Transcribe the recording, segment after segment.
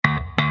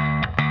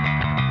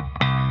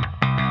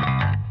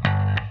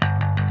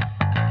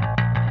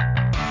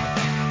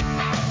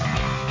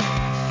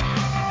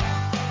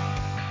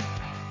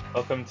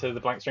welcome to the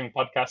Blank String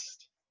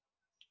Podcast.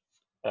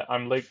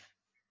 I'm Luke.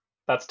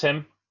 That's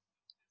Tim.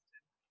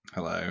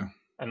 Hello.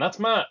 And that's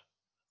Matt.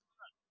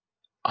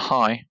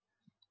 Hi.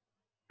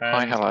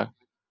 Hi, And hello.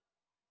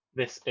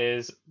 this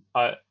is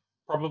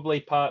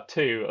probably part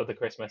 2 of the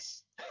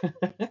Christmas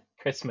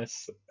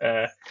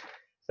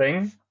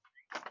thing.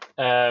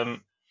 Probably.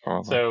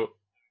 So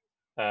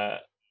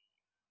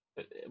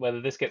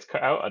whether this gets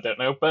cut out, I don't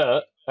know.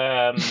 But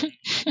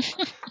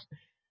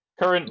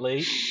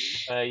currently,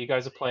 you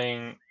guys are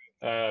playing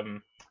a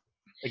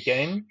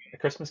game, a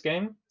Christmas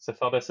game. So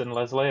Thodas and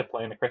Leslie are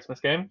playing a Christmas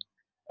game.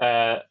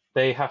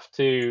 They have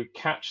to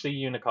catch the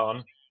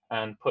unicorn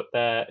and put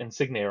their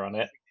insignia on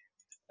it.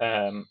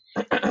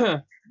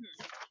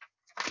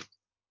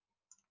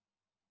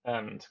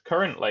 And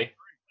currently,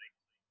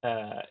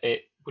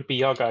 it would be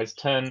your guys'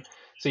 turn.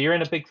 So you're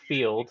in a big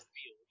field.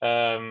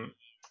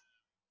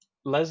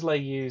 Leslie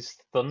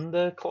used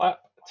Thunderclap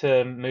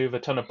to move a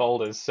ton of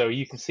boulders, so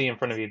you can see in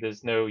front of you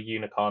there's no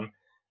unicorn.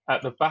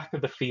 At the back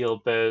of the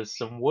field, there's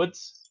some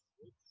woods.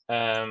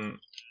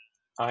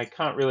 I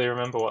can't really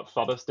remember what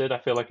Thodas did. I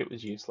feel like it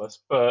was useless,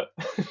 but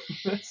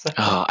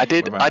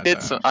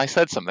I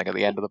said something at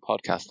the end of the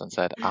podcast and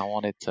said I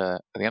wanted to.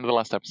 At the end of the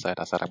last episode,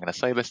 I said I'm going to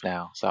say this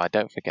now so I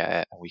don't forget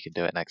it, and we can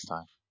do it next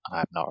time. And I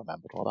have not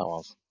remembered what that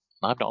was.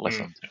 And I've not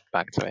listened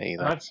back to it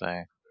either.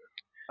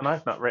 And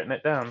I've not written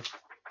it down.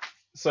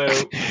 So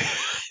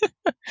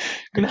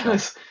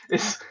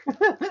it's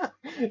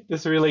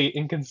this really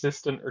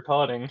inconsistent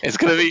recording. It's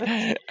going to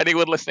be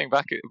anyone listening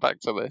back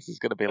to this is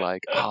going to be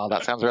like, "Oh,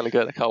 that sounds really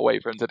good. I can't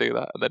wait for him to do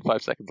that." And then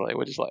 5 seconds later,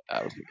 we're just like,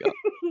 "Oh, we forgot."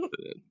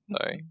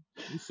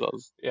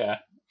 Sorry.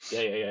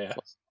 Yeah.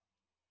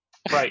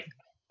 Right.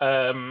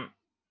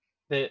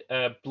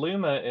 The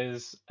Bloomer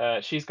is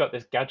she's got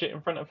this gadget in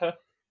front of her,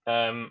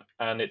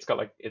 and it's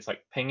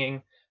like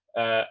pinging,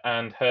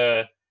 and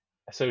her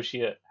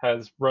associate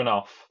has run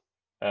off,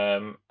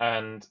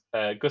 and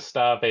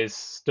Gustav is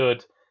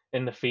stood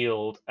in the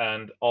field,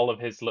 and all of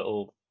his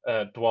little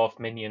dwarf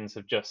minions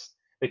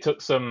they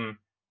took some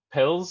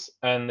pills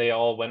and they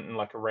all went in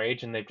like a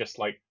rage, and they've just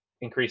like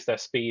increased their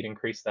speed,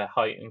 increased their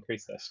height,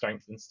 increased their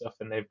strength and stuff,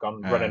 and they've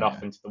gone running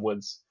off into the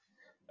woods.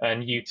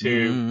 And you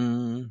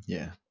two,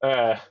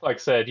 like I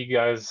said, you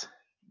guys,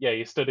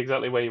 you stood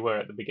exactly where you were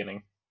at the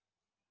beginning.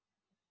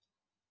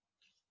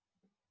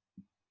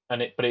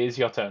 But it is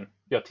your turn,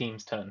 your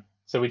team's turn.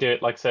 So we do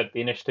it, like I said, the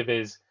initiative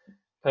is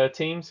per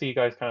team, so you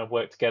guys kind of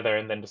work together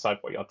and then decide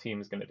what your team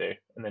is going to do,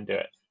 and then do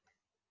it.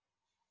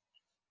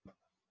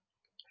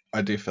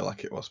 I do feel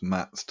like it was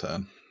Matt's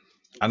turn.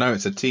 I know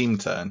it's a team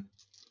turn.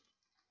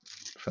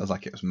 It feels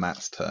like it was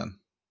Matt's turn.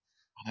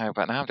 I know,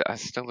 but now I'm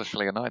still just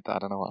really annoyed that I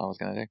don't know what I was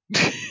going to do.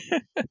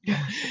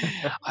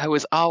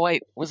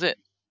 Was it?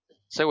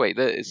 So wait,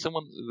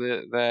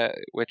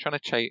 we're trying to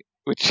chase.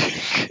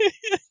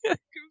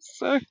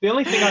 The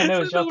only thing I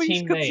know is your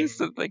team name. It's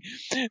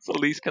the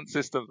least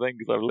consistent thing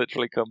because I've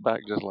literally come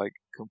back just like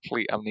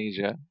complete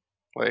amnesia.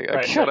 Like,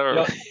 right,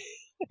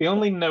 the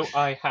only note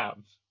I have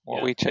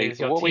what we trying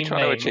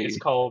to achieve is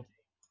called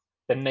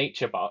the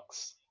Nature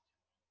Box.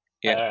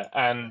 Yeah.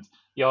 And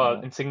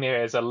your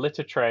insignia is a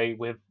litter tray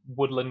with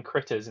woodland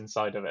critters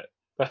inside of it.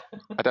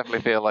 I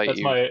definitely feel like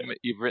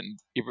you've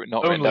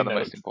not written down the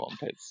most important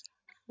bits.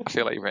 I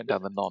feel like you've written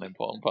down the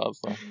non-important parts,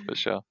 though, for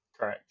sure.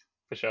 Correct,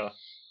 for sure,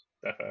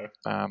 definitely.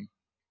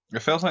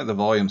 It feels like the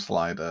volume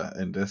slider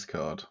in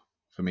Discord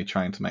for me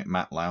trying to make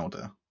Matt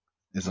louder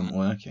isn't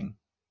working.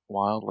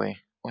 Wildly.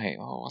 Wait,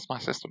 what's my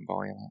system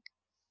volume at?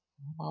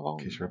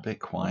 Because you're a bit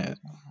quiet.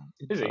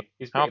 Is he?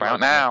 He's How about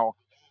now?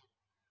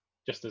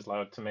 Just as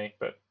loud to me,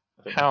 but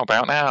how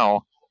about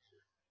now?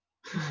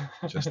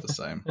 Just the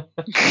same.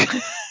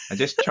 I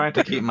just tried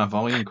to keep my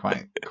volume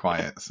quite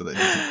quiet so that it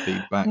doesn't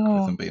feed back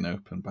with them being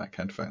open back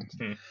headphones.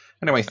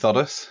 Anyway,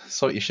 Thodas,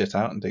 sort your shit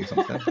out and do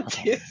something.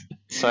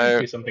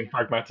 Do something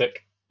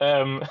pragmatic.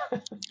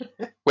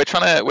 We're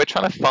trying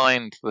to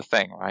find the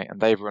thing, right? And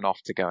they've run off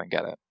to go and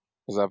get it.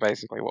 Is that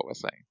basically what we're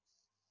saying?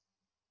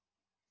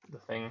 The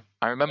thing.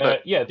 I remember.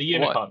 The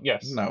unicorn. What?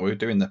 Yes. No, we're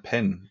doing the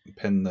pin.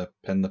 Pin the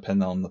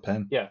pin on the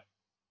pin. Yeah.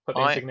 Put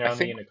the insignia on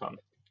the unicorn.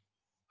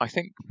 I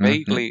think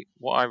vaguely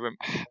I'm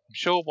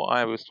sure what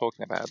I was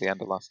talking about at the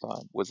end of last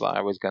time was that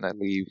I was going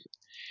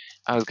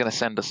to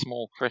send a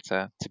small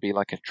critter to be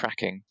like a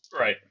tracking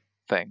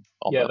thing.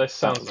 This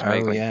sounds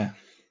vaguely.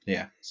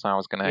 Yeah. So I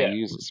was going to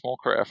use a small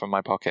critter from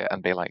my pocket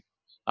and be like,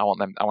 I want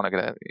to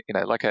get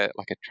like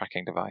a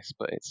tracking device,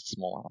 but it's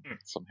small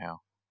somehow.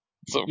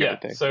 So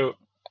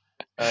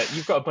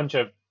you've got a bunch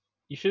of.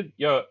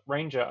 Your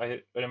ranger.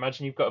 I would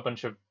imagine you've got a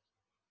bunch of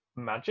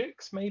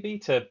magics maybe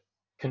to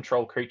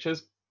control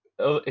creatures.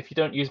 If you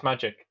don't use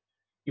magic,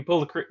 you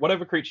pull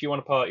whatever creature you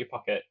want to pull out your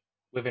pocket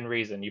within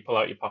reason. You pull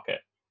out your pocket.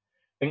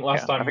 I think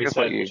last time you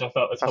said, which I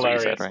thought was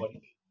hilarious, said, right?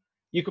 like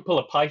you could pull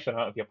a python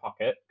out of your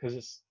pocket because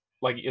it's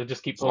like you'll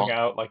just keep pulling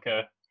out like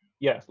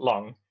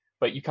long,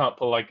 but you can't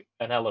pull like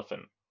an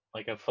elephant,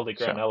 like a fully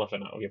grown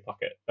elephant out of your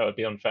pocket. That would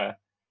be unfair.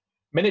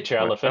 Miniature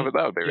elephant.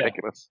 That would be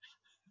ridiculous.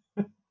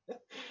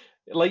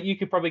 Like you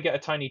could probably get a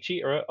tiny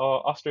cheetah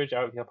or ostrich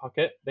out of your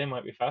pocket. They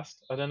might be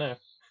fast. I don't know.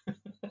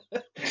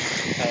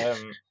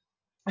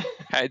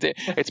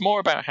 It's more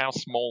about how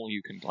small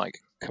you can like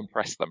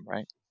compress them,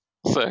 right?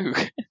 So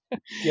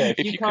Yeah, if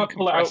if you you can can't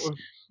pull it out compress, of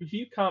if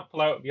you can't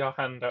pull out of your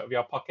hand out of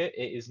your pocket,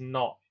 it is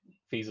not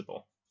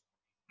feasible.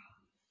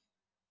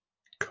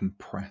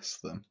 Compress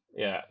them.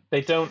 Yeah,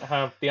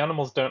 the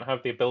animals don't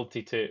have the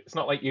ability to. It's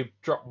not like you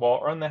drop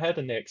water on their head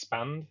and they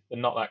expand. They're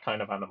not that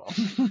kind of animal.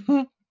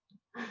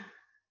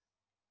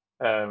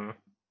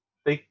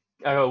 They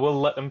we'll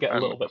let them get a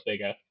little bit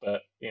bigger,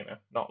 but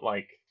not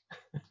like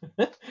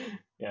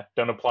yeah.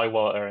 Don't apply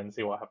water and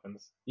see what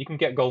happens. You can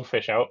get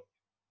goldfish out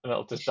and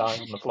it'll just die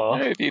on the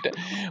floor. if you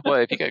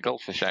get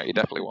goldfish out, you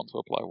definitely want to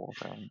apply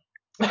water.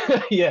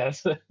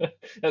 Yes,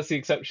 that's the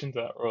exception to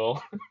that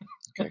rule.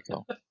 Okay,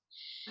 cool.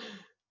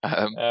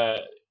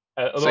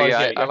 Otherwise,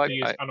 yeah, you have to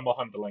use animal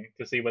handling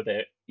to see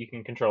whether you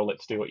can control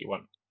it to do what you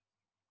want.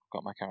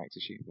 Got my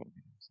character sheet.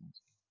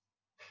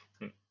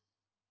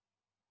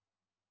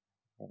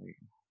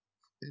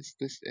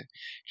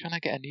 Trying to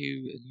get a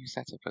new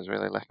setup has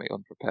really left me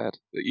unprepared,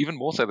 even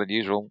more so than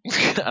usual,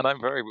 and I'm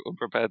very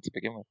unprepared to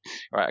begin with.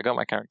 Right, I got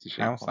my character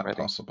sheet. How's that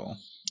possible?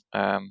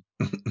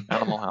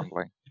 Animal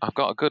handling. I've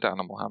got a good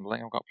animal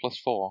handling. I've got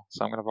 +4,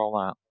 so I'm going to roll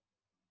that.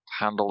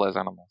 Handle those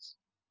animals.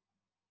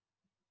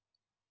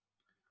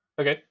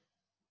 Okay,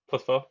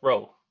 +4.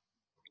 Roll.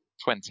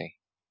 20.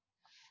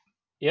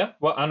 Yeah.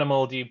 What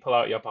animal do you pull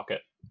out of your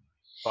pocket?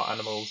 What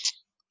animals?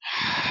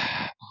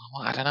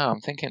 Well, I don't know.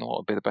 I'm thinking what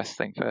would be the best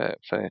thing for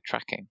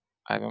tracking.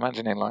 I'm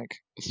imagining like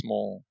a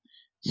small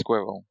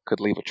squirrel could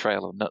leave a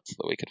trail of nuts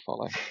that we could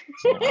follow.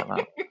 Something like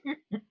that.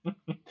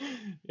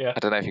 Yeah. I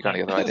don't know if you've got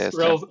any other ideas.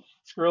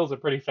 Squirrels are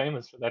pretty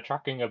famous for their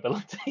tracking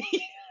ability.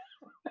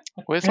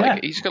 Well, it's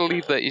like you just got to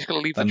leave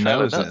the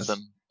trail of nuts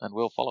and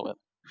we'll follow it.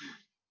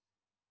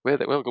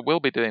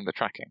 We'll be doing the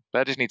tracking. But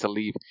I just need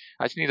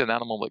an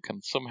animal that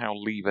can somehow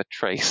leave a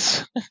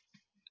trace.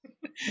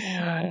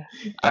 I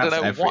don't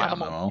know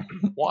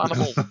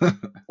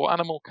what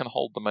animal can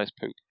hold the most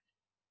poop.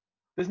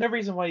 There's no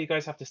reason why you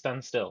guys have to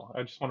stand still.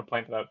 I just want to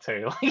point that out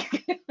too.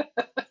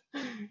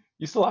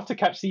 You still have to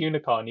catch the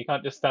unicorn. You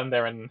can't just stand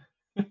there and.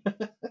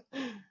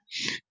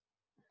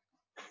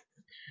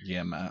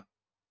 Yeah, Matt.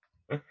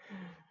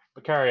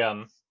 But carry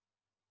on.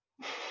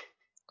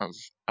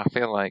 I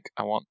feel like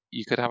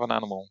you could have an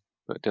animal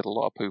that did a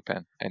lot of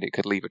pooping, and it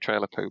could leave a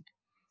trail of poop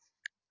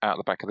out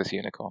the back of this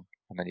unicorn,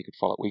 and then you could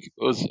follow.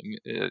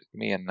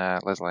 Me and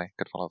Leslie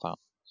could follow that.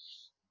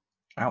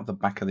 Out the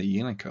back of the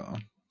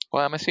unicorn.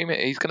 Well, I'm assuming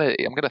I'm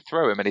gonna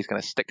throw him, and he's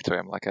gonna stick to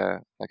him like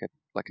a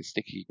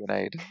sticky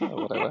grenade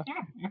or whatever.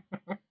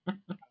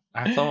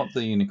 I thought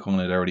the unicorn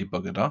had already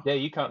buggered off. Yeah,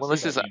 you can't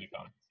see that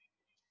unicorn.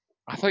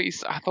 I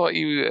thought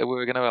you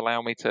were going to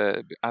allow me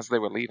to, as they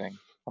were leaving.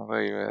 I thought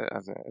you were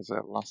as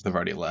a last. They've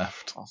already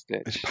left. Last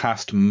ditch. It's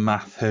past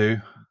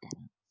Matthew.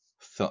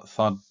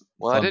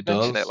 I did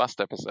mention it last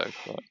episode,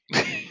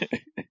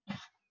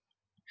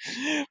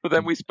 but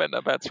then we spent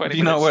about 20 minutes.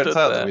 You know where it's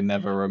out that we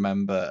never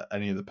remember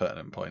any of the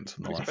pertinent points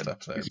from the last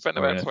episode. We spent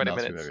about 20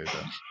 minutes.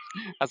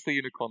 As the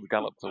unicorn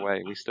galloped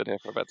away, we stood here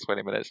for about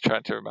 20 minutes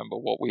trying to remember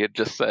what we had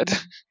just said.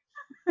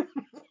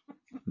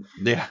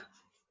 Yeah.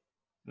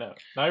 No,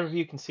 neither of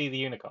you can see the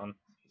unicorn.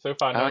 So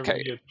far, neither of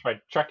you have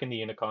tried tracking the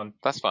unicorn.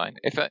 That's fine.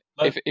 If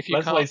you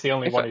Leslie's the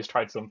only one who's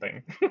tried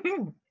something.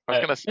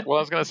 I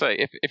was gonna say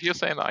if you're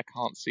saying that I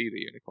can't see the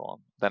unicorn,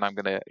 then I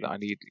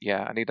need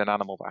an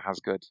animal that has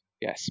good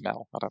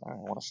smell. I don't know.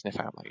 I want to sniff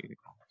out that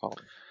unicorn.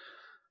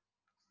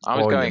 I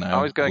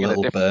was going a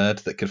little bird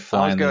that could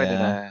fly in the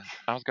air.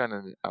 I was going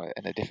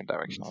in a different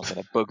direction. I was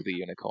going to bug the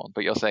unicorn,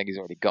 but you're saying he's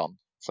already gone,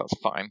 so that's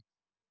fine.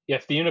 Yeah,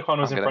 if the unicorn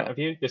was in front of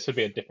you, this would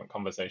be a different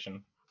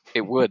conversation.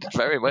 It would,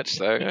 very much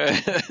so.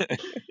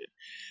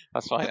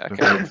 That's fine.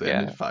 Okay.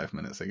 Ended 5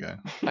 minutes ago.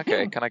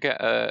 Okay, can I get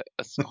it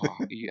has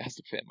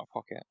to fit in my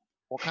pocket.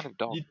 What kind of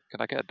dog? Can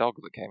I get a dog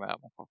that came out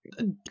of my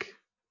pocket?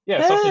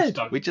 Yeah, sausage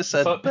dog. We just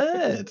said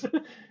bird.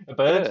 A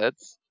bird?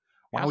 Birds?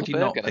 Why would you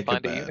not pick a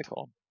bird?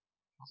 Unicorn?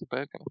 How's a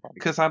bird going to find a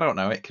Because I don't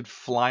know, it could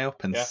fly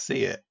up and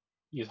see it.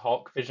 Use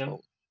hawk vision.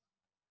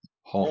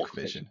 Hawk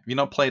vision. Have you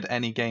not played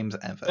any games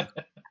ever?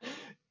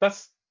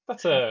 That's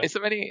a Is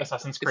there any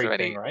Assassin's Creed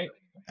thing, right?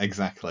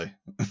 Exactly.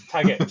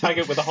 Tag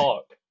it with a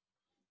hawk.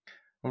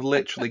 I've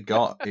literally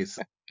got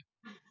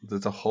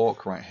there's a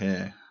hawk right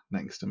here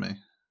next to me.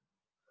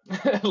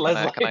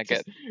 Leslie can I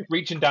get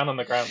reaching down on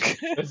the ground.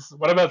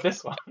 What about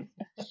this one?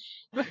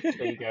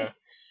 There you go.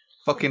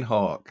 Fucking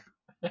hawk.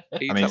 I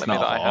mean, it's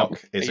not a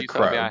hawk. It's a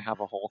crow. I have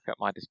a hawk at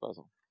my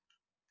disposal.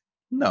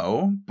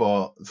 No,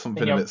 but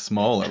something a bit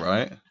smaller,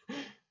 right?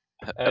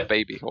 A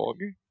baby hawk.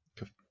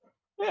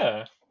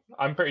 Yeah,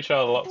 I'm pretty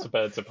sure lots of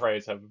birds of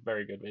prey have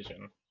very good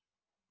vision.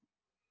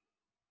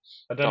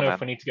 I don't know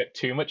if we need to get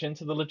too much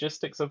into the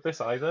logistics of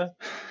this either.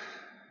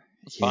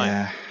 It's fine.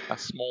 Yeah. A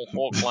small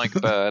hawk-like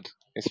bird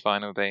is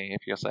fine with me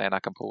if you're saying I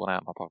can pull one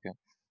out of my pocket.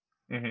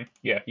 Mm-hmm.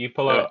 Yeah, you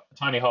pull a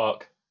tiny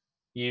hawk.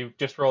 You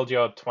just rolled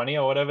your 20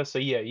 or whatever, so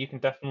yeah, you can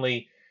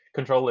definitely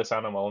control this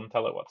animal and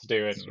tell it what to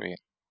do. And, sweet.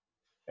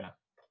 Yeah.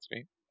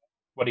 Sweet.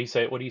 What do you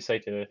say? What do you say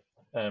to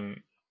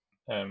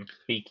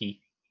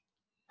Beaky?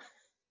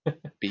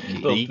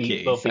 Beaky.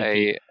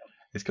 Beaky.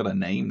 It's got a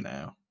name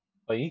now.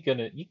 Well, you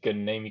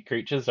can name your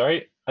creatures,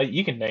 right?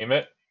 You can name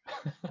it.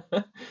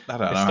 I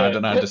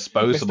don't know how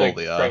disposable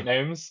they are. Great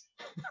names.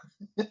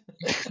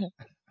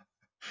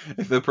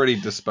 If they're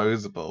pretty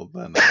disposable,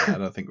 then I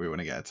don't think we want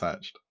to get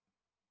attached.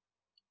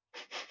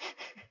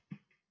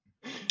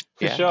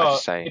 For sure,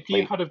 if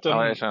you had have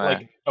done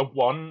like a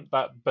 1,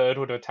 that bird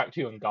would have attacked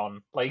you and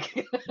gone.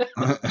 Like.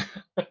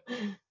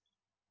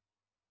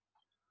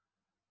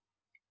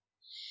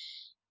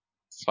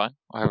 It's fine.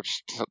 I would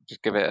just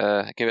give it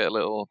a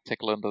little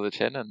tickle under the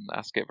chin and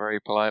ask it very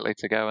politely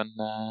to go and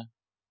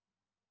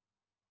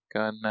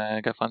go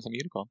find some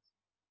unicorns.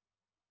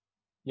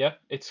 Yeah,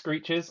 it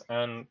screeches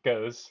and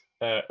goes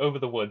over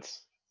the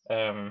woods.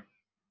 Do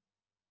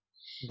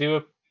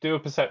a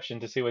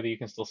perception to see whether you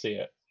can still see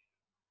it.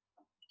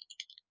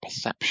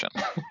 Perception.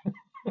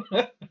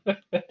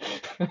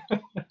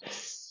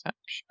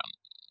 Perception.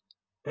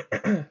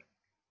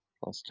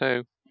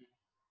 +2.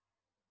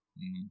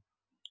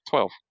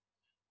 12.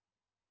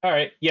 All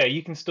right. Yeah,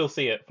 you can still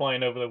see it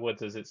flying over the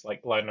woods as it's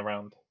like gliding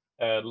around.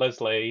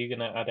 Leslie, are you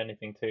gonna add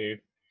anything to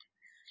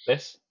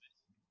this?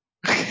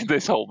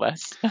 This whole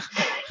mess.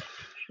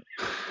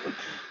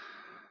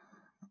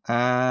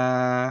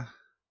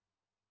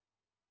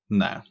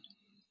 No.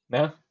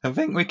 No? I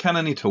think we kind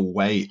of need to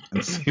wait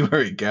and see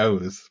where it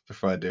goes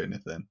before I do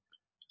anything.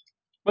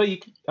 Well, yeah,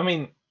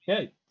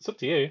 it's up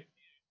to you.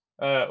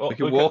 We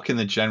could walk in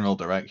the general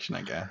direction,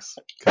 I guess,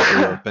 because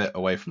we're a bit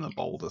away from the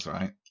boulders,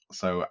 right?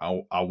 So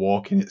I'll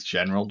walk in its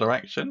general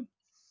direction.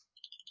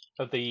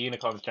 Of the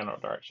unicorn's general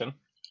direction?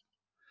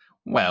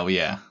 Well,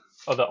 yeah.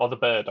 Or the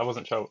bird, I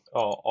wasn't sure.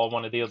 Or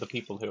one of the other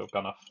people who have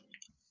gone off.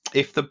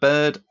 If the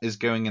bird is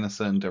going in a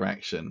certain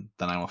direction,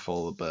 then I will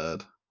follow the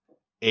bird.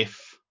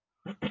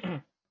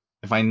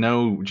 If I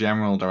know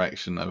general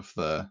direction of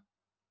the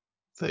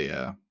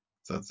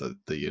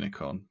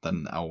unicorn,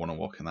 then I want to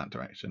walk in that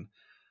direction.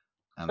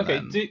 And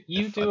okay, do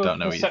a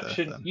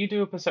perception. You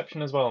do a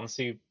perception as well and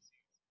see.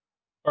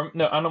 Or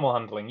no, animal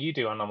handling. You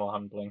do animal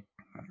handling.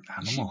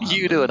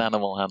 You do an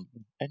animal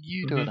handling, and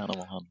you do an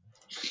animal handling.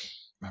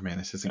 I mean,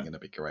 this isn't going to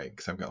be great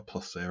because I've got a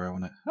 +0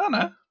 on it.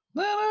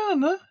 Oh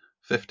no,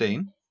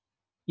 15.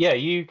 Yeah,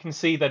 you can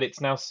see that it's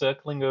now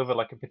circling over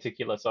like a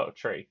particular sort of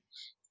tree.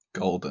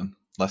 Golden.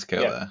 Let's go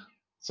there.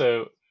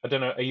 So I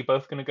don't know. Are you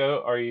both going to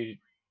go, or is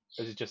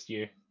it just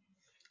you?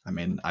 I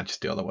mean, I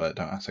just do all the work,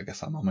 don't I? So I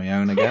guess I'm on my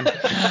own again.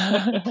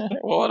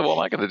 What am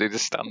I going to do?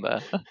 Just stand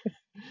there?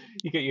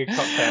 You get your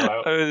cocktail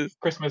out.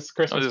 Christmas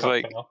cocktail.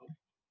 Like,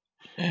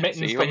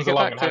 Mittens comes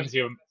along and hands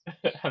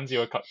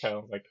you a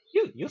cocktail. Like,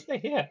 you stay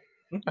here.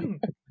 See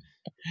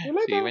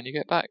you when you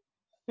get back.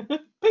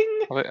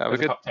 Bing! Have a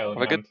good cocktail in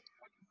have a hand. good,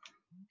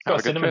 It's got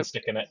a cinnamon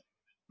stick in it.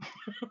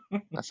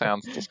 That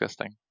sounds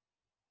disgusting.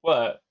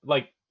 What?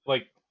 Like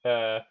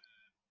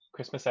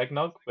Christmas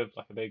eggnog with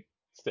like a big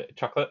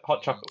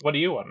hot chocolate. What do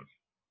you want?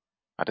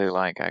 I do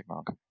like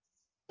eggnog.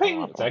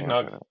 Ping! It's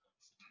eggnog.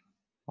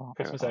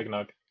 Christmas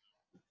eggnog.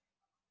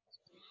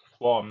 It's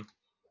warm.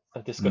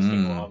 A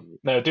disgusting warm.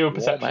 No, do a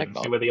perception.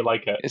 See whether you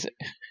like it.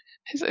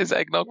 Is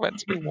eggnog meant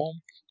to be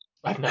warm?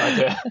 I have no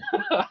idea.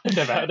 I've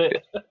never had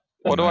it.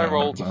 What do I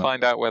roll to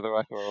find out whether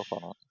I throw up or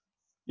not?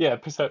 Yeah,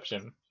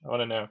 perception. I want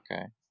to know.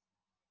 Okay.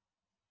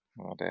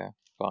 Oh dear.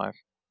 5.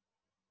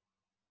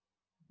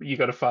 You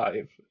got a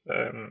 5.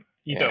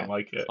 You don't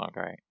like it. It's not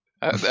great.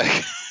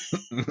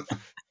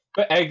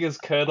 But egg is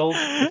curdled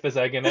if there's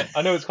egg in it.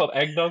 I know it's called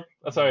eggnog.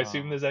 So I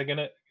assume there's egg in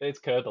it. It's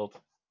curdled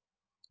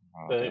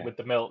with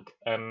the milk.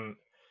 And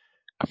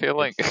I feel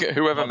like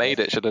whoever made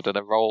it should have done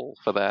a roll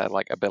for their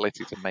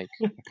ability to make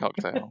a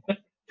cocktail.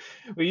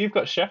 Well, you've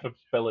got chef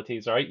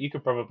abilities, right? You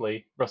could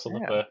probably rustle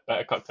up a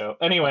better cocktail.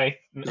 Anyway.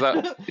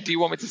 Do you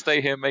want me to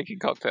stay here making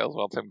cocktails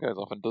while Tim goes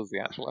off and does the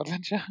actual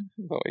adventure?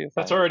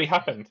 That's already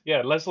happened.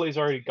 Yeah, Leslie's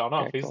already gone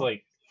off. He's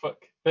like, fuck.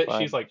 But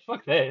she's like,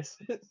 fuck this.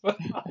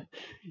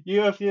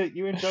 You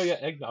enjoy your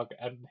eggnog,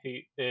 and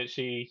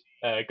she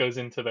goes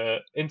into the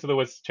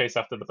woods to chase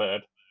after the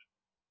bird.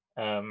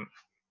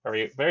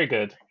 Very very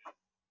good.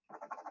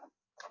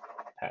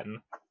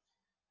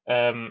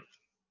 10.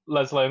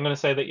 Leslie, I'm going to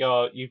say that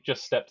you've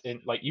just stepped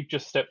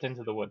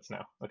into the woods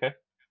now. Okay.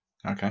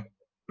 Okay.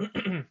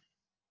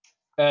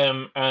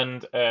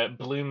 And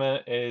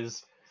Bloomer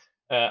is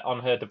on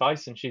her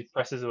device, and she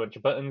presses a bunch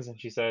of buttons, and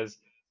she says,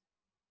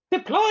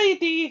 "Deploy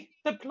the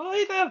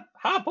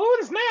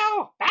harpoons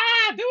now!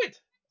 Do it!"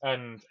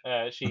 And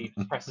she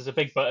presses a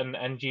big button,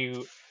 and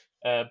you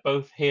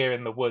both hear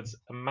in the woods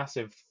a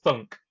massive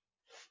thunk.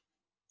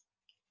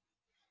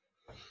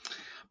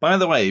 By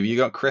the way, have you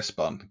got Crisp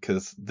on?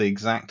 Because the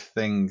exact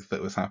thing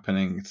that was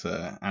happening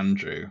to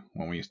Andrew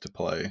when we used to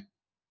play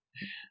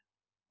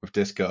with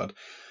Discord,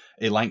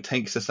 it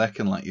takes a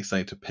second, like you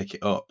say, to pick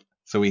it up.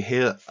 So we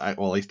hear, well,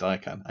 at least I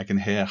can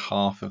hear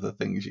half of the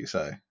things you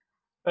say.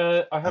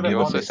 I have it on.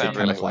 Also sound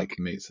kind of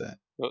mutes it.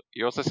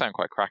 You also sound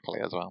quite crackly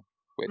as well.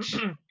 which,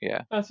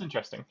 yeah. That's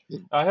interesting.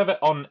 I have it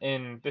on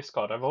in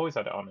Discord. I've always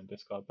had it on in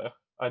Discord, though.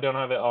 I don't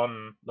have it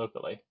on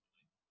locally.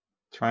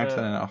 Try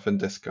turning it off in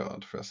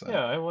Discord for a sec.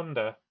 Yeah, I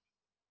wonder.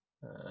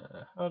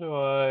 How do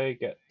I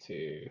get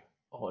to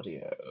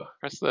audio?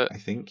 Press the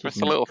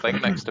little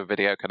thing next to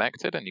video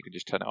connected, and you can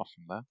just turn it off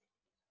from there.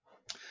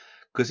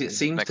 Because it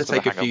seems to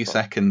take a few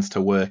seconds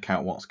to work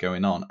out what's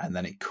going on, and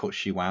then it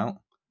cuts you out.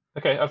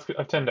 Okay,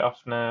 I've turned it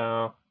off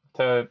now.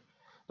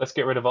 Let's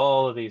get rid of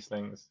all of these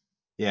things.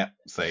 Yeah,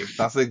 see,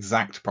 that's the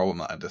exact problem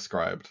that I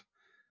described.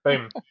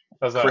 Boom.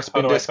 Crisp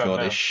in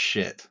Discord is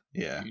shit.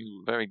 Yeah.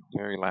 Very,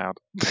 very loud.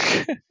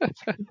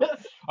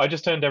 I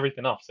just turned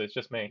everything off, so it's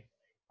just me.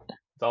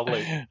 It's all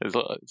Luke.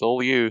 It's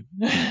all you.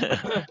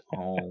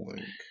 All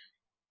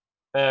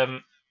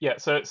Luke. Yeah.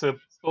 So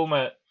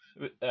Bulma,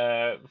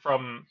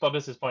 from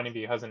Thomas's point of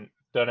view, hasn't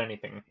done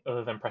anything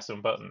other than press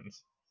some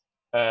buttons.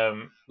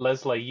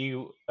 Leslie,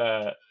 you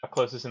are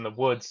closest in the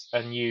woods,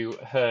 and you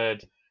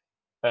heard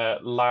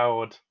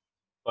loud,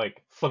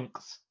 like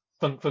thunks,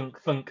 thunk,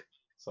 thunk, thunk,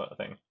 sort of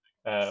thing.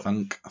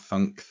 Thunk,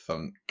 thunk,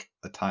 thunk.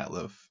 The title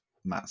of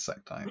Matt's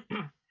Sectite.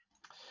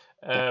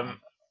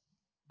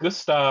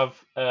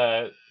 Gustav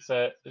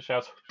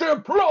shouts,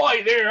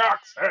 "Deploy the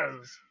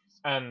axes!"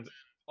 And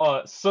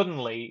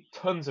suddenly,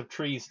 tons of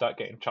trees start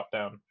getting chopped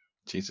down.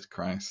 Jesus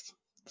Christ,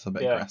 it's a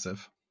bit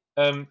aggressive.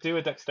 Do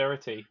a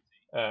dexterity,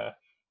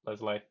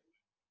 Leslie.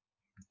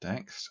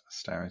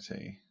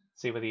 Dexterity.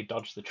 See whether you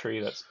dodge the tree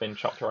that's been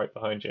chopped right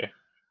behind you.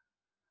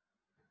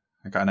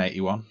 I got an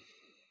 81.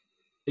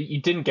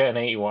 You didn't get an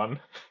 81.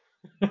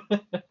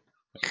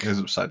 It was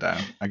upside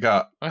down. I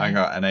got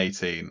an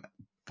 18,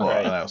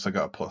 but I also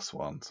got a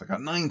 +1, so I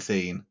got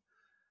 19.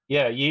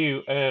 Yeah,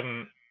 you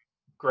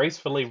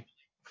gracefully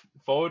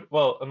forward.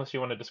 Well, unless you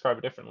want to describe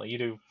it differently, you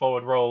do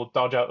forward roll,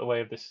 dodge out the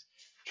way of this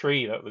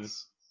tree that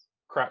was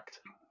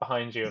cracked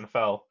behind you and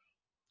fell.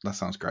 That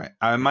sounds great.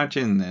 I'm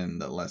imagining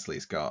that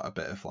Leslie's got a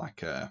bit of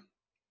like a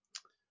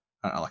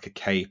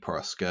cape or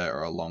a skirt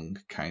or a long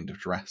kind of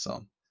dress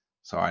on.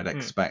 So I'd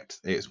expect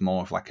it's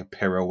more of like a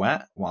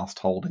pirouette whilst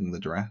holding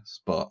the dress,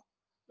 but...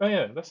 Oh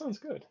yeah, that sounds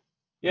good.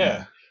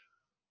 Yeah,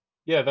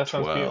 that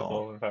sounds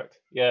beautiful, in fact.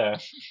 Yeah.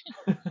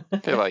 I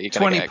feel like you're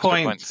going to get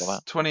extra points for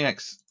that. 20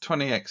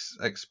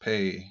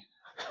 XP.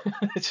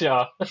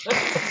 Sure.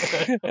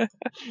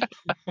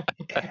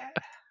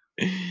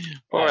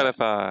 4 out of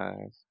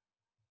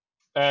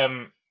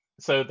 5.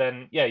 So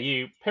then,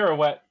 you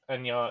pirouette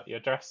and your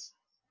dress,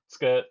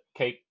 skirt,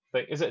 cape.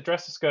 Is it a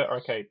dress, a skirt, or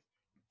a cape?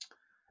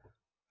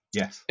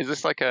 Yes. Is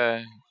this like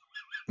a...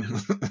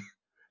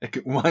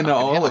 Why not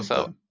all of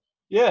them?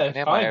 Yeah, I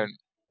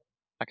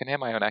can hear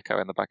my own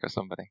echo in the back of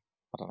somebody.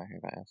 I don't know who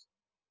that is.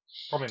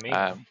 Probably me.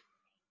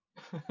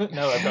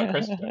 No, I've got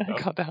Chris.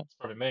 It's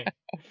probably me.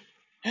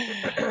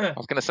 I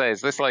was going to say,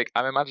 is this like...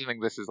 I'm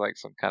imagining this is like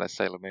some kind of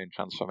Sailor Moon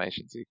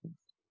transformation sequence.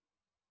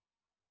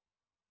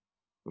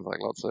 With like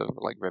lots of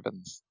like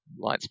ribbons,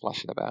 light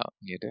splashing about,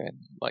 and you're doing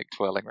like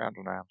twirling round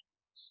and round.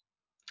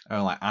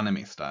 Oh, like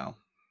anime style.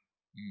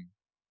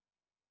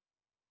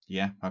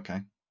 Yeah, okay.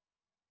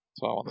 That's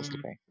what I want this to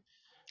be.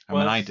 I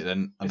mean, I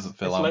didn't. It doesn't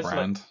feel on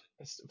brand.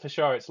 For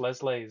sure, it's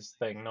Leslie's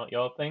thing, not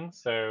your thing.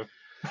 So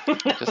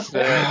just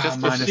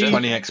minus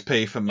 20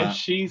 XP for Matt.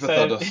 She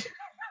said.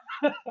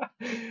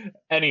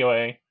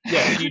 Anyway,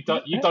 you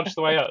dodged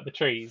the way out of the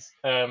trees.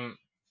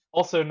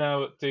 Also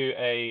now do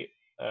a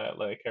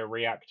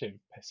reactive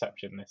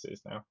perception. This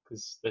is now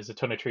because there's a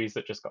ton of trees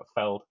that just got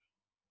felled.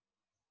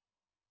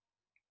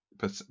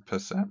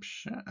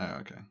 Perception. Oh,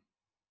 okay.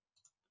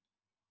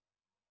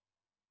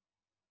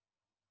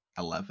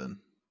 11.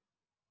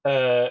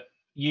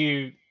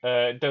 You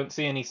don't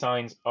see any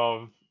signs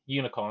of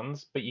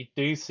unicorns, but you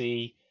do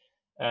see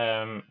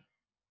so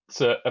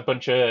a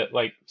bunch of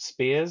like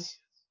spears,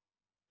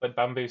 like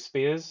bamboo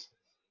spears,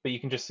 but you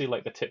can just see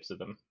like the tips of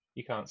them.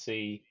 You can't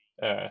see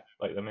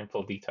like them in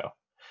full detail.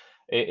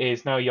 It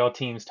is now your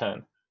team's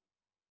turn.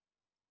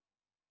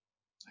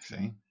 I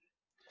see.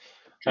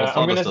 Well,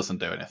 Thomas doesn't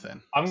do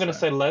anything. I'm going to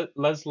say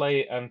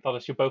Leslie and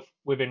Thomas, you're both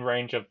within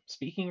range of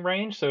speaking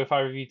range. So if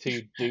either of you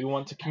two do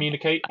want to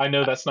communicate, I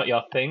know that's not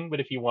your thing, but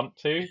if you want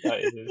to,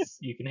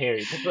 you can hear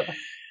each other.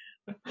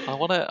 I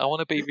want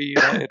to be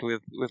reunited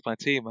with my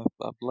team.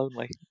 I'm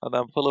lonely and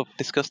I'm full of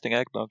disgusting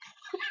eggnog.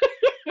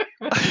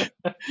 I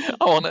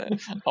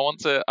want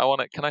to.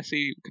 Can I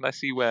see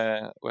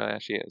where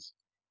she is?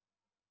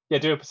 Yeah,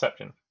 do a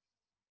perception.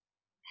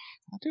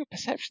 I'll do a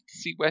perception to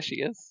see where she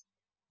is.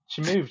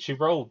 She moved. She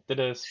rolled. Did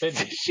a spin.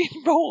 She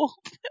rolled.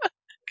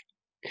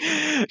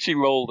 She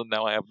rolled, and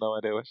now I have no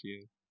idea where she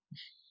is.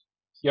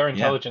 Your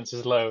intelligence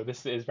is low.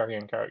 This is very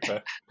in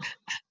character.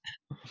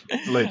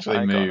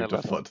 Literally moved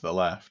a foot to the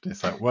left.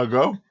 It's like, well,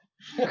 go.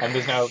 And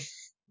there's now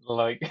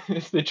like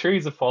the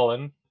trees have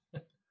fallen.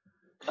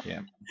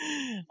 Yeah.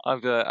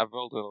 I've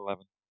rolled an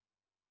 11.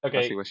 Okay. Can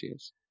I see where she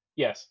is?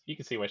 Yes, you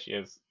can see where she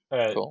is.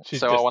 Cool.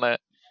 So I want to.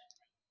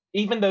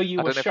 Even though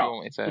you were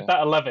shocked with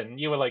that 11,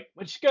 you were like,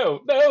 "Where'd she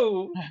go?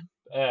 No!"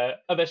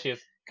 Oh, there she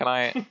is. Can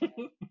I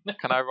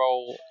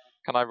roll?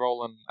 Can I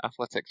roll an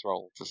athletics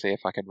roll to see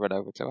if I can run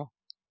over to her?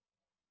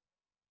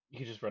 You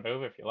could just run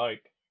over if you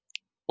like.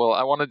 Well,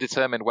 I want to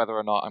determine whether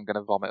or not I'm going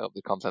to vomit up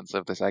the contents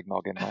of this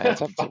eggnog in my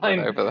attempt to run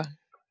over there.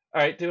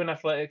 All right, do an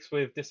athletics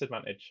with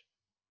disadvantage.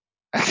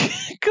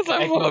 Because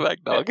I'm full of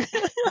eggnog.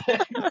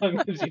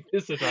 Eggnog gives you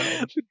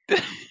disadvantage.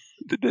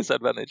 The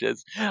disadvantage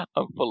is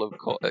I'm full of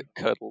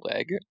curdled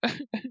egg.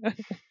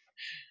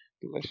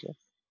 Delicious.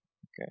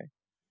 Okay.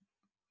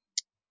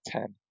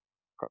 10.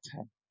 Got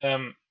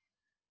 10.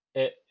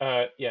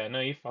 No,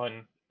 you're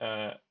fine.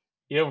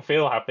 You don't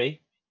feel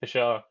happy, for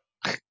sure.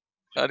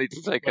 I need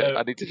to take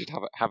I need to just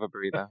have a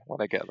breather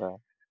when I get there.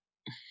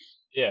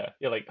 Yeah,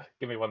 you're like,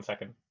 give me 1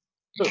 second.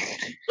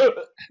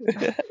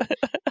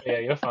 Yeah,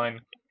 you're fine.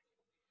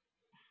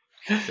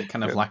 Is it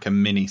kind of like a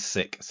mini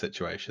sick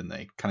situation that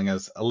he kind of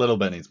goes a little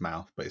bit in his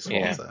mouth, but he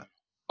swallows it?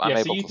 I'm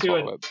able to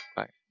swallow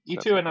it. You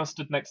two are now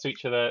stood next to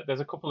each other. There's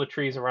a couple of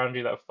trees around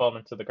you that have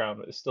fallen to the ground,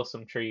 but there's still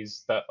some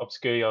trees that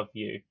obscure your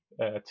view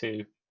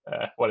to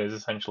what is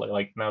essentially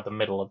like now the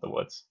middle of the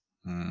woods.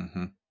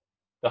 Mm-hmm.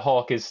 The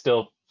hawk is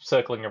still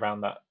circling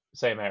around that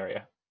same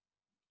area.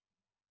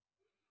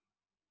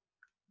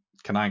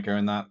 Can I go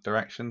in that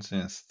direction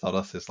since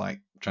Thodos is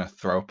like trying to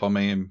throw up on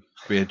me and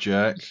be a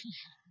jerk?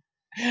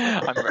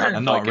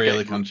 I'm not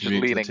really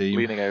contribute to the team.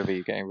 Leaning over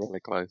you, getting really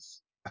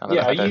close. Are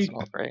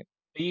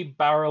you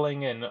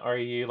barreling in, or are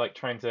you like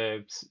trying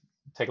to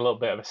take a little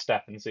bit of a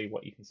step and see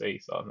what you can see,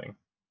 sort of thing?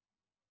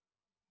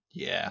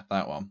 Yeah,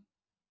 that one.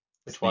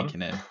 Which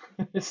Sneaking one?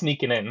 in.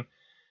 Sneaking in.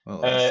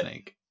 Well,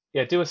 sneak.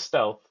 Yeah, do a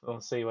stealth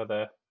and see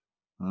whether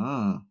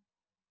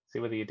see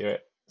whether you do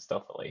it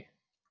stealthily.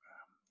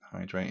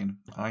 Hydrating.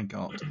 I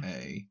got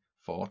a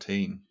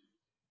 14.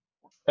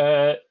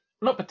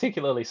 Not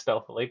particularly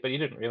stealthily, but you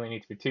didn't really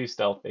need to be too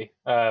stealthy.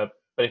 But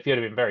if you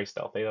had been very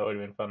stealthy, that would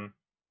have been fun.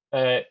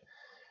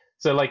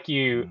 So like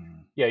you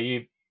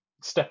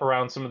step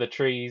around some of the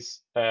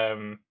trees that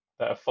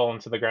have fallen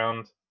to the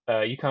ground.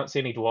 You can't see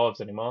any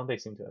dwarves anymore. They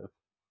seem to have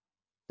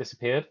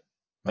disappeared.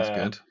 That's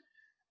good.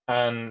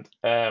 And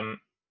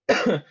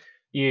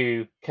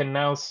you can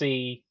now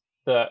see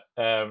that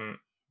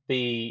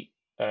the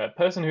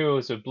person who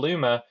was with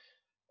Bloomer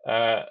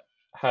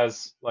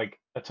has like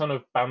a ton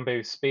of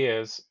bamboo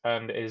spears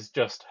and is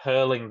just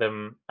hurling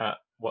them at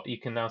what you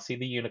can now see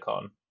the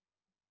unicorn.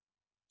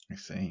 I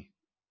see.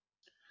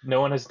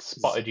 No one has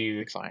spotted you.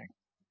 Exciting.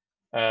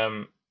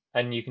 And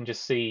you can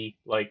just see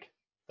like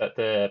that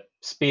the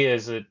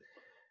spears are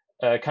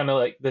kind of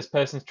like this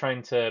person's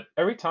trying to.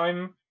 Every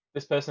time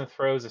this person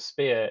throws a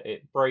spear,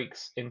 it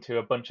breaks into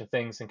a bunch of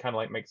things and kind of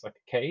like makes like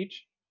a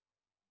cage,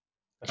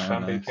 a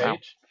bamboo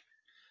cage.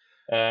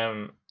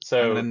 So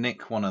I'm gonna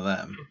nick one of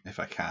them if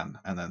I can,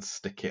 and then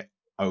stick it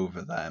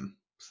over them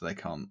so they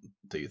can't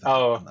do that.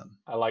 Oh,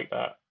 I like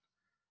that.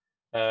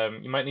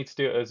 You might need to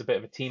do it as a bit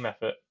of a team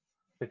effort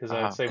because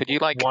I'd say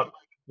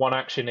one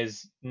action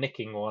is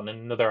nicking one and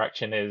another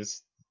action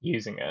is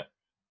using it.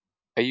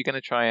 Are you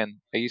are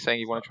you saying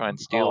you want to try and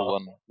steal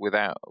one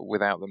without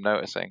them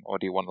noticing, or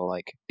do you want to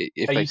like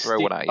if they throw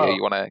one at you,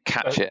 you want to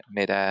catch it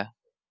midair?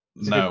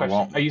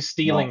 No, are you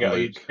stealing it? Luke, are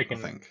you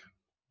picking?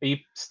 Are you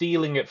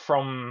stealing it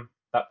from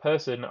that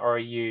person, or are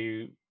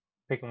you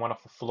picking one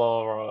off the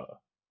floor? Or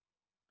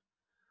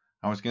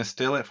I was going to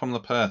steal it from the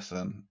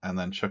person and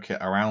then chuck it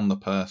around the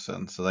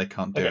person so they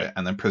can't do it,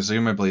 and then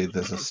presumably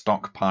there's a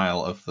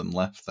stockpile of them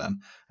left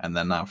then, and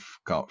then I've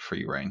got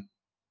free reign.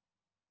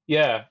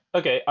 Yeah.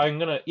 Okay. All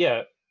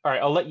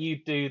right. I'll let you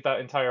do that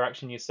entire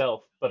action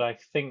yourself, but I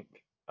think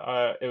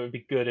it would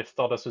be good if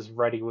Thodos was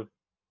ready with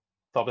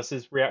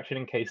Thodos' reaction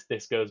in case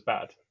this goes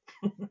bad.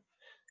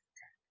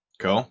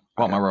 Cool.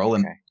 What am I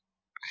rolling? Okay.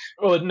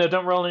 Oh no!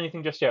 Don't roll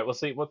anything just yet. We'll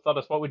see.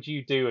 Thodos, what would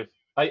you do if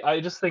I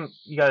just think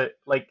you got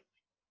like,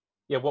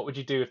 yeah. What would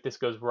you do if this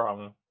goes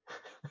wrong?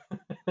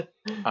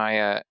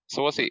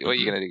 So what are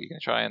you gonna do? You're gonna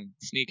try and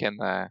sneak in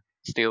there,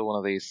 steal one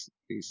of these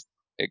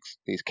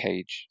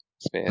cage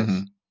spears,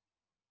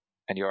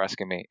 and you're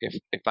asking me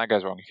if that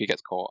goes wrong, if he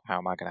gets caught, how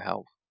am I gonna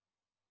help?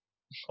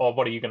 Or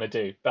what are you gonna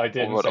do? I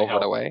didn't say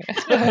help. Run away.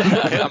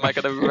 Am I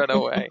gonna run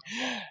away?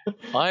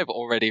 I've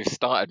already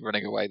started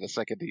running away the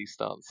second he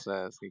starts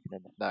sneaking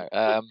in.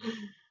 No.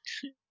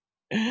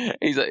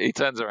 He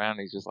turns around.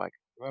 And he's just like,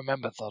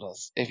 remember,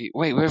 Thodos.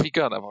 Wait, where have you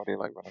gone? I'm already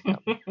like running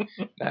out.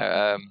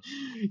 No,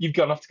 you've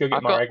gone off to go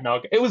get more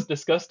eggnog. It was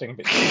disgusting,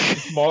 but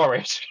it's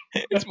moreish.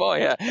 It's more,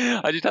 yeah.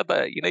 I just had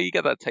that. You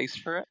get that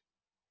taste for it.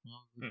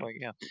 Like,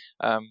 yeah.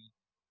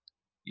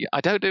 Yeah,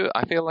 I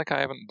feel like I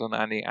haven't done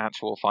any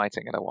actual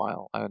fighting in a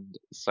while, and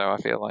so I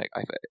feel like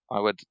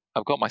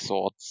I've got my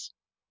swords.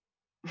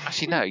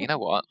 Actually, no. You know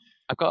what?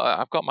 I've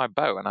got my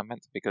bow, and I'm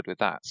meant to be good with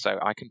that, so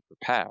I can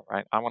prepare,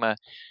 right?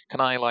 Can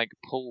I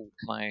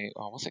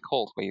what's it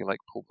called? Where you like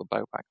pull the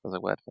bow back? There's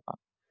a word for that.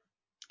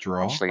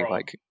 Draw. Actually,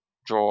 like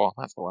draw.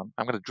 That's the one.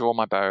 I'm gonna draw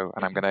my bow,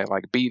 and I'm gonna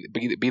like be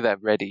there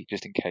ready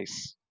just in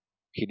case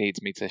he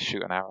needs me to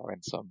shoot an arrow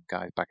in some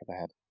guy's back of the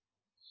head.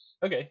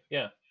 Okay,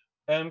 yeah.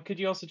 Could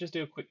you also just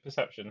do a quick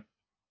perception?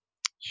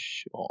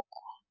 Sure.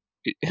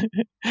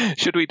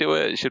 Should we do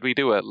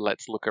a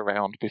let's look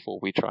around before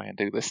we try and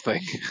do this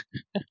thing?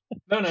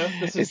 No.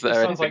 This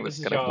sounds like this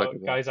is your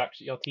guys'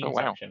 action, your team's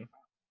action.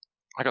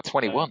 I got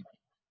 21.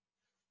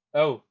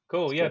 Oh,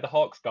 cool. Yeah, the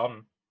hawk's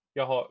gone.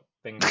 Your hawk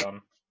thing's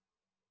gone.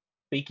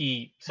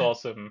 Beaky saw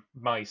some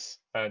mice,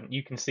 and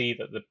you can see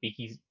that the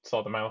Beaky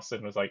saw the mouse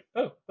and was like,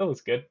 "Oh, that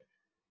was good."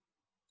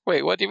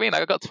 Wait, what do you mean?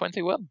 I got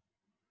 21.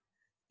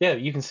 Yeah,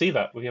 you can see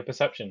that with your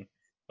perception.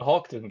 The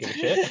hawk didn't give a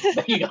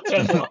shit. You got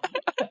 21.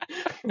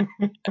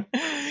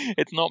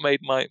 It's not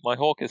made my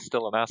hawk is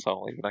still an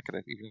asshole, even if I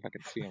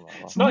can see him right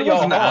now. It's not your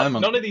hawk.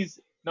 None of these.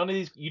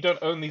 You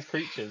don't own these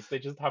creatures. They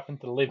just happen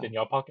to live in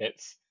your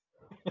pockets.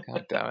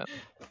 God damn it!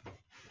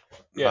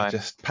 Yeah,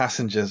 just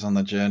passengers on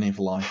the journey of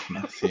life,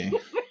 Matthew.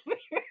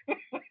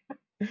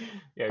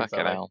 Yeah,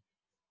 exactly.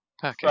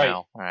 Fucking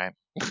hell. All right.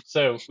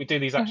 So we do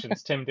these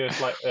actions. Tim, do a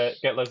sleight.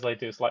 Get Leslie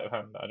do a sleight of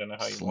hand. I don't know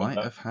how you sleight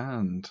of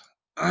hand.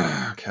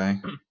 Okay.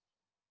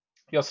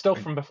 Your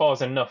stealth from before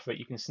is enough that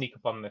you can sneak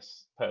up on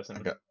this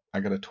person. I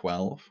got a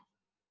 12.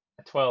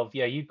 A 12.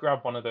 Yeah, you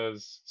grab one of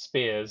those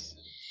spears.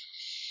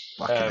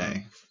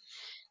 Fucking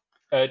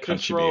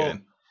just roll.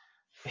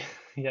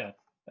 Yeah.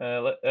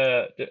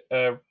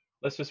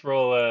 Let's just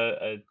roll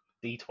a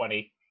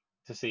d20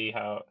 to see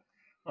how.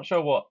 Not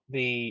sure what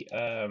the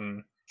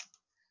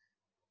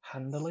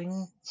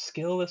handling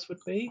skill this would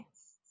be.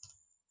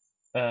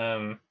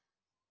 Let's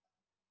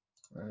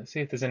see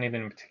if there's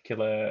anything in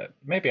particular.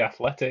 Maybe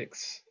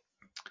athletics.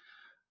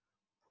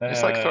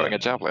 It's like throwing a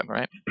javelin,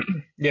 right?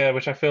 Yeah,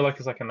 which I feel like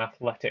is like an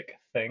athletic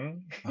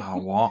thing. Oh,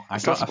 what? I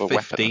got a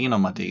 15 on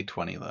my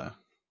d20 though.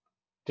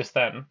 Just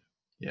then?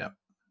 Yeah.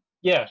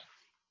 Yeah.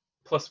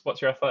 Plus,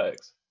 what's your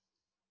athletics?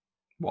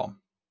 1.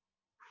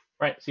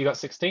 Right, so you got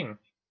 16.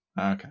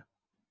 Okay.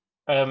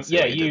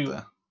 Yeah, you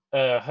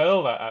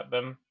hurl that at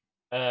them.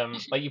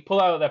 Like you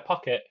pull out of their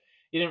pocket.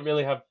 You didn't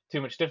really have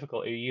too much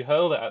difficulty. You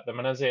hurl it at them,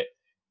 and as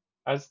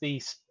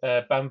the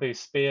bamboo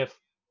spear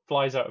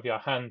flies out of your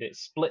hand, it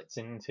splits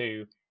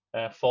into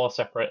 4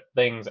 separate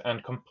things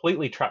and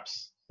completely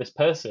traps this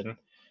person.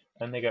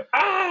 And they go,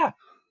 "Ah!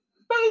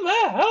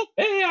 Boomer, help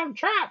me! I'm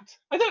trapped!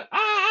 I don't.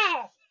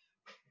 Ah!"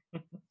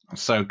 I'm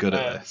so good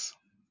at this.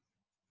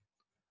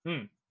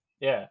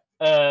 Yeah.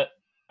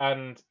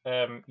 And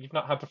you've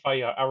not had to fire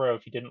your arrow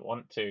if you didn't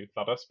want to,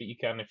 Thaddeus, but you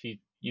can if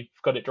you've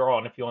got it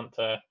drawn if you want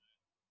to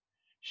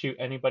shoot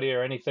anybody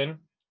or anything.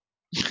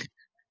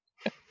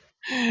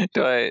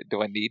 Do I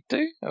need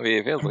to? I mean,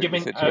 it feels like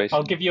a situation.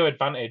 I'll give you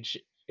advantage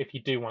if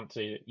you do want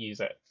to use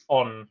it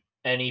on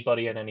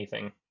anybody and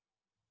anything.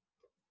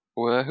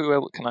 Well, who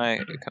else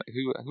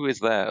who is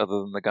there other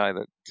than the guy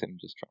that Tim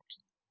just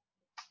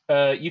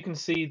trapped? You can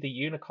see the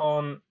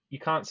unicorn. You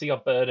can't see your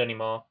bird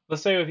anymore.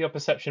 Let's say with your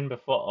perception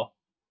before.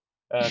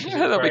 That'd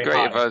be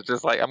great if I was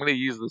just like, I'm going to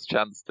use this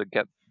chance to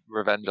get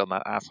revenge on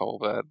that asshole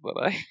bird,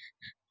 but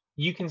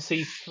You can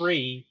see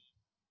 3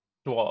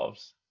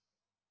 dwarves.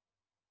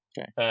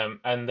 Okay.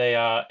 And they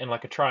are in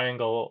like a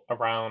triangle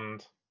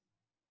around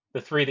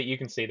the 3 that you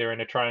can see. They're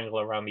in a triangle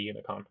around the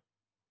unicorn.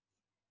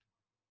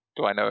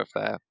 Do I know if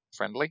they're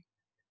friendly?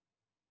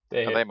 Are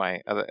they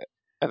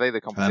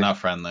the competition? They're not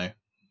friendly.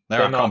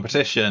 They're our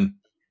competition.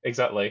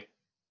 Exactly.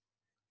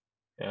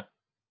 Yeah.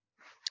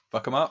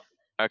 Fuck them up.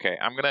 Okay,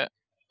 I'm gonna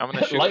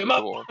shoot at the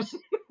dwarves.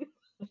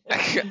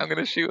 I'm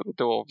gonna shoot at the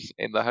dwarves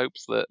in the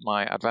hopes that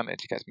my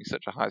advantage gets me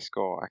such a high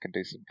score I can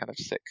do some kind of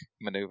sick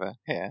maneuver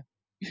here.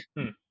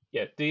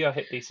 Yeah, do your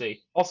hit DC.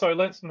 Also, I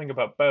learned something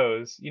about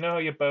bows. You know how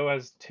your bow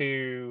has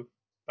 2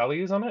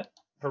 values on it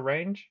for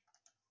range?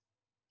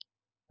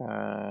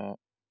 Oh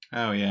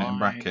yeah, in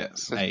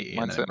brackets 80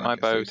 and then my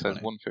bow says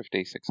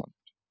 150, 600.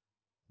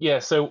 Yeah,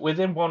 so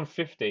within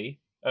 150,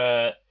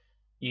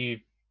 you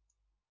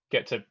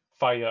get to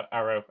fire your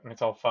arrow and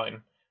it's all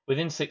fine.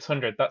 Within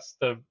 600, that's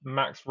the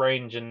max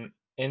range, and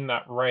in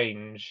that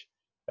range,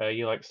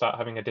 you like start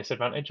having a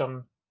disadvantage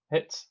on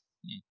hits.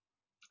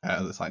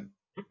 It's like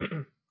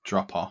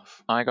drop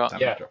off. I got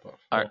drop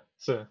off.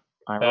 So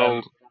I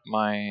rolled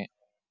my.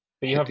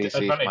 But you have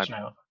advantage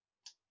now.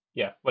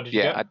 Yeah. What did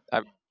you get?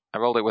 I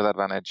rolled it with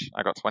advantage.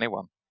 I got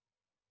 21.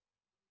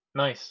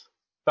 Nice.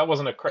 That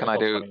wasn't a critical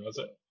 20, was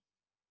it?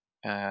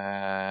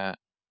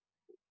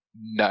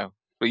 No.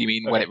 But you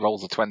mean when it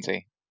rolls a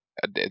 20?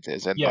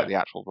 It's in like the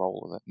actual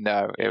roll of it.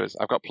 No, it was.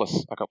 I got plus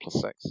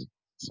 6.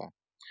 So.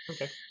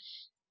 Okay.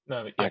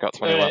 No, I got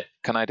 21.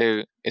 Can I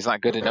do? Is that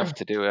good enough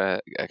to do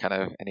a kind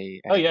of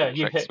any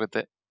you tricks hit with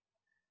it?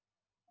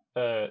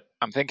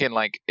 I'm thinking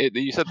like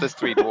you said there's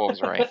 3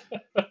 dwarves, right?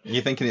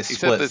 You're thinking it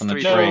splits on the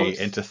tree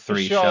into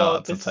 3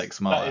 shards and takes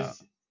them all out. That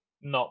is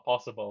not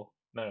possible.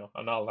 No,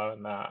 I'm not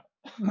allowing that.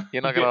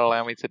 You're not going to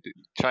allow me to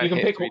try and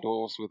hit 3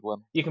 dwarves with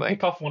one. You can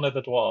pick off one of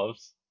the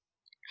dwarves.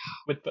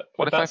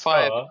 What if I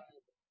fired?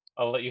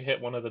 I'll let you hit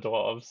one of the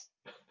dwarves.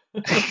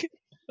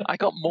 I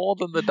got more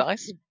than the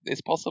dice is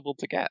possible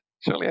to get.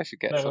 Surely I should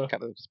get some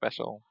kind of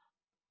special.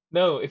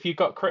 No, if you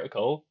got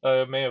critical,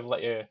 I may have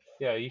let you.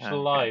 Yeah, you should have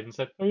lied and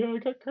said, "Oh yeah, I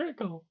got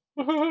critical."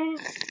 But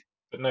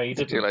no, you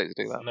didn't. It's too late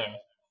to do that. No.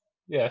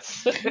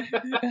 Yes.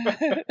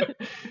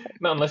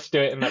 Not unless you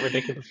do it in that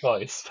ridiculous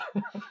voice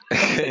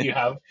that you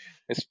have.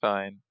 It's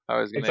fine. I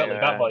was gonna Exactly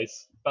that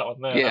voice. That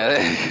one there. Yeah.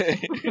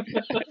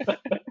 That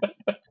one.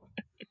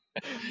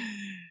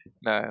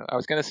 No, I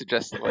was going to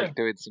suggest like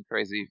doing some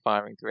crazy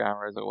firing 3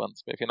 arrows at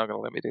once, but if you're not going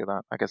to let me do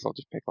that, I guess I'll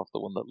just pick off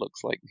the one that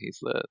looks like he's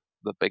the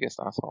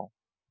biggest asshole.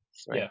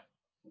 Yeah.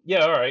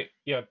 Yeah, alright.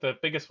 Yeah, the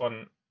biggest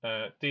one,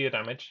 do your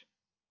damage.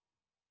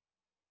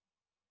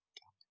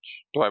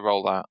 Do I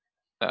roll that?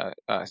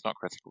 It's not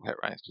critical hit,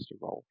 right? It's just a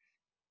roll.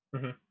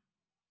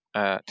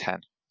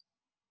 10.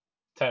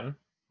 10.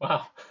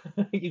 Wow.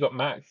 You got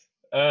max.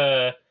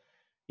 Yeah,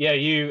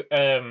 you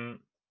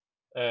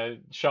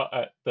shot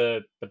at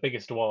the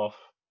biggest dwarf.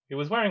 He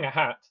was wearing a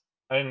hat,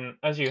 and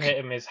as you hit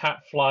him, his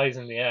hat flies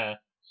in the air,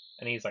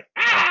 and he's like,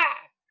 "Ah,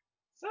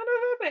 son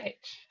of a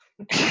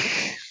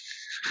bitch!"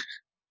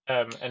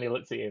 And he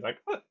looks at you, he's like,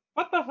 "What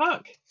the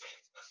fuck?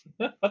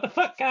 What the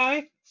fuck,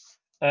 guy?"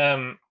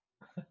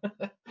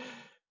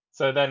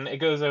 So then it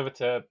goes over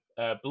to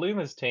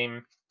Bloomer's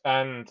team,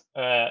 and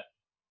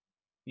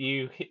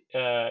you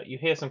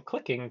hear some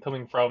clicking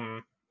coming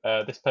from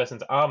this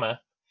person's armor,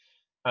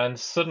 and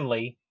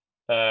suddenly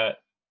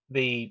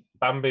the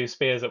bamboo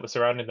spears that were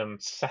surrounding them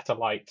set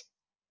alight.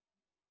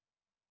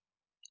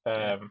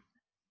 Yeah.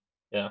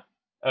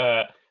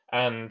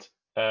 And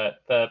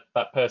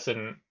that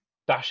person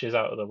dashes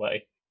out of the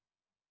way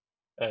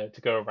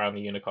to go around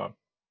the unicorn.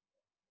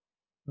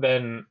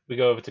 Then we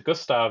go over to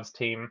Gustav's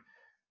team,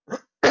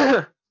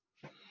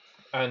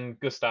 and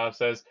Gustav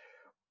says,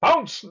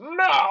 "Pounce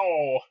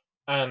now!"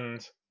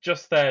 And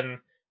just then,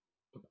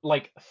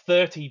 like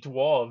 30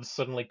 dwarves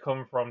suddenly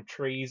come from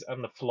trees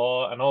and the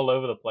floor and all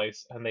over the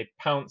place, and they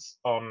pounce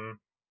on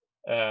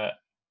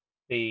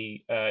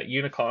the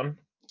unicorn,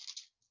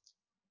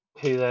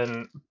 who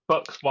then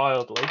bucks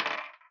wildly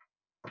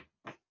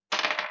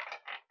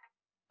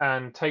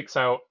and takes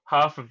out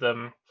half of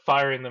them,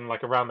 firing them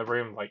like around the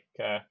room, like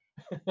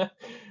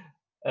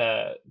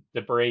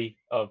debris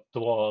of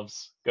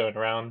dwarves going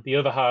around. The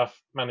other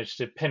half managed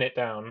to pin it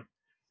down.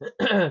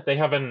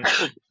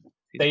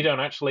 They don't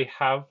actually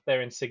have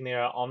their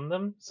insignia on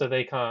them, so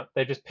they can't.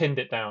 They just pinned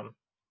it down,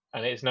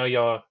 and it's now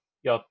your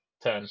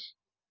turn.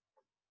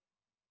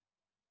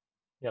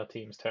 Your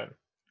team's turn.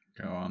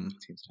 Go on.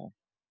 Team's turn.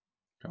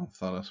 Go on,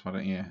 Thoros. Why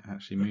don't you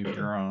actually move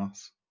your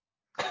ass?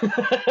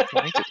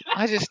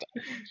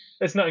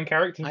 It's not in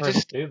character for him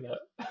to do that.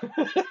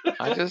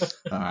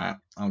 Alright,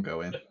 I'll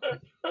go in.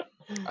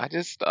 I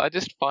just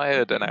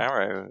fired an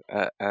arrow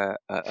at a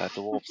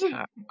dwarf's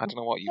hat. I don't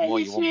know what you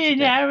want me to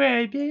do.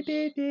 Arrow.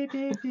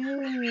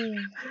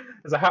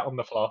 There's a hat on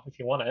the floor if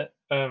you want it.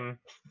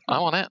 I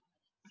want it.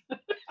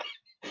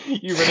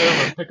 You run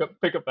over and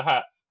pick up the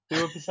hat.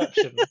 Do a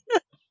perception.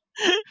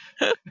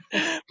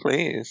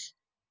 Please.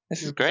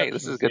 This is great.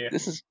 This is good.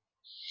 This is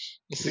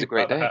a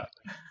great day.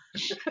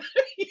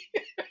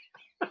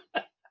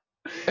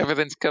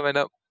 Everything's coming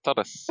up.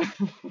 Thomas.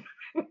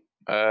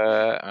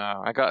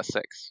 I got a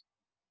 6.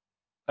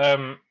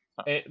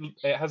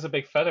 It has a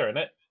big feather in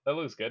it. That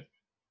looks good.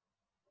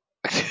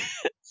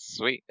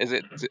 Sweet. Is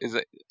it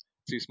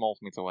too small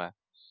for me to wear?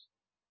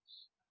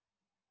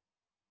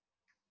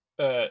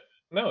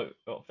 No,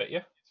 it'll fit you.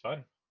 It's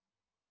fine.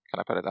 Can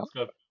I put it up?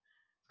 It's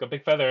got a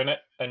big feather in it,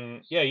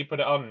 and yeah, you put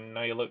it on, and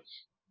now you look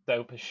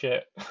dope as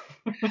shit.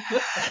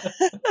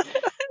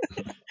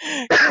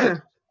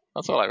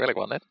 That's all I really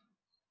wanted.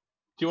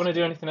 Do you want to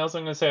do anything else?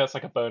 I'm going to say that's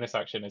like a bonus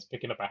action, is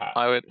picking up a hat.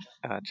 I would.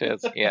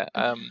 Cheers. Yeah.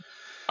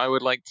 I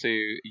would like to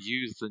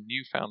use the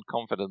newfound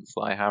confidence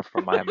that I have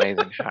from my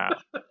amazing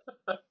hat.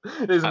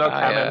 It is not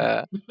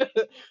canon.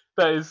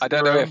 That is. I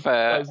don't know if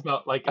that is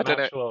not like an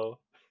actual.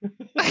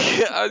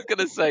 I was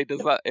gonna say, do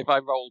I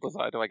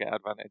get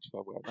advantage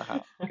for wearing the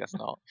hat? I guess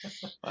not.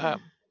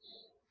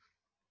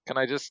 Can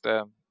I just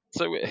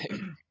so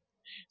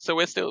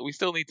we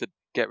still need to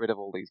get rid of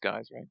all these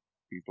guys, right?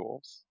 These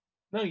dwarves.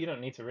 No, you don't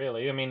need to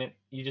really. I mean,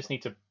 you just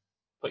need to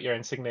put your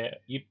insignia.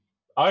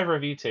 Either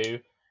of you two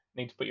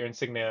need to put your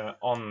insignia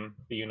on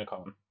the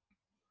unicorn,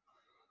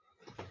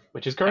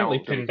 which is currently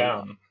pinned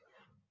down.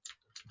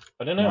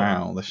 I don't know.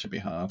 Wow, this should be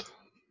hard.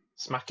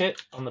 Smack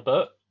it on the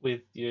butt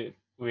with your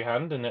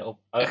hand, and it'll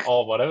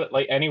or whatever,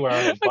 like anywhere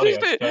on its body.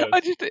 I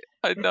just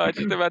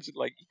imagine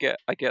like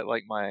I get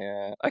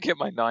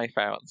my knife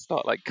out and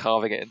start like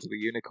carving it into the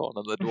unicorn,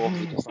 and the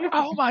dwarves are just like,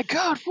 "Oh my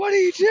god, what are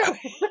you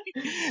doing?"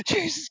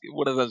 Jesus,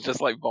 one of them's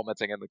just like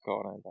vomiting in the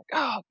corner. Like,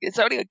 "Oh, it's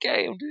only a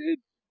game, dude."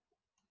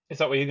 Is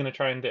that what you're gonna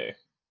try and do?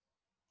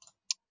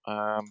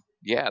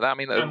 Yeah,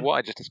 what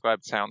I just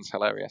described sounds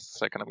hilarious.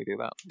 So can we do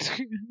that?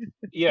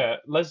 Yeah,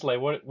 Leslie,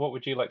 what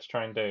would you like to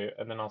try and do,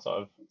 and then I'll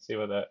sort of see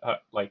whether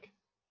like.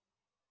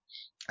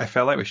 I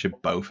feel like we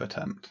should both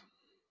attempt.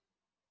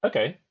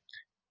 Okay.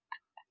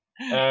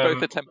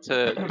 Both attempt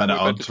to. But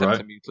odds, right?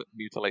 To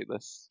mutilate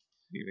this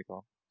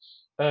unicorn.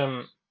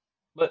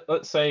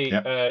 Let's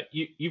say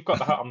you've got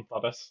the hat on,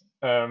 Thomas,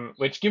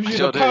 which gives you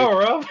the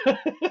power of.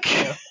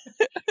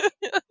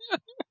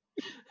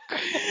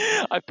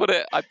 I put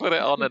it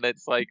on, and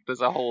it's like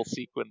there's a whole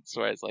sequence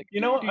where it's like.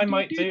 You know what I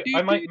might do?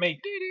 I might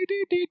make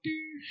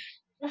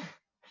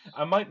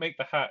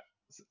the hat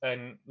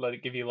and let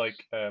it give you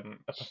like a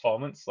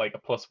performance, like a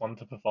 +1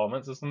 to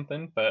performance or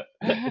something. But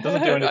it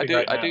doesn't do anything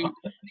right now.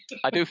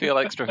 I do feel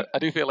extra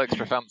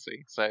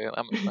fancy. So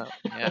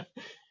yeah.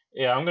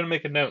 Yeah, I'm gonna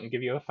make a note and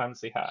give you a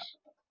fancy hat.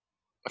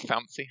 A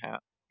fancy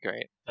hat,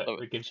 great.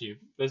 It gives you.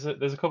 There's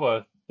a couple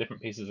of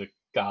different pieces of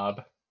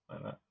garb.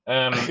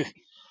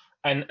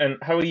 And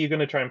how are you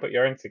gonna try and put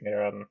your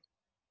insignia on?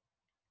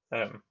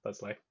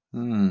 Leslie.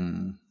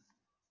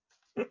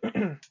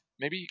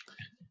 Maybe you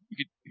could.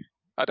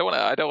 I don't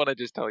want to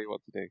just tell you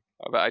what to do,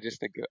 but I just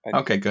think.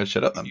 Okay, good.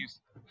 Shut up then.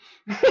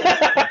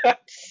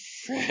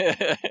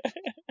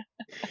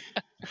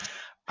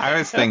 I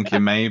was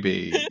thinking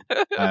maybe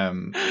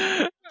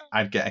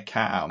I'd get a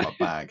cat out of my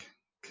bag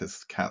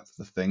because cat's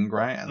the thing,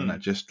 right? And then I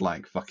just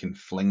like fucking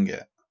fling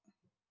it.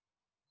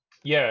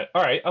 Yeah.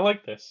 All right. I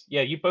like this.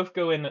 Yeah. You both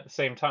go in at the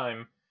same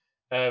time.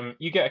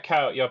 You get a cat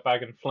out of your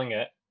bag and fling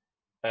it.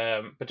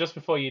 But just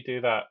before you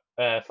do that,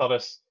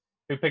 Thodas,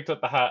 who picked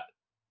up the hat,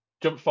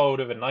 jumped forward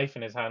with a knife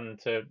in his hand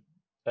to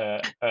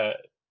do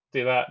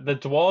that. The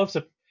dwarves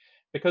are,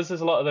 because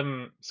there's a lot of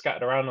them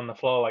scattered around on the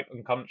floor like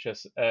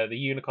unconscious. The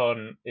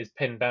unicorn is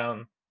pinned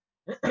down,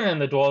 and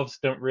the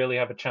dwarves don't really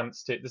have a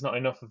chance to. There's not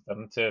enough of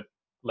them to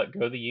let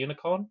go of the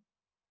unicorn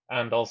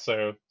and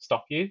also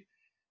stop you.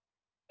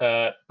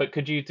 But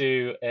could you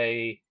do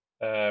a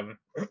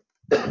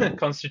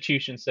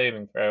Constitution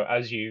saving throw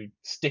as you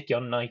stick your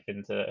knife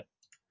into?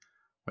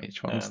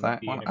 Which one's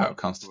that one? Oh,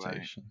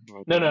 Constitution.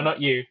 Right. No,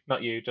 not you.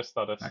 Just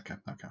Thodas. Okay.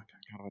 How do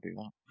I do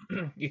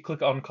that? You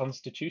click on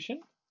Constitution,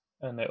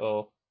 and it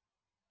will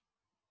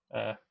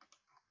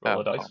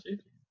roll a dice.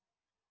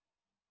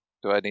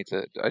 Do I need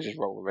to? I just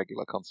roll a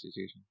regular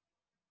Constitution.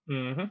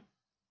 3.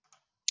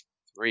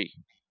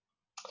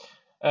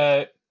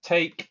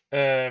 Take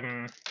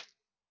let's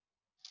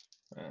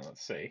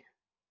see,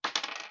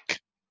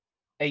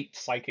 8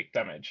 psychic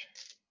damage,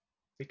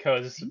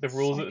 because the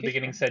rules at the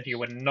beginning said you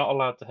were not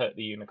allowed to hurt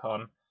the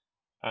unicorn.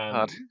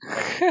 And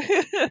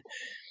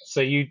so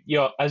you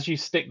as you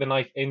stick the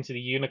knife into the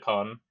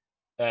unicorn,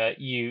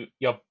 you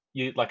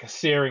like a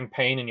searing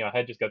pain in your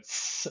head just goes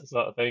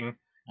sort of thing,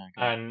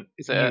 and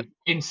you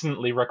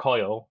instantly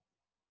recoil.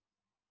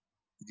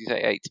 Did you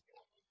say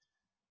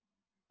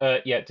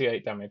 8? Yeah, do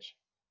 8 damage.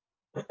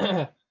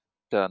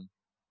 Done.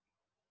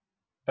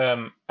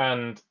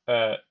 And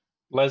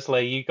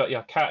Leslie, you got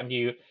your cat and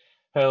you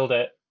hurled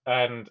it,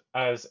 and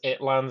as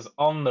it lands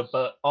on the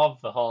butt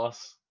of the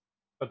horse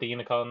of the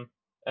unicorn,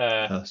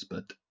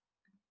 husband.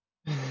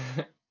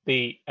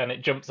 and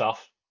it jumps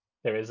off.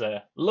 There is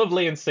a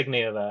lovely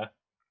insignia there.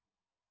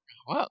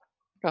 What?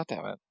 God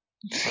damn it!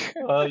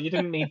 Well, you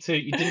didn't need to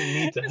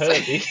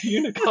hurt the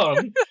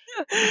unicorn.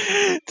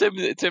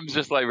 Tim's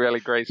just like really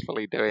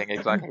gracefully doing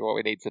exactly what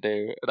we need to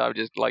do, and I'm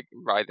just like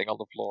writhing on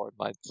the floor in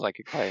my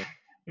psychic pain.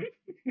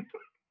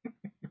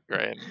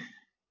 Great.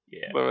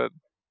 Yeah.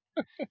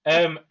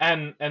 And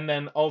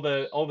then all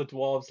the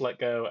dwarves let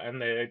go,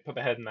 and they put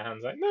their head in their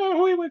hands like,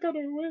 no, we were gonna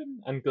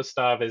win. And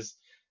Gustav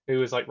who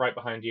was like right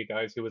behind you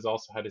guys, who was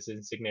also had his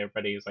insignia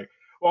ready, is like,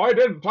 why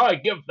didn't I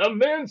give them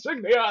the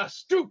insignia?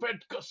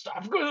 Stupid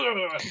Gustav!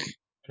 And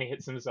he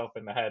hits himself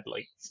in the head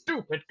like,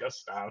 stupid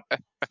Gustav.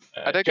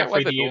 I don't Jeffrey get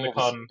why the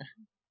unicorn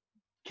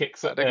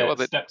kicks up,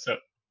 steps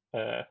up.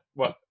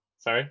 What?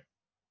 Sorry?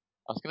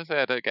 I was going to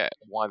say I don't get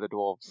why the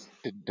dwarves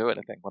didn't do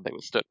anything when they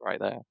were stood right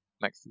there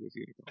next to this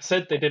unicorn. I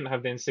said they didn't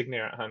have the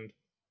insignia at hand.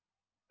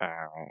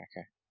 Right,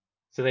 okay.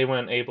 So they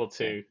weren't able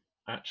to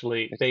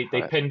actually. They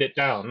pinned it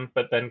down,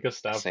 but then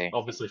Gustav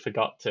obviously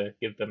forgot to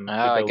give them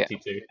the ability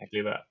to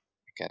do that.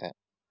 I get it.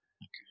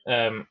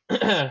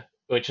 Okay.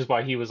 Which is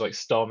why he was like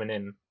storming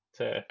in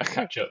to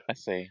catch up. I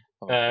see.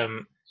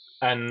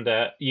 And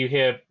you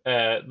hear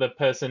the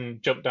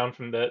person jump down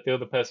from the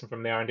other person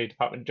from the R&D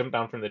department jump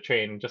down from the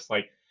train, just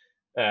like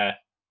a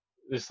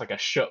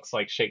shucks,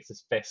 like shakes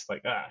his fist,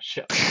 like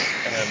shucks.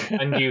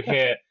 And you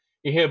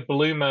hear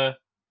Bloomer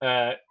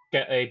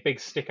get a big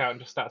stick out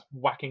and just starts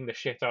whacking the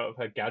shit out of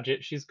her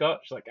gadget she's got.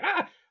 She's like,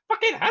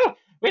 fucking hell,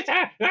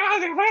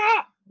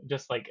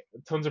 just like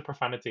tons of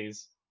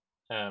profanities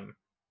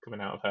coming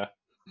out of her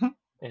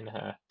in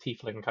her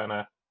tiefling kind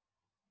of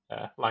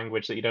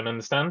language that you don't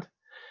understand.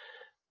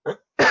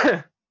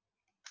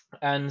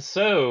 And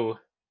so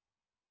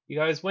you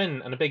guys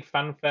win, and a big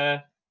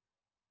fanfare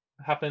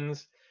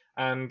happens,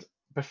 and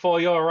before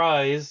your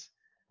eyes,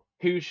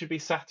 who should be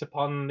sat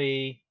upon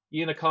the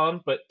unicorn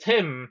but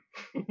Tim?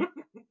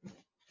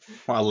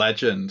 What a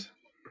legend.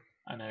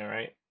 I know,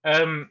 right?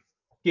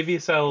 Give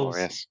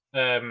yourselves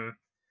I'm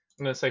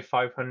going to say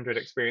 500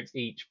 experience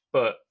each,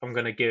 but I'm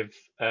going to give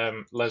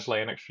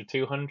Leslie an extra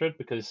 200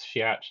 because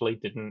she actually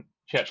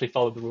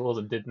followed the rules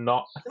and did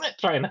not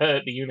try and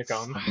hurt the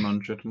unicorn.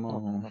 100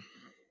 more.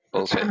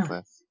 Bullshit,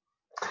 Cliff.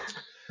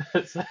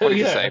 So, what did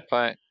you say?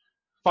 500.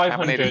 How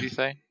many did you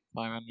say?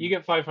 500. You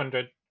get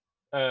 500.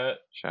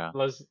 Sure.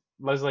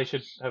 Leslie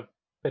should have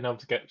been able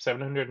to get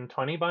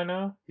 720 by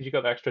now? Because you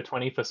got the extra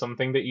 20 for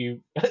something that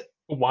you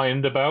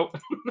whined about.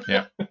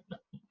 Yeah.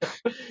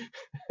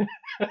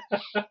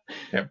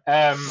 Yep.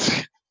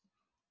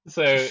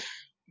 So you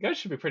guys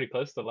should be pretty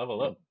close to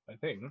level up, I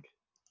think.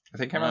 I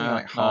think I'm only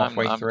like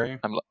halfway through.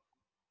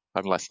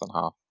 I'm less than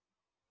half.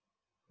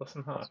 Less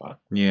than half, huh?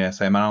 Yeah,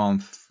 so I'm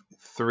on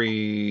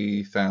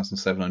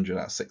 3,700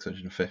 out of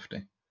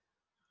 650.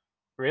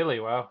 Really?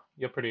 Wow.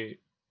 You're pretty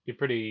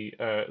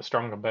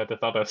strong compared to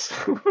Thodas.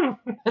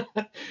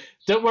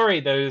 Don't worry,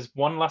 there's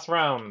one last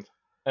round.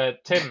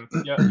 Tim,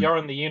 you're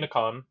on the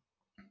unicorn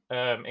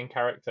in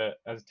character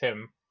as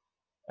Tim.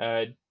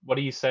 What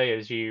do you say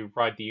as you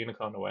ride the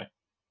unicorn away?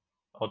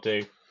 Or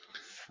do?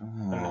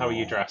 And how are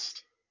you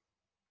dressed?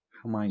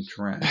 How am I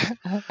dressed?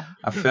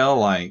 I feel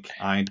like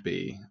I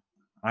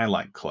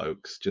like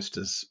cloaks, just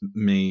as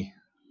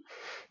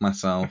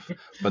myself,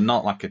 but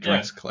not like a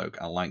dress cloak.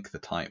 I like the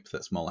type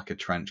that's more like a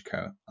trench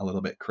coat, a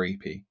little bit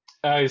creepy.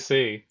 I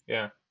see,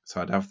 yeah.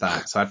 So I'd have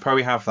that. So I'd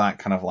probably have that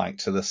kind of like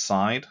to the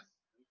side,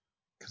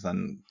 because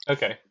then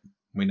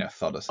we know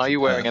Thodas. Are you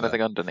wearing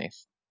anything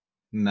underneath?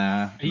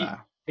 Nah.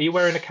 Are you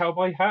wearing a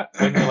cowboy hat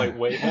when you're like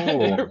wait?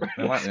 Oh,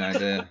 I like the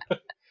idea.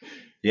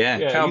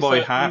 Yeah,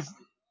 cowboy hat.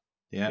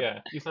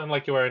 Yeah, you sound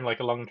like you're wearing like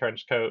a long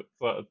trench coat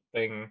sort of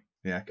thing.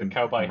 Yeah, a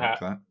cowboy hat,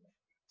 that.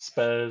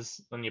 Spurs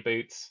on your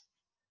boots.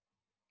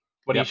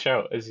 What do you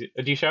shout? Do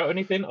you shout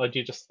anything, or do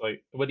you just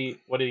like what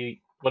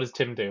does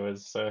Tim do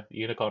as the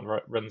unicorn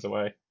runs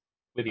away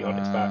with you on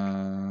its back?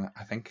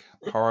 I think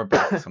horribly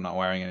because I'm not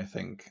wearing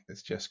anything.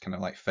 It's just kind of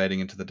like fading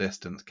into the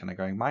distance, kind of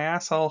going, my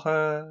asshole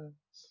hurts.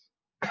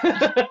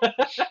 And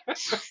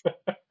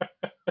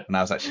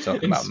I was actually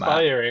talking about Matt.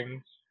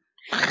 Inspiring.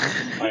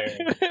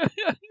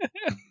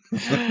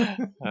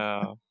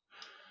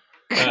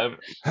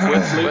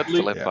 Words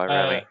to live by,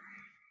 really.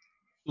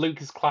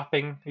 Luke is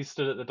clapping. He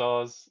stood at the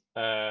doors,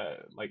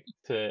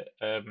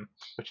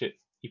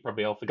 you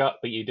probably all forgot,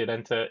 but you did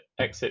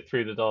exit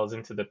through the doors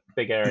into the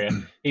big area.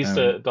 He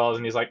stood at the doors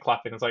and he's like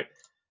clapping. It's like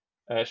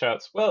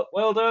shouts,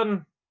 well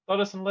done,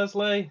 Thodas and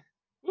Leslie,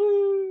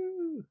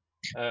 woo!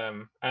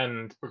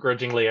 And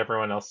begrudgingly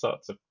everyone else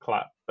starts to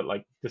clap, but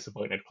like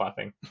disappointed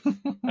clapping.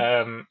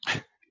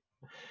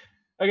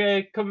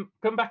 Okay, come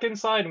back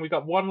inside, and we've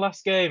got one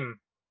last game.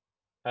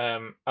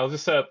 I'll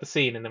just set up the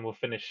scene, and then we'll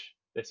finish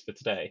this for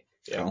today.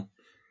 Yeah. Cool.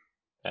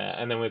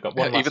 And then we've got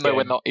one last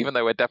even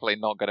though we're definitely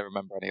not going to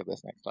remember any of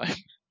this next time.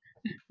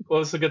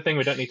 Well, it's a good thing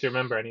we don't need to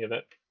remember any of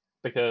it,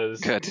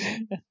 because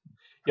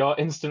you're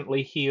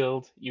instantly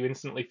healed. You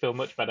instantly feel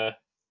much better.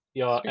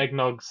 Your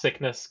eggnog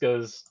sickness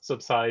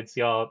subsides.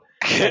 Your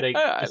headache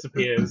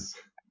disappears.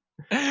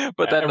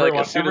 But then,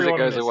 as soon as it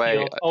goes away,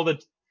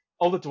 healed.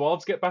 All the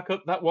dwarves get back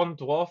up. That one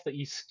dwarf that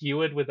you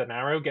skewered with an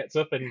arrow gets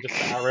up, and just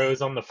the arrow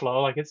is on the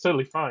floor. Like, it's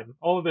totally fine.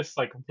 All of this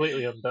like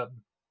completely undone.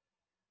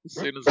 As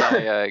soon as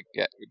I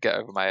get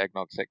over my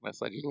eggnog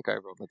sickness, I just look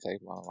over on the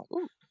table and I'm like,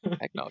 ooh,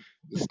 eggnog.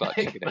 Just start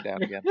chugging it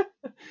down again.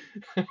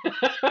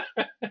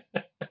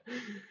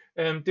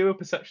 Do a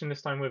perception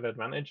this time with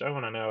advantage. I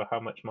want to know how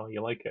much more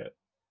you like it.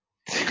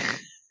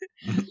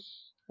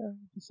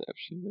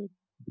 Perception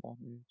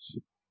advantage.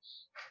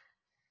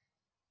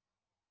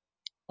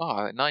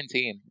 Oh,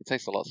 19. It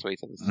tastes a lot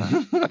sweeter this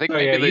time. I think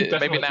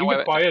maybe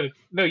now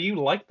No, you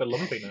like the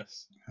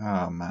lumpiness.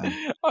 Oh man.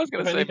 I was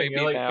going to say maybe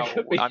now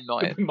I'm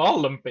not in. More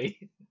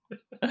lumpy.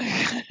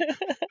 I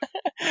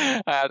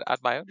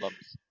had my own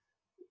lumps.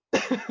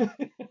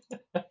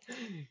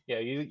 Yeah,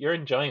 you're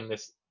enjoying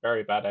this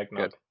very bad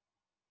eggnog.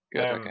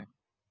 Good. Okay.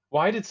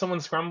 Why did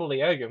someone scramble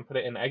the egg and put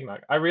it in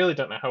eggnog? I really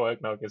don't know how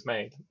eggnog is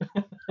made.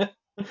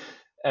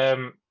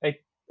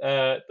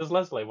 Does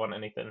Leslie want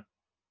anything?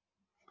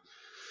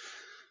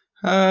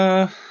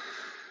 Nah.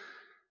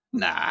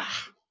 No,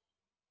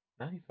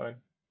 you're fine.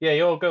 Yeah,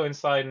 you all go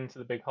inside into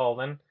the big hall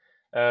then.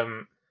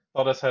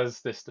 Thodas has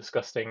this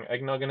disgusting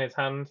eggnog in his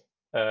hand,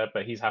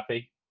 but he's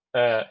happy.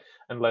 And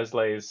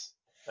Leslie's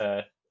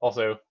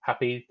also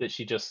happy that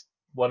she just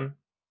won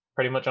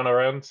pretty much on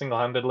her own,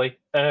 single-handedly.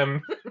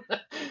 And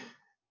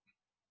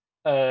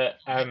no,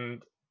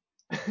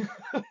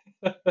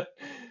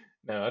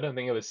 I don't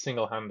think it was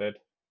single-handed.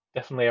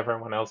 Definitely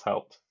everyone else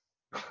helped.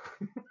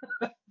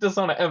 Just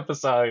want to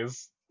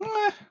emphasize.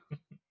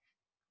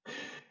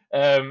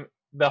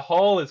 The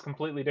hall is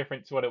completely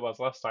different to what it was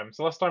last time.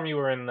 So last time you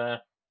were in there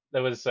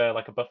was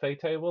like a buffet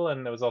table,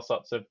 and there was all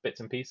sorts of bits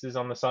and pieces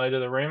on the side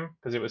of the room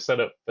because it was set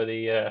up for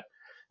the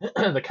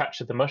the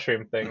catch of the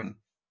mushroom thing. Mm-hmm.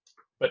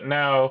 But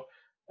now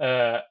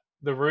the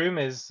room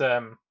is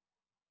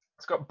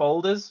it's got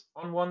boulders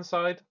on one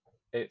side.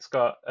 It's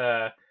got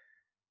okay.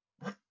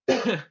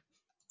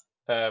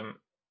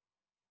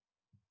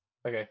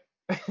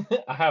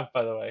 I have,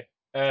 by the way,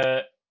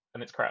 and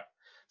it's crap.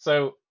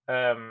 So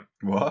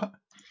what?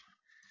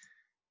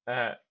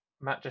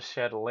 Matt just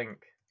shared a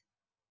link.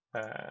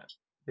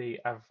 The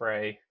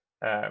Avray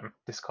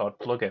Discord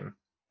plugin.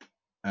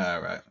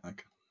 Right.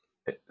 Okay.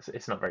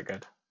 It's not very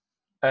good.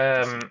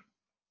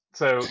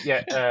 So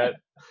yeah,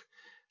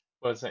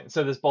 was it?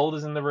 So there's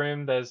boulders in the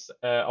room. There's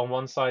on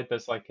one side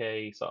there's like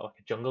a sort of like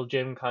a jungle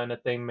gym kind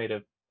of thing made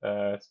of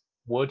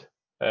wood,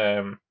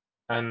 and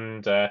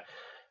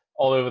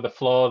all over the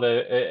floor.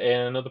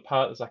 In another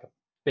part there's like a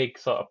big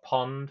sort of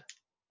pond,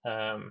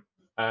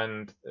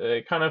 and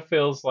it kind of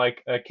feels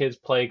like a kid's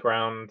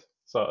playground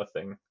sort of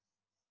thing.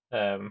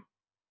 There's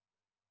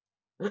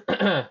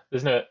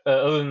no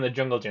other than the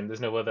jungle gym.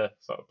 There's no other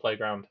sort of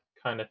playground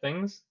kind of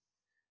things.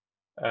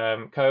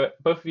 Both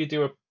of you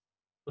do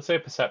let's say a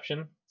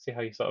perception. See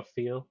how you sort of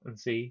feel and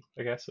see,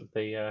 I guess, of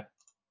the.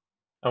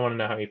 I want to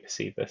know how you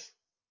perceive this.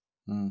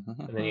 And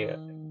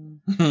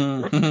then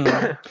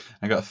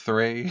I got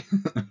 3.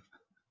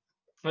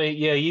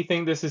 Yeah, you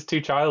think this is too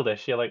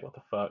childish. You're like, what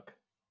the fuck?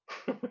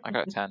 I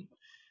got 10.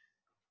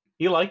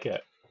 You like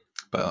it.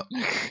 But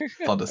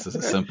Thodas is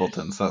a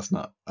simpleton, so that's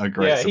not a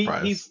great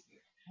surprise.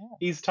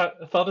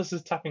 Thodas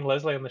is tapping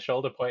Leslie on the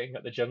shoulder, pointing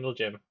at the jungle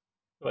gym.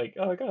 Like,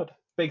 oh my god,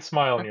 big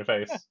smile on your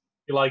face.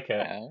 You like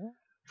it.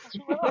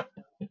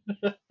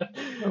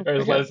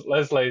 Whereas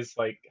Leslie's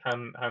like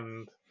hand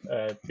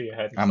to your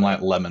head. I'm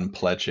like lemon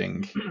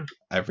pledging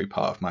every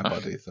part of my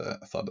body that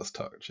Thodas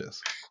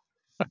touches.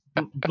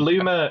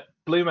 Bloomer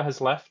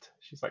has left.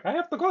 She's like, I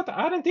have to go to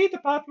R&D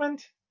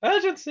department.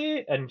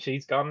 Urgency! And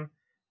she's gone.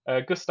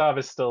 Gustav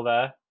is still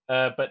there.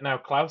 But now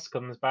Klaus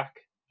comes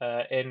back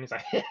in. He's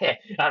like,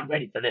 I'm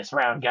ready for this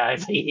round,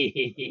 guys.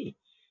 And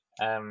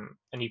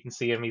you can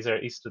see him. He's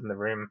stood in the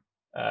room,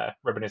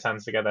 rubbing his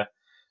hands together.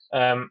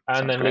 And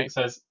Sounds then great. Luke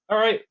says, all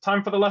right,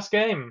 time for the last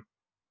game.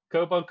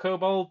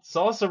 Kobold,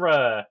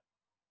 Sorcerer.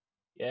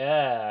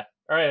 Yeah.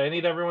 All right, I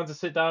need everyone to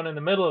sit down in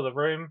the middle of the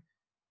room.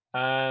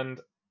 And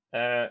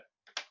all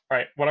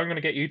right, what I'm going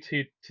to get you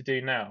to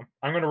do now,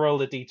 I'm going to roll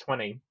a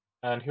d20,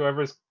 and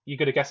you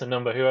got to guess a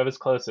number. Whoever's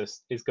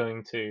closest is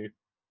going to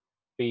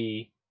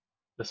be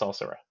the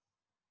sorcerer.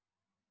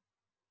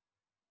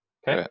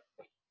 Okay.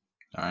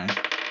 All right.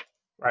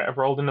 Right, I've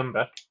rolled a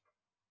number.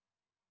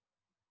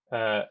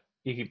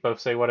 You can both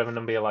say whatever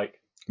number you like.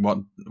 What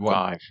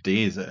 5.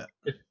 D is it?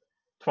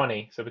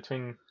 20. So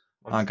between.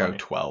 I'll go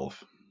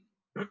 12.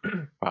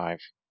 5.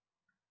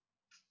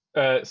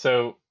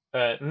 So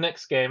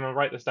next game, I'll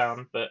write this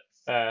down, but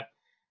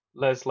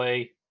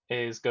Leslie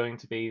is going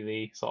to be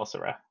the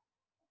sorcerer.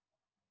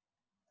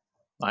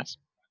 Nice.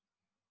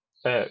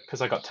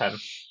 Because I got 10.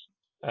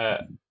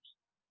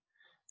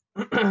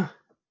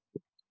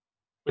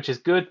 Which is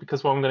good,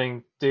 because what I'm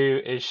going to do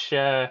is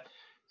share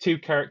 2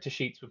 character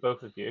sheets with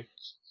both of you.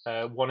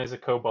 One is a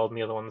kobold and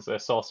the other one's a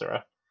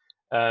sorcerer.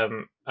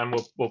 And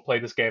we'll play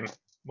this game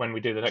when we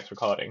do the next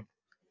recording.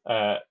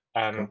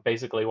 And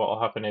basically what will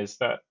happen is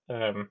that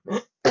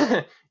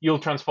you'll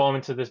transform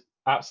into this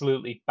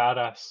absolutely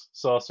badass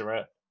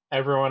sorcerer.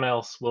 Everyone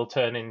else will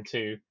turn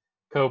into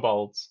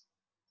kobolds.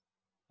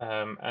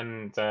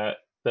 And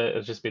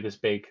there'll just be this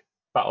big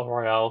battle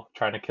royale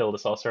trying to kill the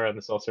sorcerer, and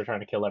the sorcerer trying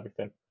to kill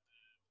everything.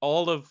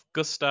 All of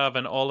Gustav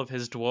and all of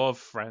his dwarf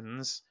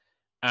friends,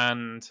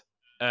 and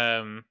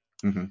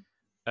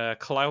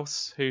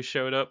Klaus, who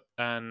showed up,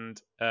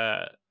 and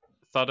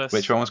Thodas.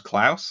 Which one was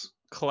Klaus?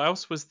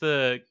 Klaus was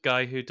the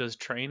guy who does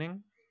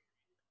training.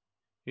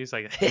 He's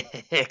like,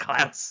 hey,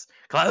 Klaus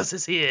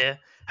is here.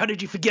 How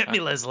did you forget me,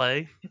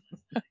 Leslie?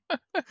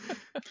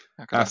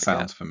 That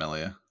sounds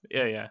familiar.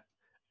 Yeah.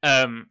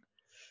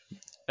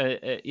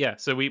 Yeah.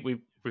 So we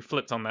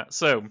flipped on that.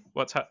 So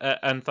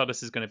and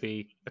Thodas is going to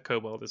be a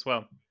kobold as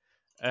well.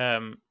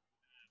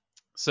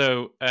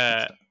 So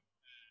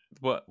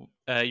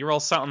you're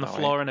all sat on the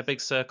floor in a big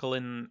circle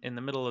in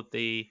the middle of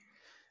the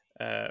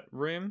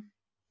room.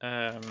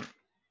 Oh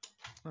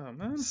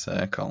man.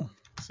 Circle.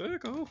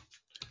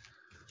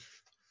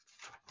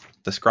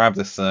 Describe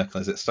this circle.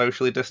 Is it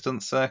socially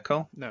distanced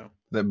circle? No.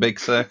 The big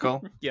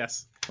circle?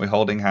 Yes. We're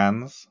holding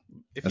hands.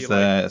 Is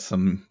there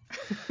some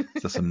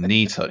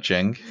knee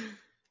touching?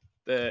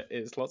 There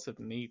is lots of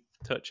knee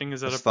touching.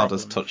 Is that a problem?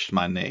 Thodas touched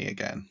my knee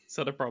again. Is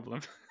that a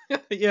problem?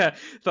 Yeah,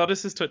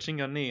 Thodas is touching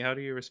your knee. How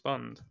do you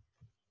respond?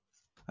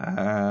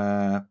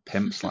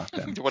 Pimp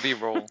slapping. What do you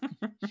roll?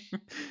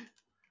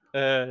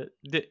 I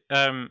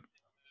don't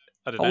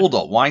know. Hold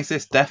up, why is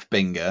this deaf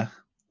bingo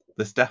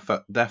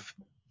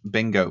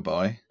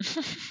boy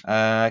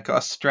got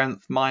a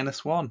strength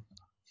 -1?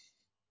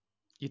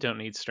 You don't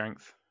need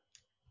strength.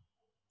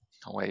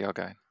 Oh, where you're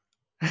going.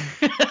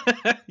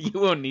 You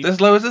won't need. There's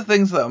loads of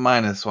things that are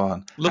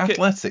 -1.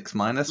 Athletics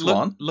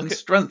 -1 and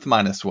strength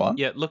 -1.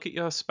 Yeah, look at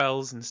your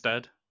spells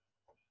instead.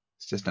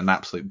 It's just an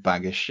absolute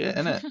bag of shit,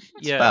 isn't it?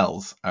 Yeah.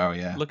 Spells. Oh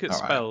yeah. Look at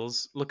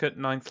spells. Right. Look at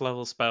 9th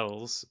level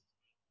spells.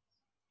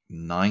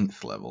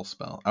 9th level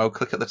spell. Oh,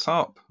 click at the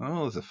top.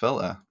 Oh, there's a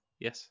filter.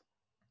 Yes.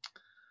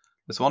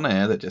 There's one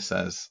here that just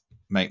says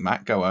 "Make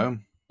Matt go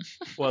home."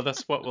 Well,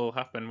 that's what will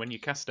happen when you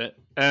cast it.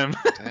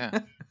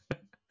 Yeah.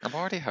 I'm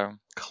already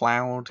home.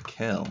 Cloud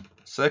Kill.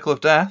 Circle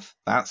of Death.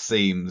 That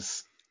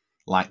seems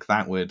like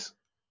that would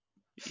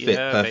fit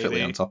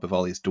perfectly on top of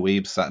all these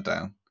dweebs sat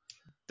down.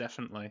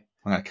 Definitely.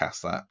 I'm gonna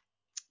cast that.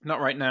 Not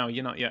right now.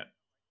 You're not yet.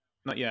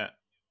 Not yet.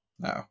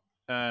 No.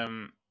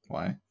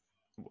 Why?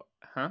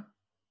 Huh?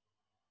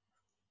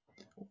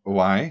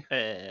 Why?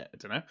 I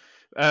don't know.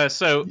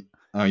 So.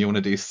 Oh, you want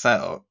to do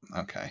setup?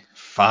 Okay,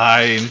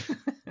 fine.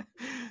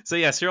 So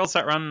yes, you're all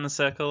sat around in a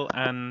circle,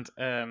 and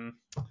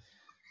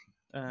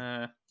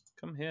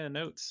come here,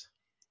 notes.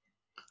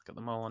 Got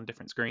them all on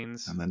different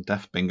screens. And then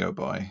Deaf Bingo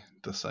Boy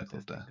does Circle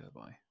of Death. Bingo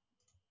Boy.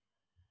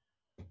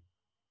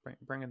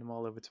 Bringing them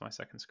all over to my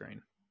second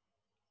screen.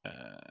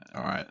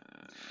 All right.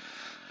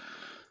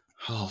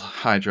 I'll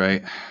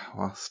hydrate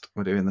whilst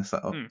we're doing the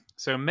setup.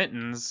 So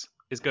Mittens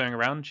is going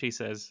around. She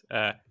says,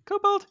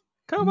 "Kobold,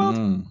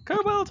 kobold,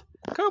 kobold,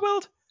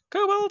 kobold,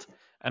 kobold,"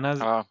 and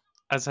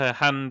as her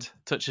hand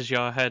touches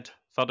your head,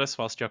 Thodas,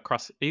 whilst you're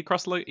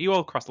you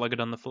all cross-legged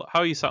on the floor. How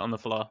are you sat on the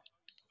floor?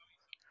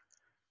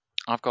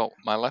 I've got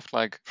my left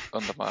leg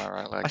under my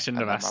right leg, I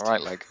shouldn't have asked. My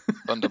right leg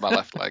under my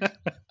left leg,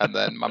 and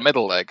then my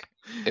middle leg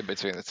in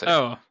between the two.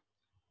 Oh,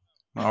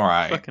 all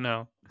right. Fucking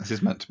hell. This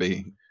is meant to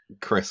be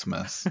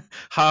Christmas.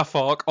 Half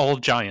orc, all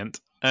giant.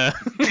 Yeah.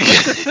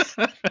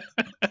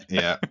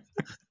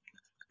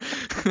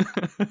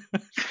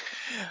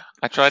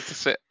 I tried to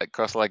sit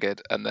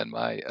cross-legged, and then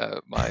my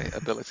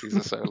abilities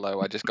are so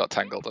low, I just got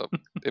tangled up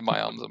in my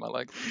arms and my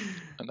legs,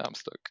 and now I'm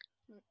stuck.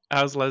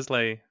 How's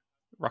Leslie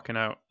rocking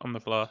out on the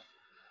floor?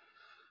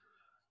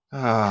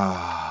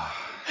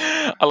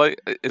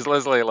 Is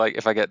Leslie like,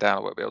 if I get down,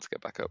 I won't be able to get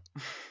back up?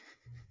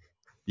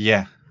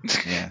 Yeah.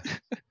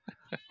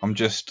 I'm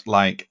just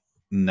like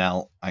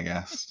knelt, I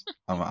guess.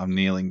 I'm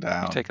kneeling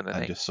down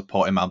and just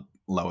supporting my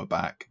lower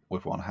back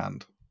with one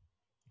hand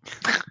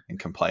and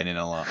complaining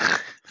a lot.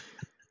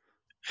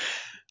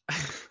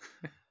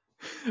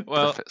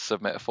 Well,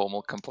 submit a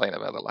formal complaint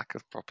about the lack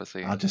of proper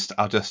seeing. I'll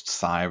just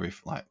sigh every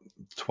like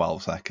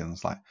 12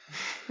 seconds, like.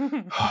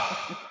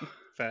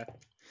 Fair.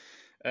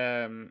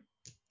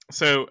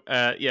 So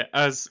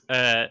as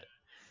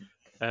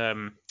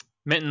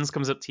Mittens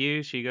comes up to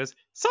you, she goes,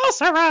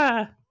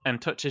 "Sorcerer!" and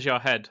touches your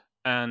head,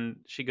 and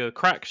she goes,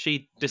 crack,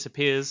 she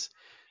disappears,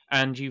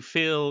 and you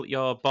feel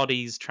your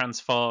bodies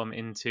transform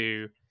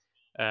into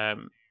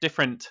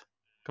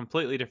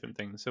completely different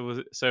things.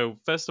 So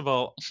first of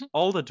all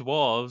the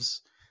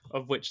dwarves,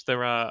 of which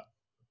there are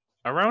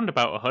around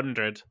about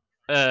 100,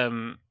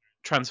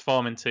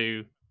 transform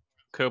into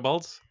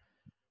kobolds.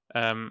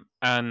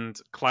 And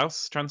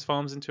Klaus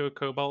transforms into a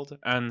kobold,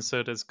 and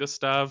so does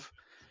Gustav,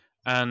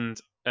 and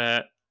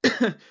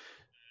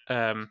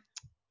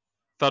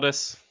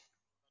Thodas.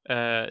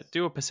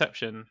 Do a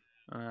perception.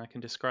 I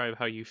can describe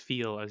how you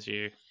feel as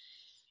your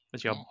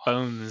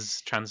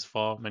bones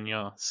transform and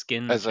your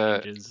skin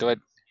changes.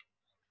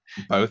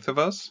 Both of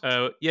us?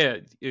 Yeah.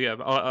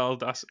 I'll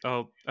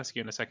ask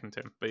you in a second,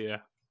 Tim. But yeah,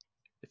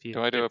 if you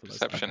do I do a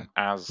perception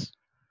as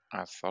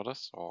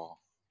Thodas or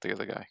the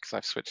other guy? Because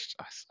I've switched.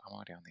 I'm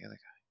already on the other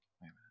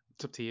guy.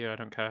 It's up to you. I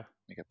don't care. Let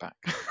me get back.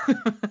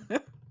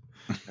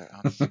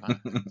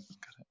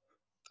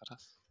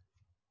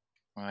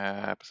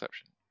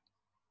 Perception.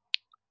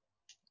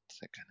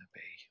 What's it gonna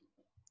be?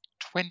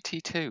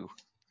 22.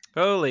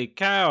 Holy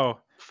cow!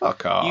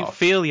 Fuck off! You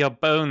feel your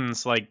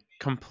bones like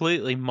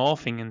completely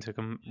morphing into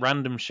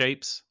random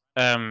shapes.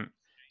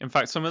 In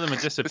fact, some of them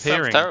are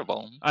disappearing. This sounds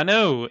terrible. I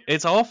know,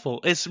 it's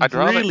awful. It's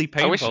really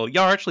painful.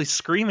 You're actually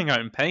screaming out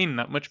in pain.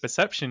 That much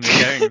perception you're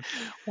getting.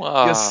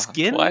 Your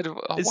skin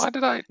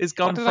is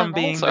gone from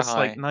being this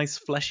like nice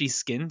fleshy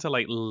skin to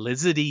like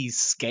lizardy,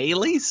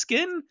 scaly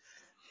skin.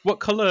 What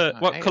color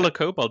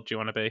kobold do you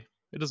want to be?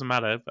 It doesn't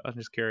matter, but I'm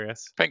just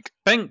curious.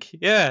 Pink,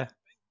 yeah.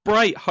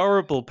 Bright,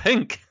 horrible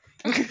pink.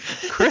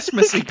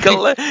 Christmassy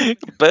color,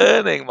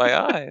 burning my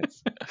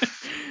eyes.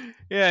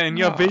 Yeah, and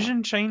your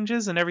vision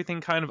changes and everything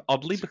kind of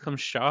oddly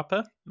becomes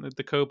sharper, with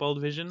the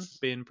kobold vision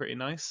being pretty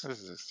nice.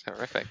 This is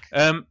horrific.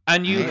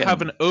 And you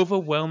have an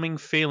overwhelming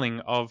feeling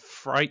of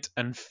fright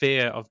and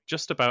fear of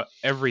just about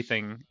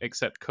everything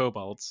except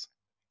kobolds.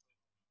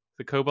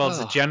 The kobolds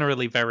are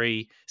generally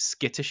very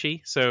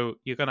skittishy, so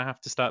you're going to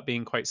have to start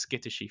being quite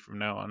skittishy from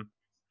now on.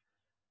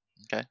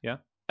 Okay. Yeah?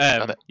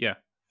 Yeah,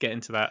 get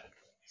into that.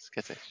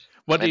 Skittish.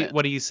 What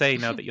do you say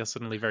now that you're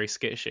suddenly very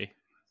skittishy?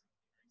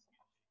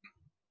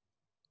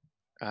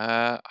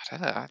 I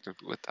don't know. I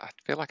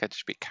feel like I'd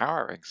just be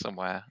cowering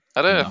somewhere.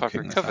 I don't know if I've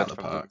recovered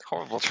from a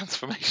horrible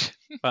transformation.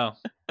 Well,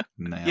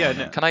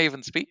 Can I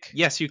even speak?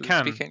 Yes, you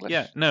can. Speak English?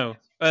 Yeah, no.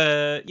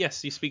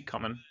 Yes, you speak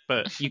common,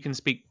 but you can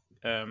speak.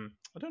 I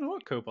don't know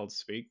what kobolds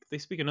speak. They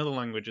speak another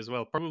language as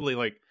well, probably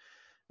like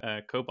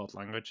kobold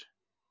language.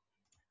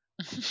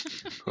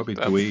 Probably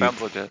dweeb.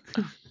 Sounds legit.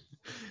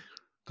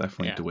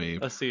 Definitely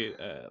dweeb. Let's see.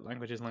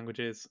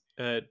 Languages.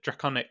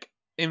 Draconic.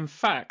 In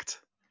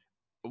fact,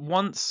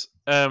 once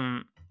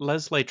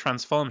Leslie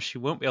transforms, she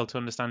won't be able to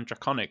understand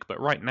Draconic, but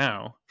right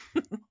now,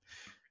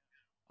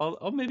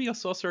 or maybe your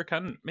sorcerer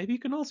can. Maybe you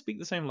can all speak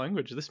the same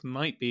language. This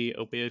might be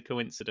a weird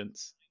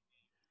coincidence.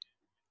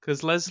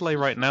 Because Leslie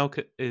right now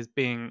is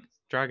being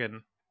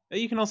dragon.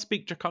 You can all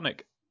speak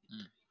Draconic.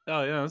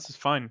 Oh yeah, this is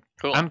fine.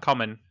 Cool. And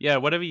common. Yeah,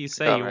 whatever you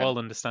say, you all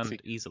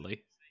understand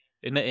easily.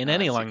 In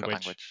any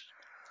language.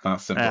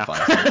 That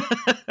simplifies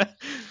it.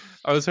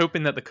 I was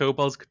hoping that the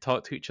kobolds could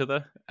talk to each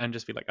other and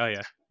just be like, oh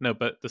yeah. No,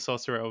 but the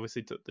sorcerer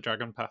obviously took the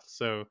dragon path,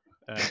 so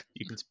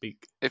you can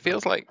speak. It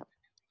feels like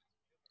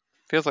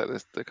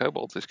the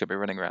kobolds just could be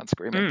running around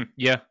screaming.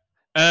 Yeah.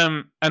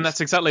 And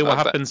that's exactly what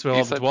happens with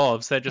all the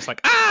dwarves. They're just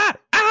like,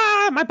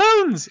 my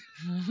bones!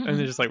 And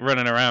they're just like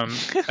running around,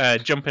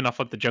 jumping off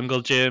of the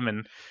jungle gym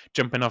and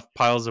jumping off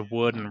piles of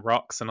wood and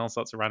rocks and all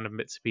sorts of random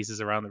bits and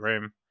pieces around the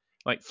room,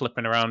 like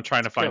flipping around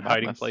trying to find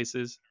hiding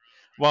places.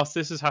 Whilst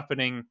this is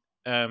happening,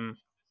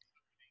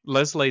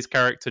 Leslie's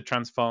character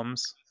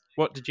transforms.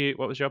 What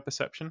was your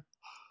perception?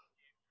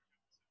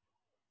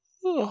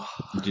 Do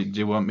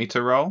you want me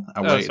to roll?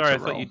 I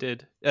thought you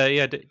did.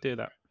 Yeah, do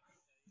that.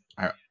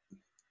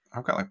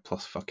 I've got like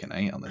plus fucking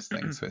 8 on this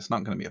thing, so it's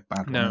not going to be a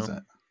bad one, is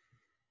it?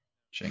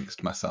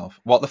 Jinxed myself.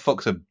 What the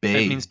fuck's a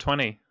B? It means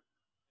 20.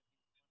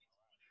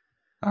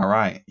 All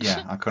right.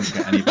 Yeah, I couldn't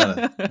get any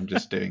better. I'm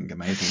just doing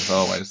amazing as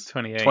always.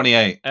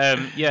 28.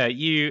 Yeah,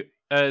 you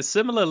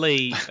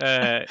similarly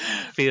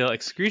feel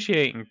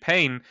excruciating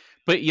pain,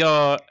 but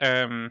your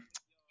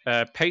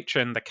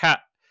patron, the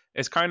cat,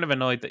 is kind of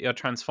annoyed that you're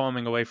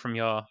transforming away from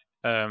your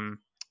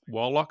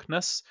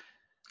warlockness.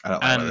 I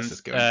don't know where this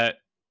is going.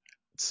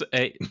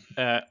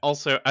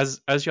 Also,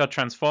 as you're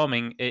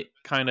transforming, it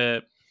kind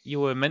of, you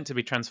were meant to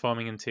be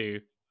transforming into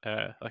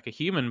like a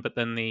human, but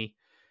then the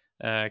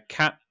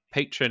cat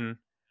patron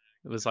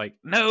was like,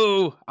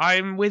 "No,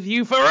 I'm with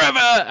you forever,"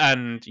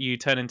 and you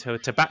turn into a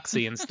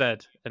tabaxi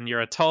instead, and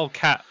you're a tall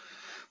cat.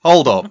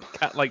 Hold up,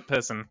 cat-like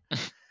person.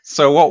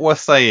 So what we're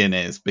saying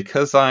is,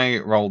 because I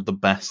rolled the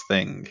best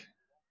thing,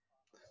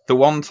 the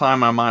one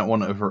time I might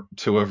want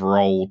to have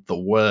rolled the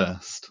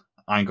worst,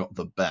 I got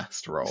the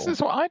best roll. This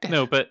is what I did.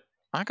 No, but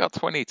I got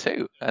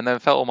 22, and then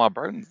felt all my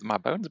bones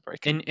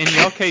breaking. In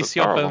your case,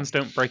 your bones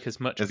don't break as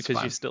much because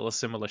you're still a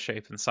similar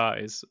shape and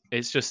size.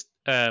 It's just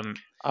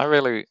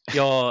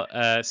your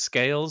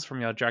scales from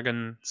your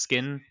dragon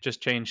skin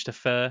just change to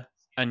fur,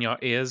 and your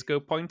ears go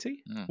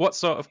pointy. What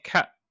sort of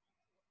cat?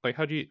 Like,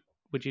 would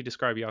you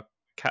describe your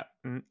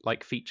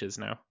cat-like features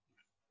now?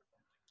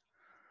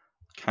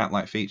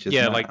 Cat-like features.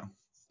 Yeah, now? like.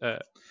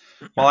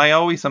 Well, I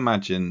always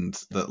imagined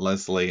that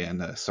Leslie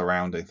and her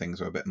surrounding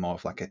things were a bit more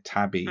of like a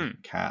tabby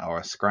cat or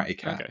a scratty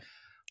cat. Okay.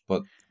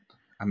 But,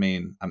 I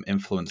mean, I'm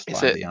influenced by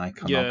the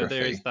iconography. Yeah,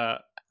 there is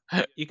that.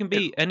 You can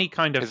be any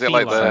kind of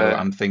feline. So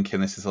I'm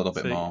thinking this is a little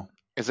bit more...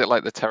 Is it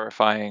like the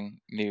terrifying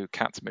new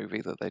Cats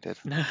movie that they did?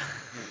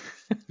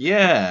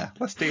 Yeah,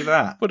 let's do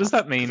that. What does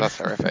that mean? That's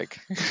horrific.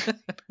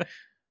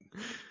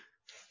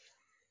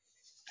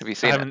 Have you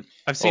seen it?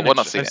 I've seen it.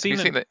 I've seen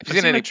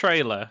a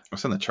trailer. I've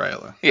seen the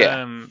trailer.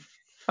 Yeah,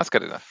 that's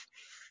good enough.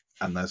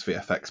 And those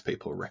VFX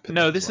people ripping.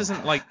 No, this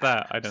isn't like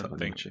that. I don't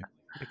think,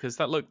 because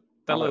that looked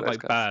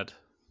like bad,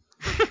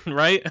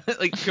 right?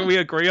 Like, can we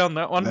agree on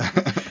that one?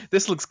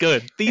 This looks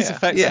good. These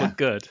effects look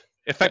good.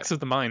 Effects of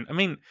the mind. I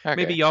mean,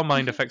 maybe your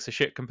mind effects are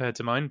shit compared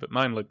to mine, but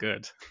mine look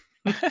good.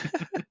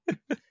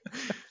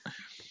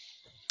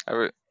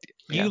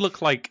 You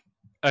look like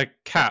a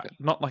cat,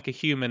 not like a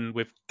human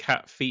with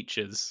cat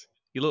features.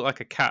 You look like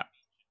a cat.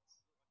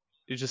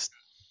 You're just,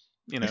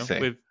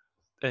 with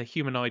a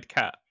humanoid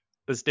cat.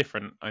 That's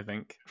different, I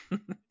think.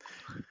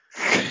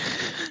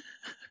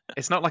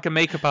 It's not like a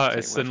makeup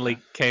artist suddenly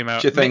came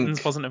out.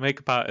 Mittens wasn't a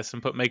makeup artist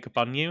and put makeup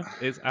on you.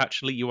 It's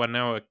actually, you are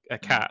now a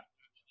cat.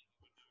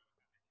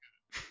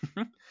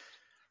 Do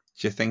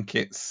you think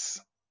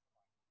it's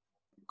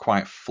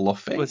quite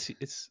fluffy? Well,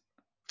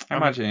 I'm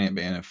imagining it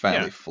being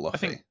fairly fluffy. I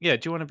think, do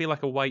you want to be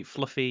like a white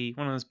fluffy,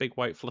 one of those big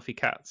white fluffy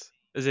cats?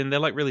 As in, they're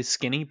like really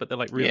skinny, but they're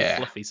like really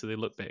fluffy, so they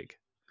look big.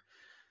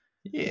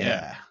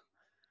 Yeah.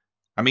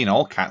 I mean,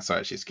 all cats are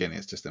actually skinny.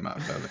 It's just a matter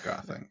of how they look,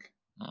 I think.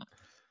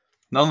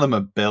 None of them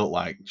are built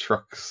like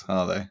trucks,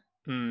 are they?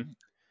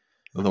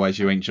 Otherwise,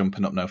 you ain't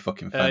jumping up no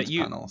fucking fence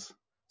panels.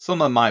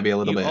 Some of them might be a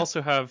little bit. You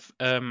also have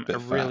a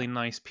really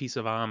nice piece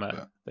of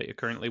armor that you're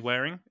currently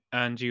wearing,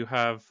 and you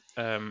have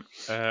a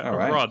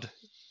rod.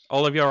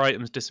 All of your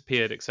items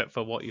disappeared except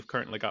for what you've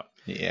currently got.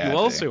 Yeah. You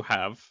also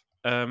have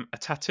a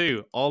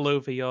tattoo all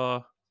over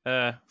your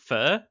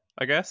fur,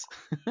 I guess,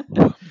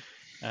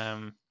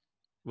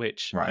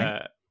 which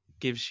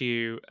gives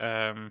you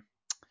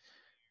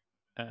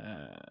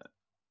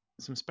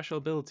some special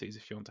abilities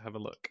if you want to have a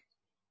look.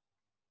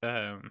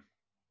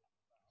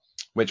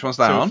 Which one's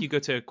that so on? If you go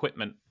to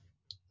equipment,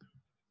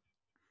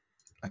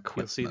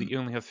 you'll see that you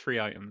only have 3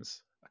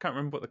 items. I can't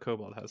remember what the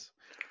kobold has.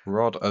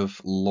 Rod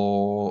of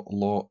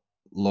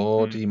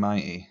Lordy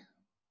Mighty.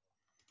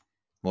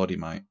 Lordy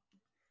Might.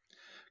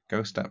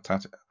 Ghost Step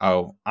Tattoo.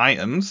 Oh,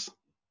 items.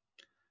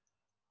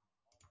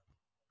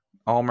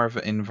 Armor of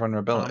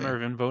Invulnerability. Armor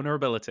of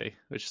Invulnerability,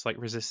 which is like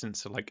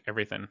resistance to like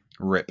everything.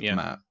 Rip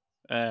map.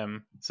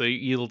 So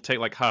you'll take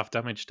like half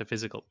damage to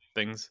physical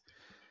things.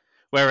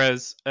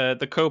 Whereas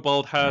the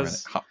kobold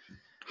has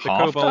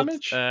half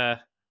damage?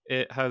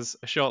 It has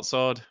a short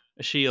sword,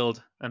 a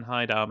shield, and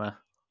hide armor.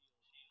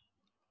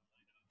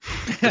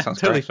 That sounds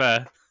totally great.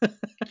 fair.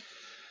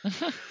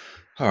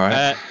 All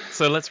right.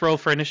 So let's roll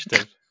for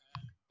initiative.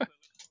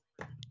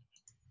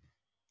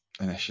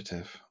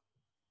 Initiative.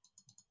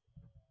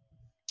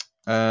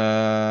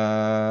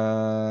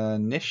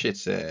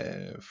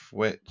 initiative,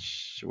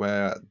 that's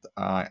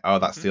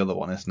the other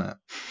one, isn't it?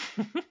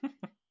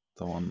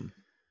 The one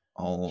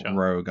all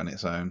rogue on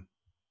its own.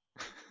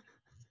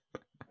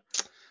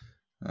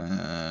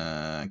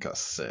 Got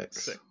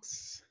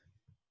 6.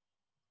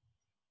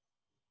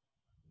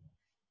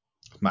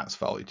 Matt's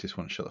fault. He just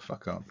wouldn't shut the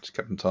fuck up. Just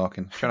kept him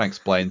talking, trying to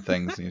explain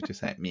things, and he was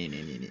just like, me.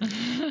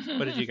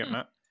 What did you get,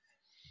 Matt?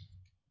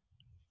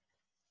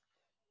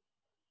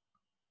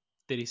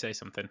 Did he say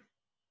something?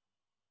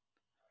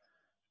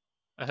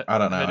 I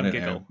don't know. I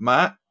didn't know.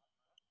 Matt,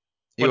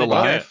 you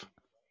alive?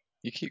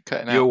 You keep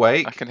cutting out. You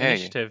awake? I can hear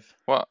Initiative. You.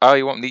 What? Oh,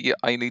 you want me?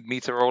 I need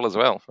me to roll as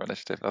well for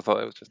initiative. I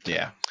thought it was just.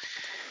 Yeah.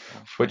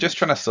 We're just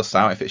trying to suss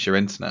out if it's your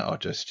internet or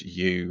just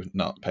you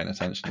not paying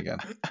attention again,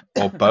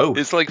 or both.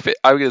 It's like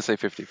I'm gonna say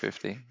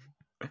 50-50.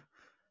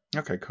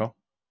 Okay, cool.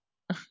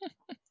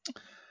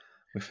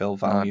 We feel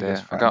valued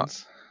as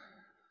friends.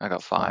 I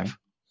got 5.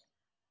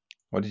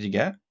 What did you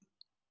get?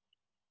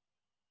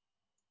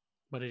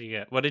 What did you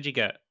get?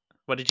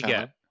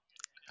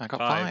 I got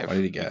 5. What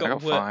did you get? I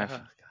got 5. Oh,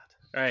 God.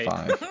 Right.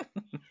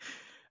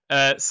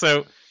 5.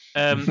 So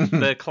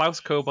the Klaus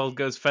Kobold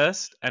goes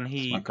first, and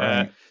he.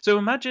 So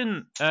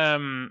imagine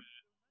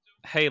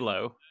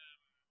Halo,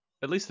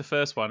 at least the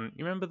first one.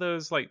 You remember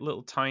those like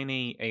little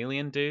tiny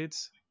alien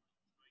dudes?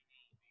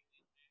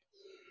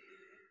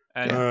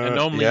 And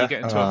normally you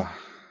get into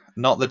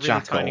not the really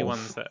jackals. tiny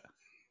ones that.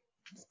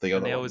 The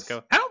other they ones. Always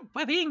go, "Help!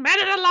 We're being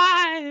murdered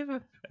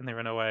alive!" and they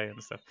run away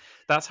and stuff.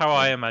 That's how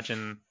I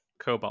imagine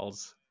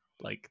kobolds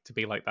to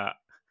be like that.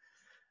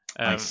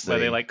 Where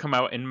they like come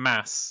out in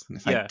mass. And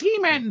it's like,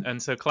 demon!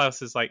 And so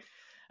Klaus is like,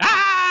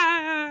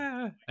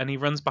 ah! And he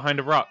runs behind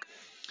a rock.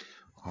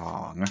 Oh,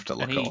 I'm going to have to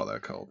look at what they're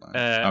called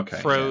now.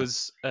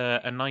 Throws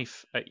a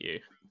knife at you.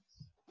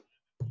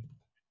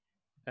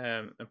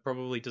 And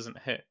probably doesn't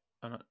hit.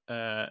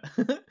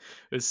 It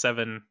was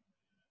 7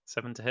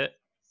 to hit.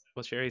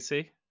 What's your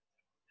AC?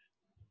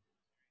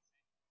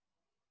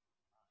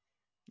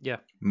 Yeah.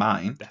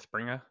 Mine?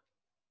 Deathbringer.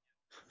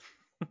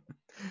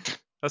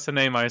 That's the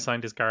name I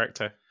assigned his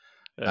character.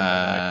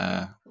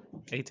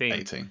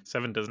 18.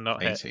 7 does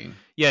not 18. hit.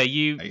 Yeah,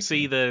 you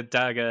see the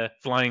dagger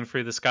flying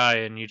through the sky,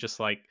 and you just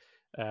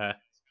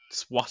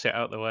swat it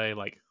out the way.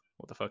 Like,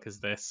 what the fuck is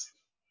this?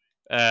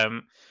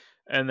 And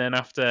then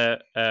after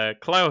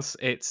Klaus,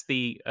 it's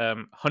the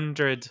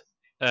 100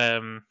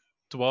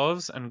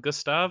 dwarves and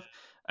Gustav,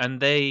 and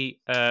they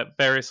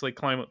variously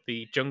climb up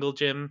the jungle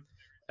gym.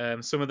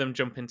 Some of them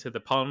jump into the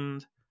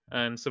pond,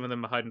 and some of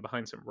them are hiding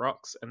behind some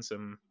rocks and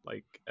some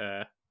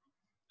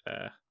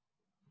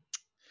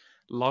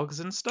logs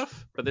and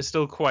stuff. But they're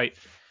still quite.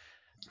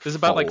 There's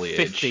about foliage.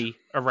 50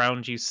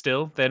 around you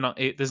still. They're not.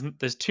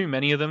 There's too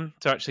many of them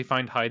to actually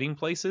find hiding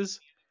places.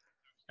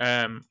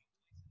 I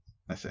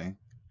see.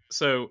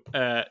 So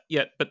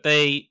but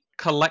they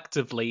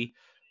collectively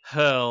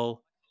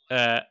hurl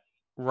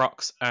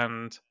rocks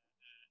and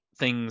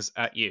things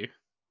at you.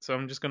 So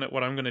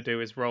what I'm gonna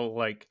do is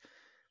roll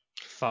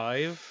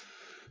 5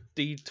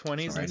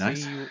 d20s and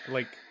see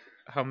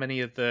how many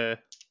of those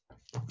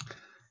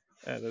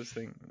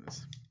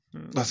things.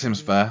 That seems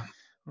fair.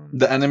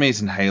 The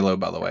enemies in Halo,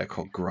 by the way, are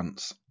called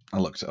grunts. I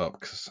looked it up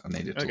because I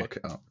needed to look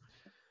it up.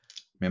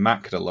 I mean,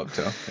 Matt could have looked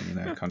it up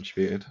and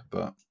contributed,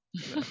 but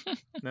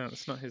no,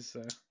 it's not his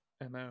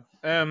MO.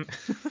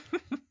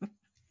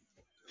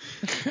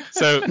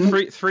 So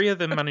three of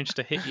them managed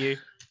to hit you.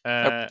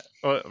 Or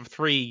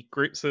 3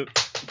 groups of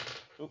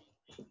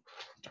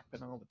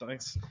dropping all the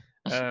dice.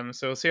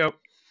 So we'll see how.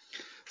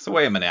 So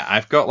wait a minute.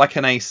 I've got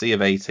an AC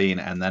of 18,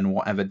 and then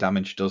whatever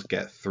damage does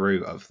get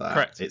through of that,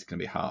 correct, it's going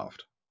to be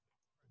halved.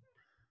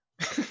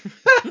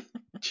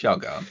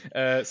 Chug on.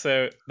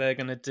 So they're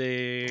going to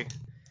do.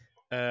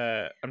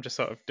 I'm just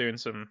sort of doing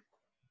some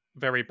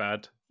very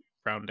bad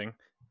rounding.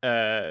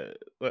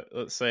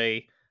 Let's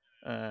say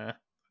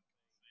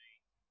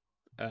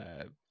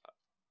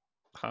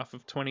half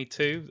of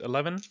 22,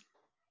 11.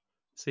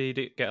 So you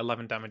do get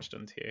 11 damage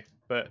done to you,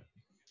 but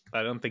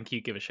I don't think you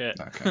give a shit.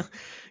 Okay.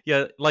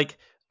 Yeah,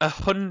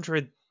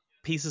 100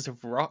 pieces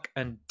of rock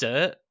and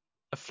dirt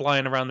are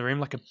flying around the room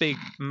like a big,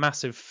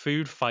 massive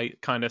food fight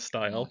kind of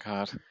style. Oh,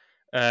 God.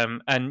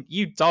 And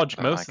you dodge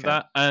most of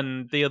that,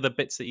 and the other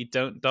bits that you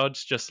don't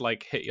dodge just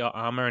hit your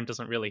armor and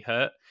doesn't really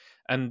hurt.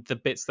 And the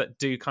bits that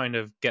do kind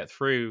of get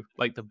through,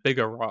 the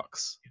bigger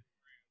rocks,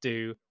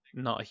 do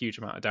not a huge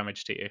amount of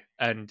damage to you.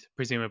 And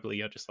presumably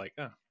you're just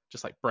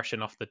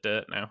brushing off the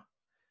dirt now,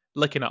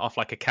 licking it off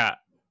like a cat.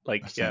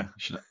 Yeah.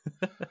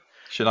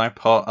 Should I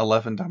put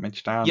 11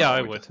 damage down? Yeah, or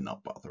I would. Just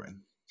not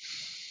bothering.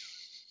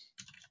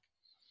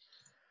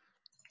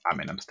 I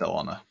mean, I'm still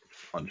on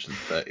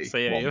 130. So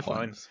yeah, you're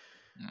points.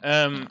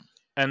 fine.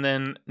 And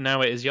then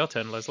now it is your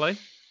turn, Leslie.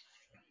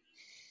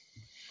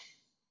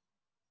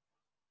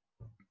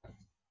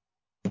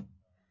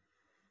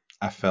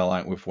 I feel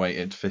like we've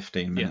waited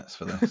 15 minutes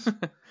for this.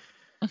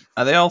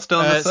 Are they all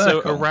still in the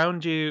circle? So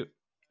around you,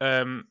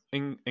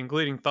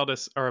 including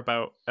Thodas, are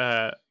about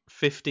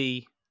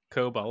 50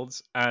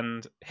 kobolds,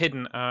 and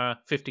hidden are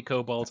 50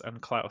 kobolds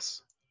and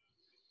Klaus.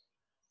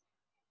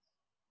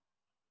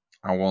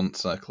 I want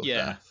Circle of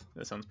Yeah, Death.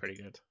 that sounds pretty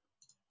good.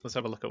 Let's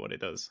have a look at what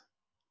it does.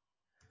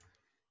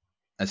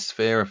 A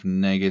sphere of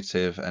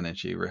negative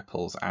energy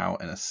ripples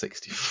out in a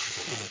 60.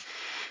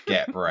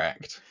 Get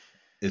wrecked.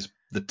 Is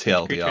the Each creature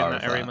in TLDR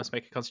that of area that. must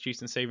make a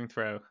Constitution saving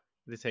throw.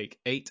 They take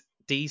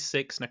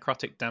 8d6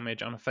 necrotic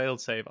damage on a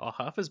failed save, or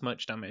half as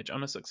much damage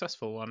on a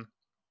successful one.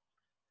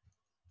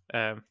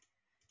 You're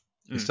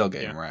still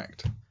getting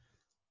wrecked.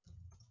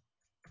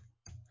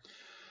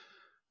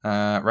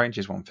 Range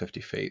is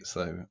 150 feet,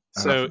 so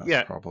I don't think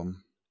that's a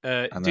problem.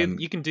 Then...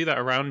 you can do that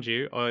around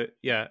you,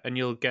 and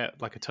you'll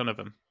get like a ton of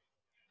them.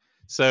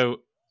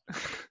 So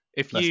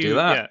if Let's do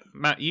that. Yeah,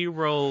 Matt, you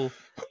roll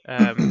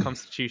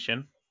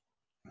Constitution,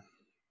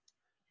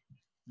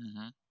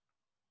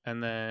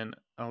 and then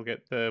I'll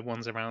get the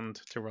ones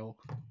around to roll.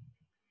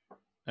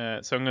 So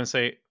I'm going to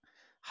say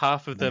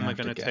half of them are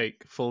going to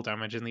take full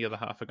damage, and the other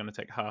half are going to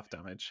take half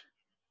damage.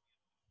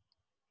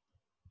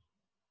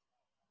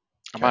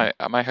 Okay.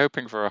 Am I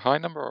hoping for a high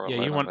number or a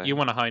low number? You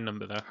want a high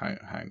number though.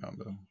 High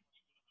number.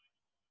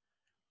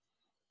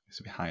 This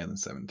would be higher than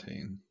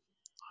 17.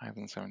 Higher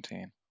than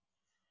 17.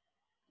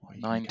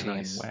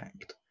 19.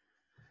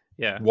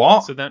 Yeah.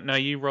 What? So now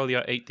you roll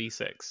your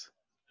 8d6.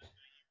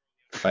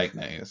 Fake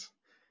news.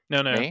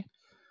 No. Me?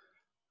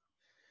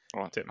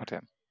 Tim.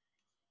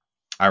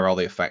 I roll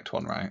the effect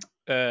one, right?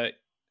 Yeah.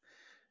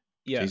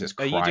 Jesus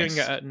Christ. Are you doing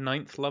it at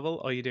 9th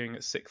level, or are you doing it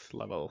at 6th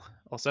level,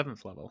 or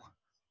 7th level?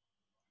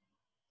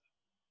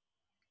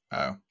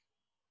 Oh.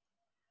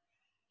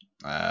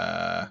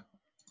 How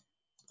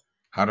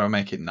do I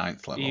make it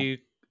 9th level? You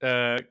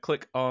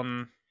click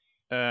on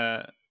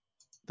the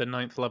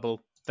 9th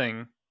level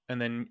thing, and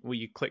then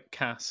you click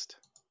cast.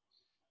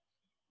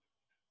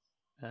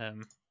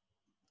 And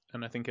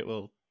I think it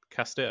will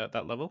cast it at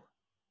that level.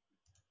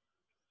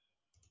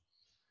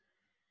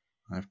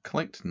 I've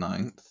clicked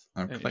 9th.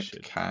 I've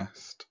clicked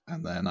cast,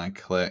 and then I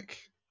click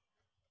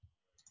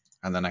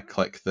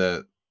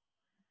the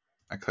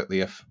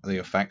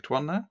effect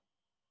one there.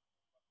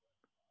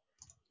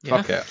 Yeah.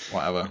 Fuck it,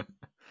 whatever.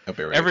 It'll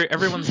be right.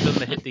 Everyone's done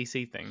the hit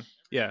DC thing.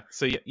 Yeah.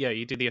 So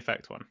you do the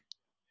effect one,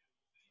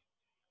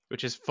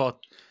 which is for.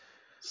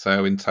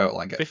 So in total,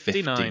 I get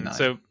 59.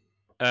 So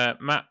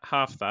Matt,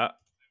 half that,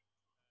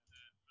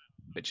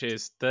 which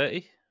is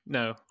 30.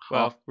 No,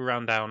 well, we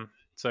round down.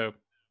 So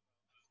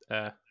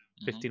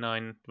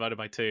 59 divided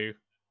by 2,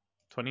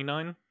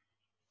 29.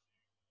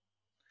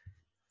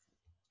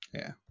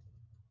 Yeah.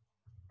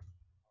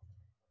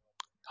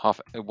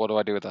 Half. What do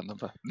I do with that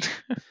number?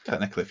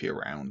 Technically, if you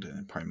round,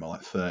 probably more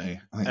like 30.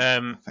 I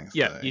think it's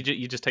 30.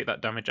 You just take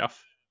that damage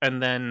off,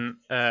 and then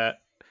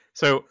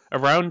so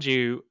around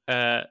you,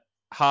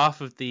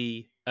 half of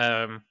the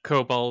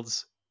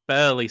kobolds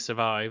barely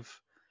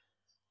survive.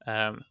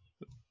 So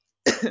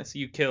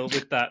you kill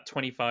with that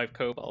 25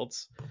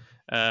 kobolds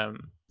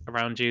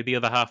around you. The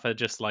other half are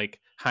just like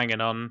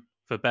hanging on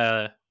for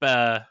bear,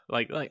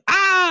 like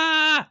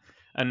ah,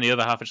 and the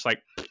other half are just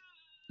like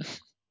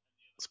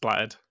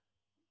splattered.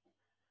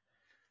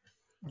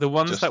 The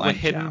ones just that were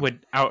hidden were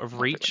out of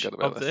reach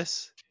of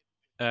this,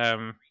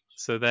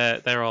 so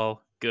they're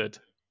all good.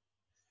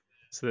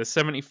 So there's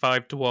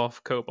 75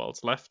 dwarf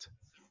kobolds left.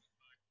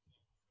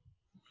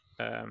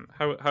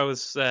 How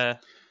is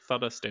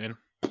Thodas doing?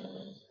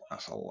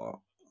 That's a lot.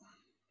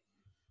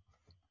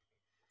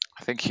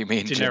 I think you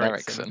mean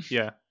Genericson.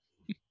 Yeah.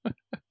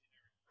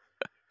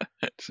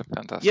 It's a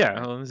fantastic.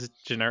 Yeah, well, this is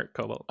generic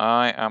kobold.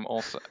 I am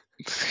also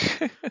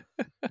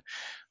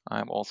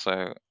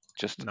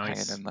just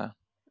hanging in there.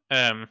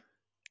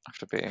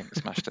 After being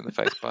smashed in the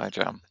face by a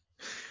jam.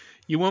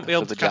 You won't be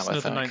able to cast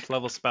another 9th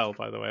level spell,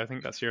 by the way. I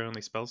think that's your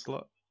only spell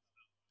slot.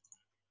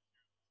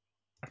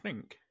 I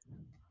think.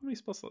 How many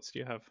spell slots do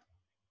you have?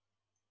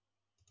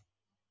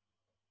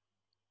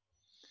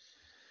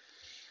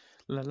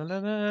 La la la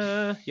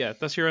la. Yeah,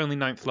 that's your only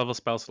 9th level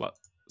spell slot.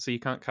 So you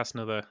can't cast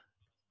another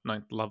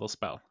 9th level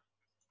spell.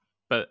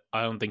 But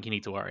I don't think you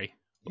need to worry.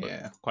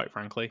 Yeah. Quite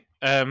frankly.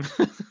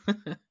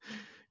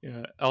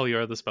 Yeah, all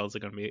your other spells are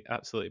going to be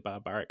absolutely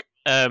barbaric.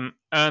 And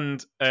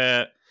this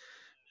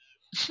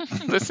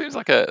seems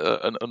like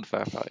an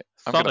unfair fight.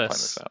 I'm going to find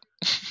this out.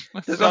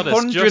 There's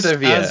 100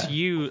 of you. As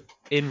you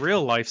in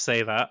real life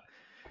say that,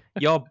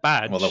 your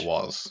badge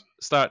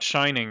starts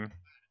shining.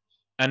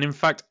 And in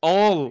fact,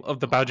 all of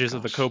the badges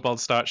of the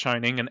kobolds start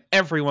shining, and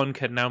everyone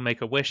can now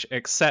make a wish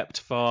except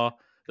for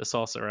the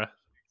sorcerer.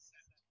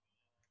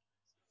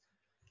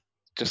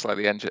 Just like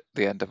the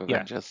end of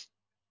Avengers.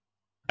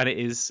 And it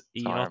is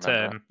your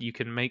turn. You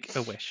can make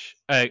a wish,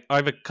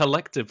 either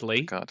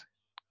collectively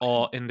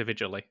or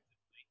individually.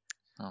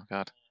 Oh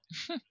god.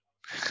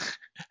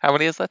 How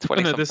many is there?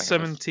 20 No, there's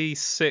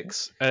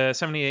 76,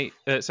 78,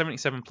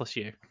 77 plus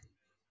you.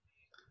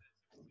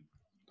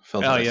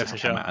 Yeah, for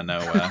sure. Out of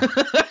nowhere.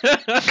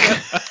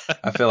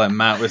 I feel like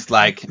Matt was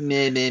like, no,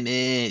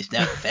 it's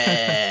not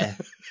fair.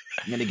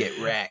 I'm going to get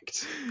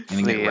wrecked.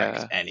 I'm going to get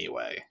wrecked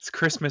anyway. It's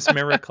Christmas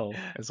Miracle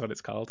is what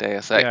it's called.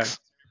 Deus Ex.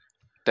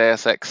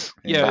 Deus Ex.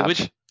 Yeah,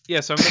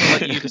 so I'm going to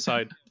let you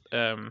decide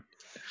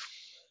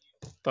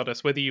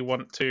Thodas, whether you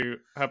want to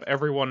have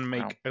everyone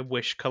make a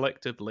wish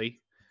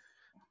collectively,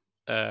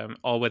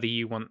 or whether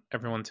you want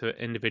everyone to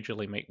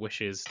individually make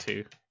wishes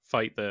to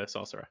fight the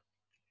sorcerer.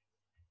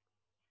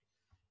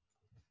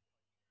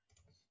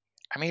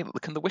 I mean,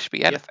 can the wish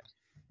be anything?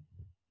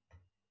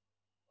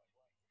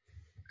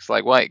 It's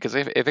like, why? Because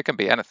if it can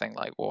be anything,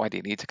 like, why do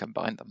you need to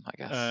combine them? I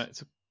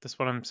guess. That's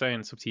what I'm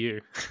saying. It's up to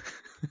you.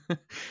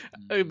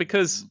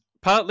 Because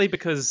partly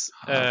because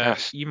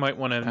you might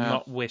want to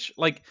not wish,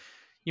 like,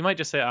 you might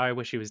just say, "I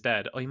wish he was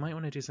dead," or you might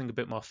want to do something a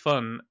bit more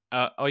fun,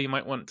 or you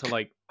might want to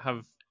like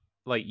have,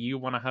 like, you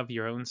want to have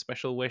your own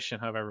special wish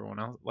and have everyone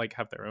else like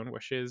have their own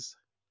wishes.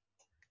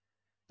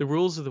 The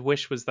rules of the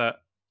wish was that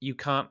you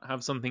can't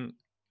have something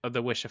of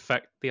the wish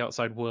affect the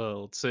outside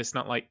world, so it's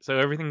not like, so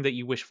everything that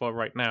you wish for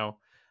right now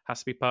has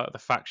to be part of the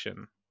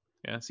faction.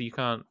 Yeah, so you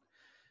can't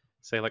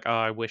say like, "Oh,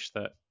 I wish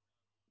that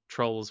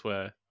trolls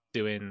were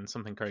doing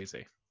something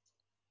crazy."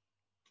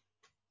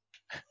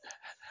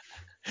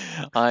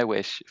 I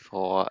wish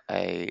for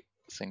a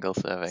single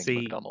serving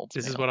McDonald's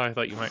this meal. is what I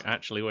thought you might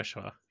actually wish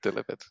for.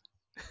 Delivered.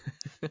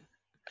 Can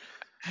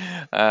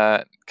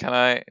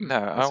I? No,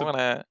 I want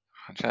to.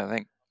 I'm trying to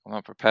think. I'm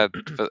not prepared.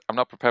 I'm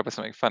not prepared for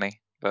something funny.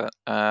 But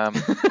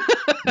Never.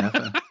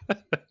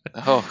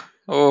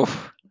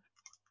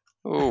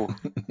 Oh,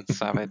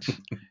 savage.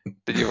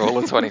 Did you roll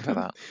a 20 for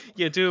that?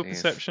 Yeah, do a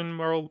perception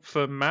roll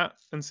for Matt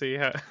and see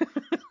how.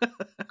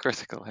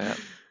 Critical hit.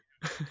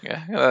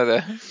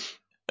 Yeah.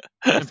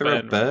 Is there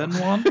a burn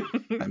one?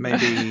 Like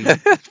maybe. There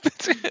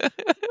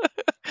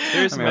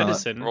is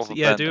medicine.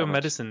 Yeah, do a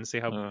medicine. See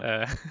how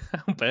how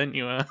burnt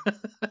you are.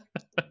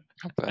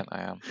 How burnt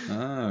I am.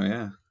 Oh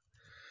yeah.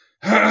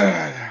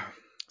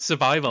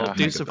 Survival.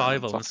 Do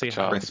survival and see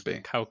how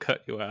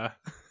cut you are.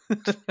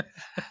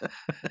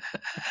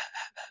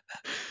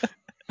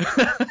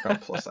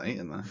 Got +8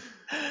 in there.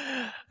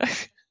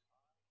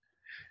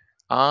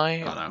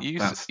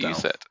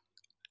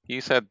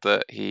 You said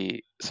that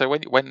he. So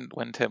when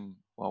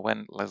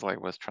Leslie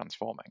was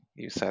transforming,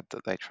 you said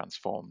that they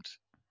transformed.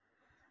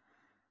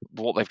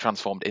 What they've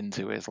transformed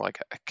into is like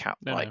a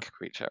cat-like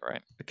creature,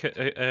 right? A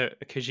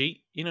Khajiit,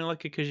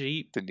 like a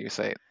Khajiit. Didn't you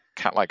say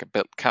cat-like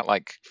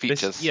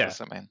features or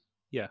something?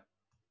 Yeah.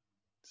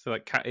 So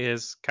like cat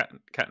ears,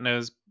 cat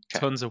nose,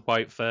 tons of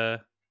white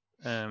fur.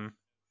 Yeah.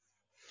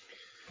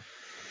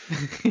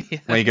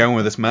 Where you going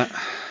with this, Matt?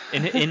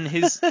 In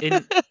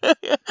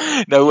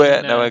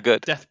nowhere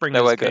good.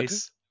 Deathbringer's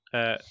case,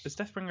 is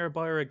Deathbringer a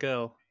boy or a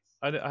girl?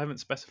 I haven't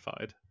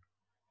specified.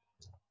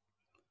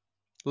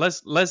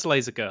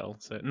 Leslie's a girl,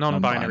 so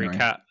non-binary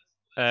cat.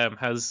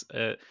 Has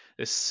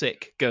this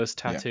sick ghost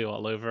tattoo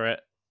all over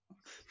it,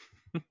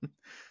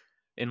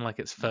 in like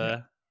its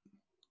fur.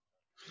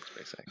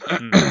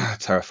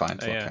 Terrifying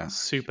to look at.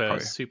 Super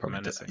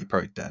menacing. You're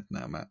probably dead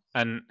now, Matt.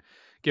 And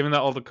given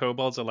that all the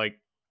kobolds are like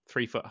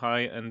 3 foot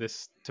high and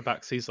this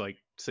tabaxi's like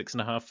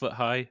 6.5 foot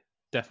high,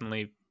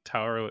 definitely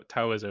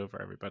towers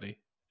over everybody.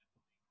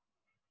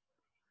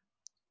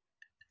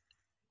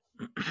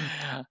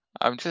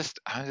 I'm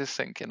just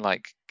thinking,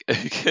 like,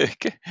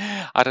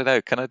 I don't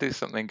know. Can I do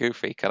something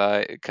goofy? Can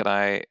I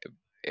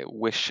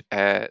wish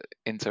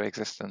into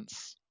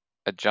existence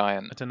a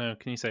giant? I don't know.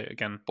 Can you say it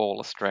again? Ball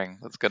of string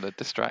that's going to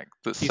distract.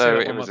 That's so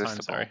irresistible. One more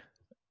time, sorry.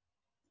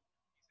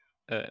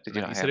 Did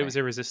you said it was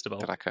irresistible.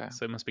 Did I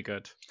so it must be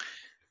good.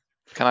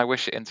 Can I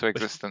wish it into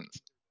existence?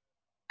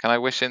 I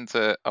want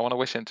to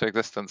wish into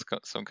existence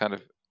some kind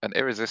of an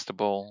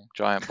irresistible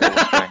giant ball of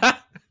string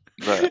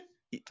that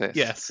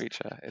this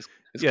creature is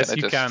yes,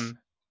 going to just can.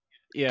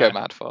 go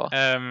mad for.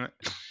 Cool.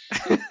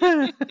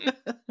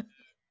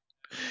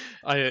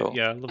 I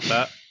love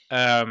that.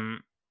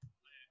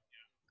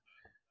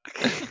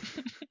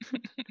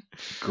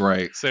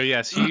 Great. So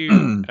yes,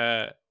 you.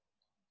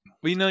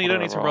 You don't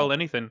need to roll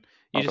anything.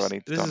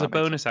 This is a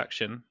bonus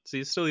action, so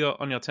you're still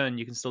on your turn.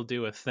 You can still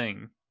do a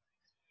thing.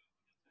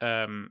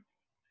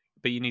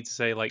 But you need to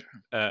say like,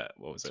 what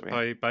was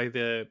it? By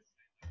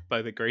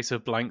the grace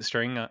of blank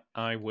string,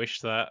 I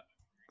wish that.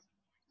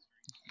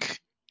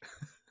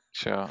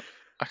 Sure.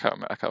 I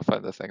can't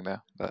find the thing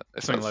now. But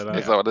something like that.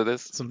 Is that what it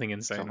is? Something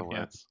insane.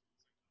 Yeah.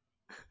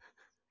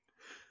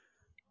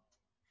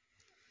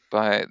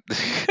 By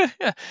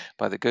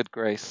the good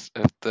grace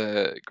of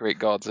the great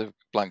gods of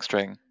blank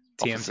string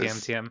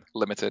TM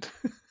Limited,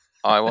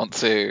 I want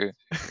to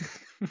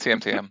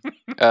TM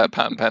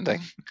patent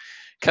pending.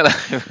 Can I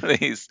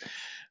please?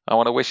 I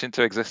want to wish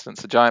into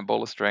existence a giant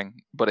ball of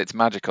string, but it's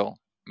magical,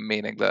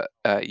 meaning that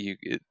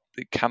it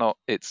cannot.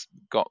 It's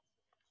got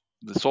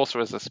the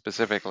sorcerers are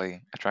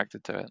specifically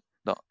attracted to it,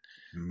 not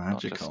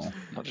magical,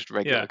 not just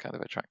regular kind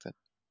of attracted.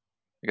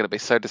 You're going to be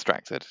so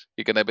distracted.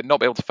 You're going to not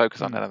be able to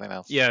focus on anything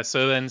else. Yeah.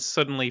 So then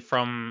suddenly,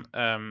 from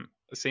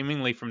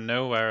seemingly from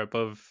nowhere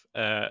above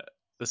the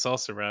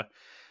sorcerer,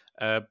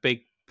 a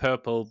big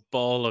purple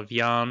ball of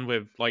yarn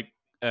with like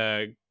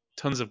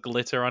tons of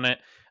glitter on it,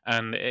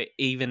 and it,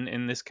 even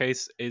in this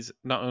case, is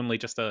not only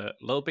just a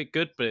little bit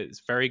good, but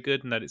it's very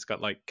good in that it's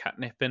got like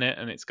catnip in it,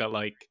 and it's got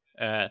like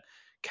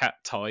cat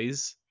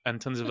toys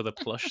and tons of other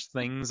plush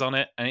things on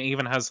it, and it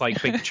even has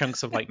like big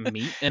chunks of like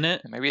meat in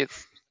it. Maybe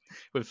it's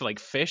with like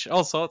fish,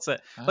 all sorts of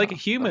like a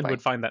human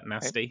would find that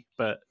nasty,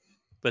 but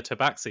the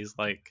tabaxi's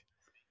like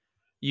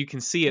you can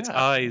see its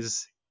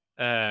eyes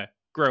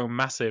grow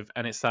massive,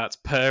 and it starts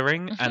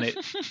purring, and it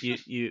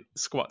you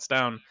squats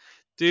down.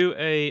 Do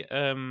a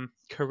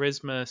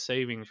charisma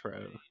saving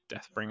throw,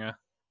 Deathbringer.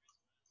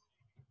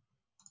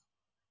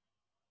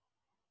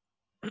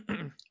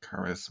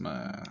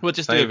 Charisma. We'll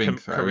just saving do a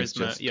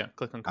charisma. Yeah,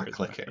 click on charisma. I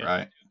click it, yeah.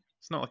 right?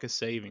 It's not like a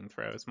saving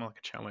throw. It's more like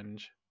a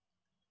challenge.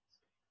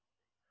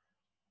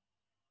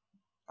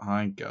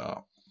 I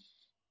got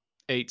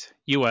 8.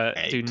 You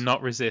 8. Do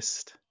not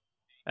resist.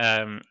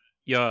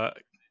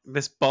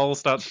 This ball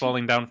starts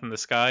falling down from the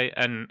sky,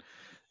 and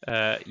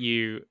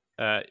you.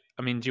 I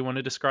mean, do you want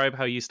to describe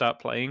how you start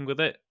playing with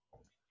it?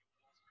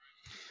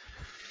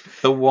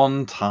 The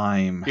one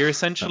time you're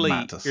essentially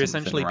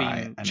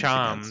being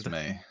charmed.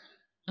 Me.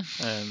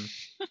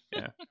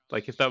 Yeah,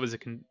 like if that was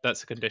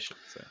that's a condition.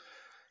 So.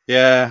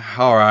 Yeah,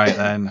 all right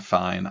then,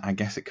 fine. I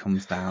guess it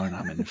comes down.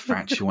 I'm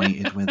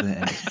infatuated with it,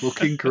 and it's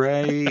fucking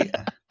great.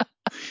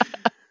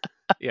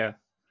 Yeah,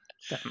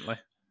 definitely.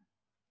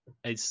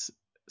 It's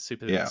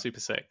super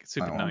sick,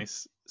 super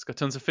nice. It's got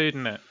tons of food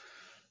in it.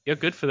 You're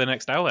good for the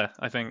next hour,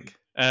 I think.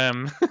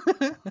 And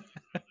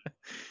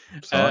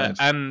so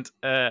no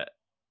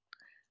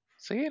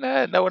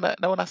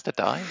one has to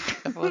die.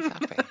 Everyone's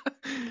happy.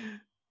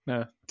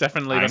 No,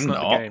 definitely that's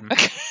not the game.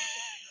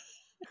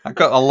 I've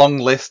got a long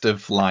list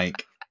of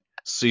like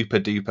super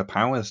duper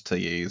powers to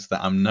use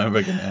that I'm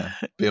never gonna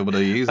be able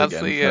to use again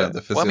for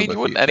the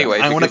foreseeable future. Anyway,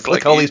 I want to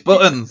click all these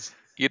buttons.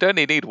 You'd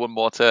only need one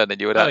more turn,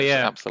 and you would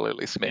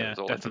absolutely smear us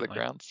all into the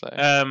ground. So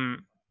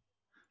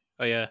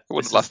oh yeah, it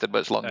wouldn't have lasted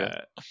much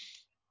longer.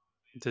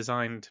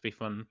 Designed to be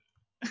fun.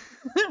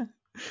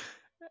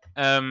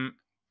 For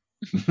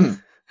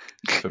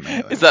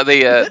me, is that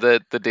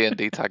the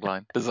D&D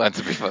tagline? Designed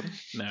to be fun.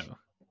 No.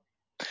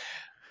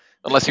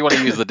 Unless you want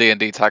to use the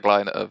D&D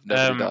tagline of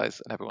nobody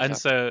dies and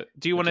everyone's happy. So,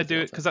 do you want to do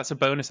it because that's a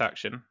bonus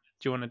action? Do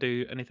you want to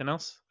do anything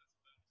else?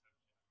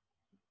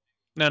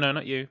 No,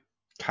 not you.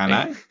 Can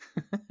I?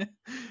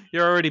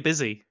 You're already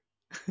busy.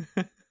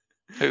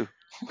 Who?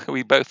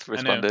 We both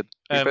responded.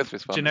 We both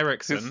responded.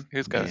 Generickson,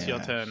 who's going? It's your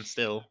turn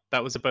still.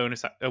 That was a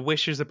bonus. A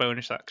wish is a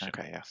bonus action.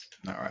 Okay, yes.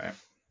 All right.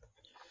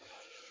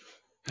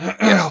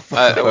 I'll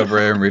fuck up over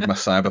here and read my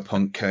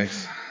Cyberpunk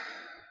case.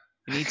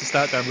 You need to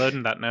start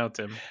downloading that now,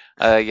 Tim.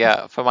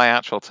 Yeah, for my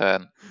actual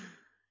turn.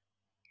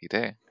 You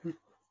do.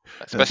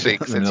 Especially in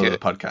the middle of the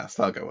podcast.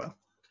 That'll go well.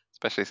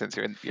 Especially since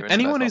you're in.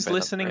 Anyone who's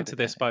listening to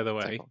this, by the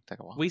way,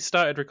 we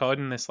started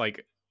recording this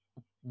like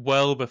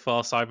well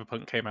before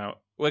Cyberpunk came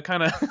out. We're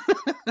kind of.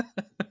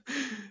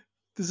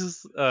 This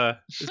is.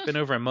 It's been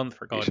over a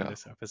month recording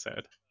this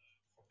episode.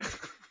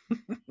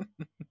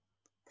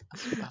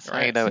 That's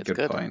how you know it's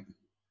good. Point.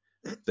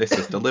 This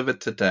is delivered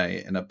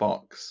today in a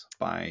box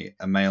by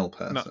a male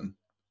person.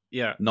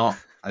 Not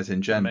as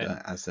in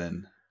gender, as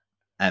in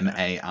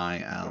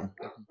MAIL.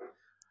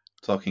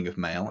 Talking of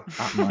male,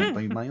 that might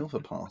be male for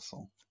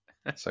parcel.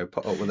 So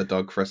put up with a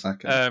dog for a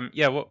second.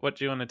 What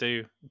do you want to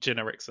do,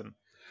 Gina Rickson?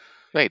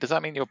 Wait, does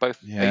that mean you're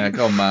both? Yeah,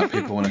 go on, Matt.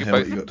 People want to hear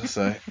what you got to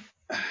say.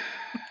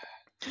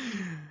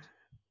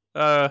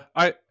 Does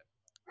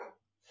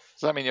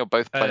that mean you're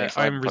both playing Cyberpunk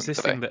I'm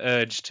resisting today? the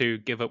urge to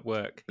give up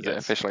work. Is it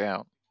officially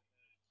out?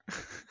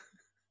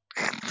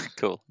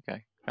 Cool.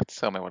 Okay. Have to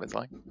tell me what it's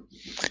like.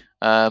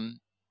 For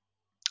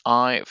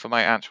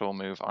my actual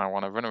move, I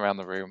want to run around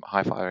the room,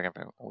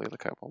 high-fiving all the other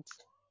kobolds.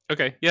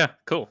 Okay. Yeah.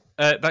 Cool.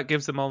 That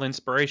gives them all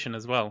inspiration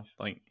as well.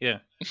 Like, yeah.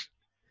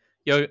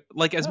 You're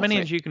like as many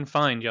as you can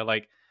find. You're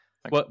like,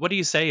 what do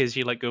you say as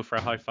you like go for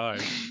a high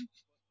five?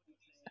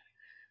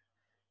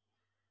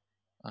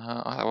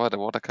 What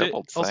do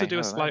kobolds say? Also do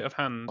a sleight of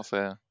hand.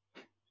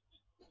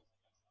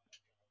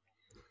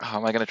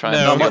 Am I going to try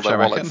and steal their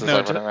wallets as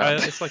I run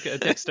around? It's like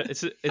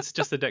it's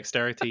just a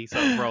dexterity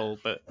sort of roll,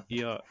 but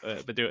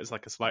but do it as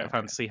like a sleight of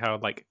hand to see how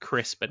like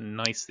crisp and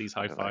nice these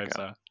high fives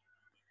are.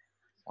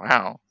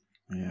 Wow.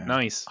 Yeah.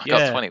 Nice. I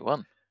got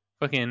 21.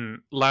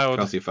 Fucking loud.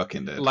 Because you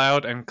fucking did.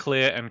 Loud and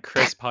clear and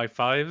crisp high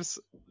fives.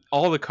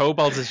 All the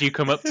kobolds as you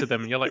come up to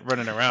them, you're like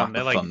running around.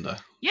 They're like, thunder.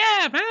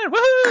 Yeah, man,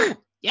 woohoo!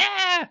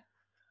 Yeah!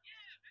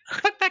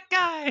 Fuck that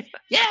guy!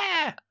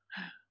 Yeah!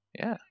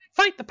 Yeah.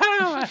 Fight the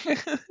power!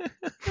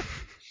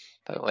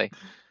 Totally.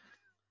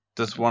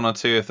 Does one or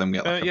two of them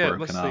get like a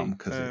broken arm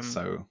because it's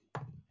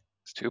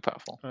too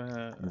powerful,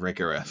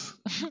 rigorous?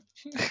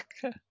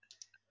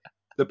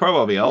 They're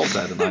probably all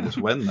dead, and I just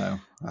win though.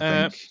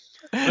 I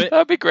think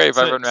that'd be great if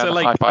I run around and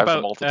high five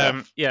them all to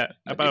death. Yeah,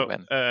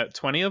 about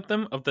 20 of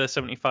them of the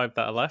 75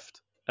 that are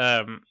left,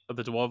 of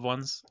the dwarf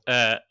ones,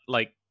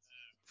 like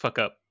fuck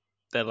up.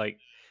 They're like,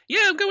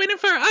 yeah, I'm going in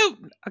for I'll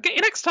get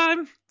you next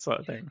time, sort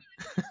of thing.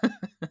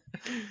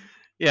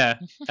 Yeah.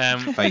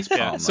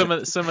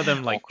 Facepalm, some of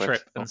them like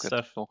trip and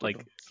stuff.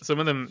 Like some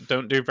of them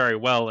don't do very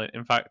well,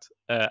 in fact,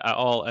 at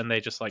all, and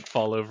they just like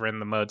fall over in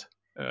the mud.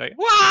 Like,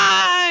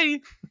 why?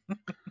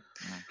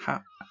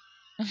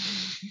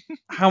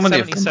 How many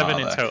of them 77 are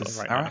in there? total 'Cause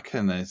right I now.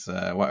 reckon there's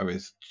what are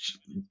his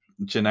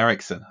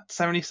generics in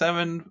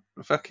 77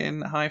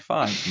 fucking high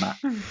five.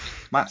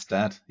 Matt's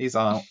dead. He's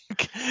out.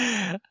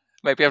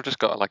 Maybe I've just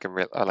got like a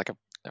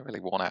really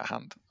worn out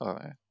hand.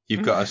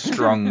 You've got a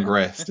strong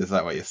wrist. Is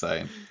that what you're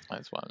saying?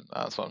 That's what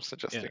I'm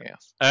suggesting. Yeah.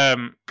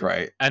 Yes.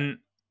 Great. And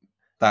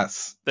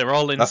they're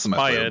all that's the most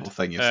inspired. relatable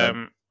thing you've said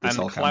this And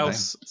whole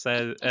Klaus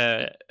campaign.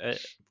 says,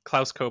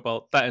 Klaus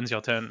Kobold. That ends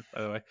your turn,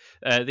 by the way.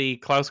 The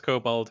Klaus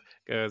Kobold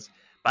goes,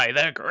 "By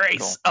the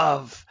grace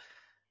of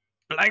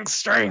blank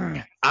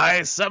string,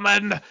 I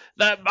summon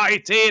the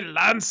mighty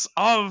lance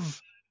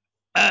of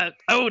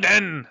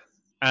Odin."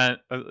 And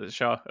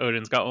sure,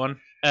 Odin's got one.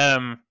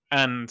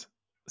 And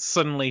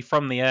suddenly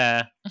from the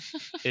air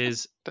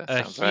is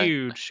a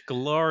huge,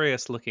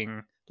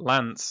 glorious-looking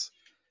lance.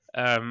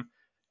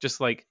 Just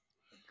like,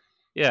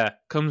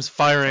 comes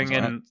firing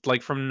in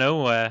like from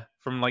nowhere,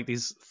 from like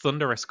these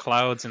thunderous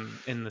clouds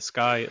in the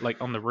sky,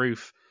 like on the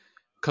roof,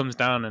 comes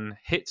down and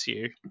hits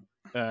you.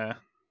 Probably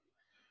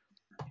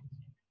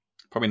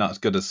not as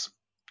good as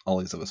all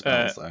these other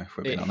spells, though, if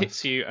we're being honest. It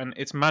hits you, and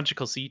it's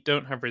magical, so you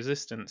don't have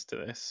resistance to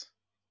this.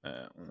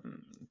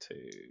 1,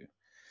 2,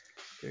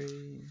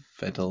 3.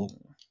 Fiddle.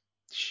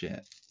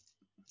 Shit.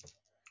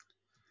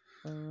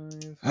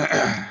 5,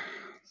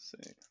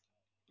 6.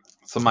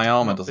 So my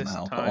armor Not doesn't this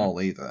help at time.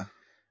 all either.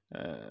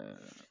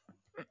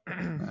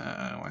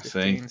 I 15,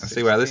 see. I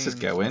see where this is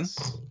 16 going.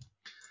 plus-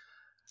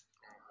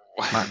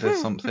 Matt did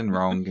something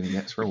wrong and he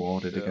gets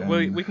rewarded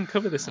again. We can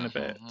cover this in a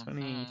bit.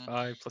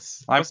 25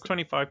 plus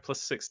 25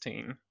 plus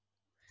 16.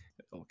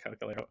 I'll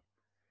calculate it.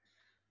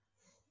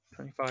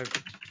 25.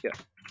 Yeah.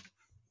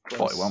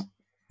 Plus 41.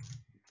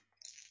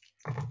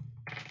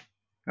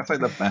 That's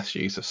like the best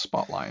use of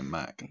Spotlight in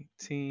Mac.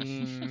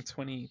 18,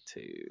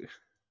 22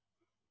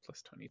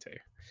 plus 22.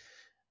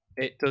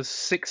 It does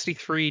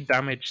 63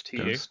 damage to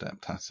you. Step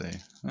tattoo.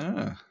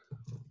 Ah.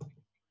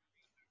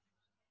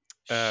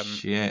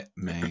 Shit,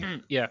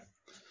 me. Yeah.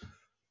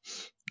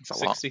 It's a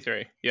 63.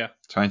 lot. Yeah.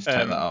 Trying to take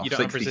that off. You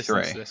don't 63. have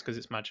resistance to this because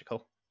it's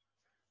magical.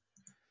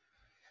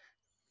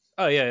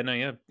 Oh yeah, no,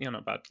 you're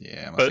not bad.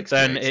 Yeah, but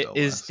then it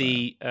is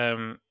there,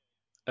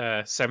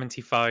 the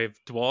 75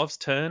 dwarves'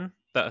 turn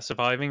that are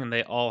surviving, and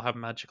they all have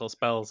magical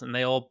spells, and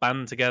they all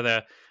band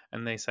together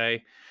and they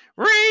say,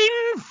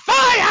 "Rain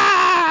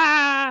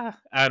fire!"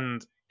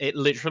 And it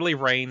literally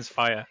rains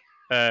fire.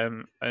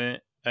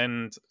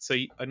 And so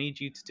I need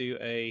you to do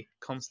a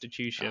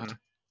Constitution. God.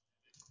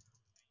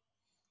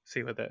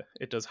 See whether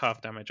it does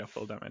half damage or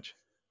full damage.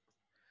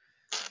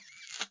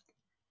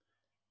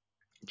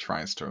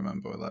 Tries to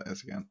remember what that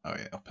is again. Oh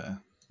yeah, up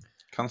here.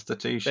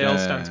 Constitution. They all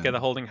stand together,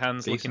 holding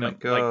hands, Decent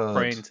looking up, like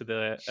praying to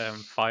the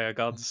fire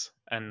gods,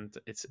 and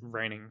it's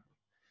raining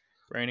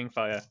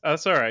fire. Oh,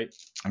 that's all right.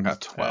 I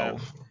got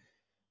 12.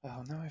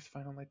 Oh no, I have to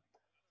find all my.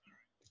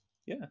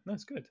 Yeah, no,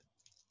 it's good.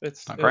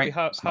 It'll great. be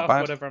half not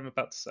bad. whatever I'm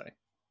about to say.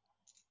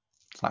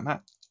 It's like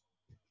that.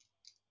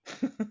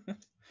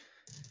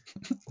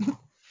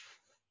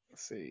 Let's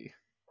see.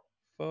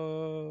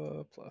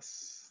 4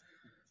 plus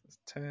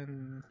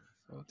 10,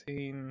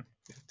 14,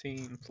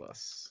 15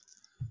 plus.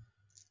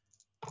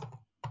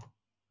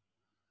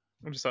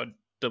 I'm just sort of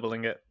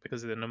doubling it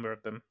because of the number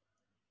of them,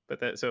 but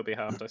so it'll be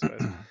halved, I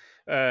suppose.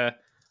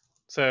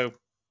 So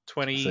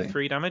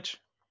 23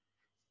 damage.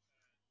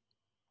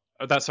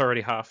 Oh, that's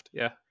already halved.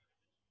 Yeah.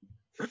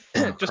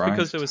 Just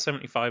because there was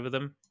 75 of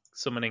them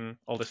summoning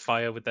all this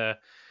fire with their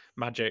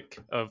magic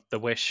of the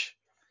wishing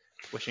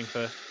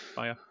for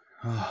fire.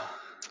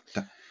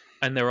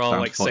 And they're all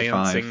like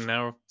 45. seancing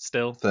now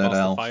still, Third whilst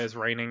elf. the fire's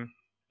raining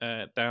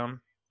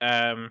down.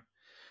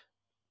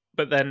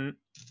 But then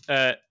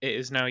it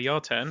is now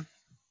your turn.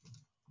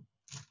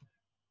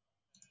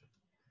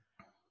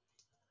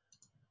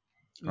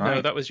 Right.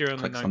 No, that was your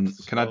only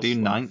ninth. Can I do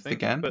ninth slot,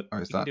 again? But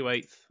or is you can do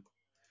eighth.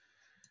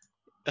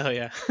 Oh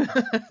yeah.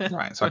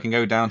 Right, so I can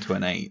go down to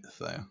an eighth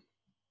though.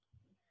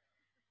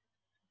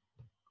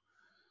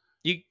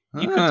 You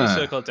could do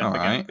Circle of Death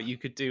again, right. but you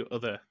could do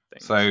other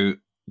things. So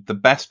the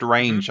best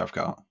range I've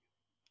got.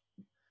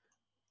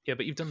 Yeah,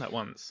 but you've done that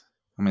once.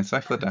 I mean,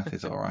 Circle of Death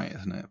is alright,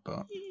 isn't it?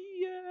 But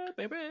yeah,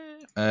 baby.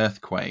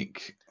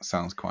 Earthquake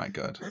sounds quite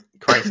good.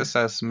 Kratos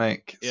says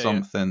make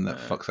something that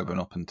fucks everyone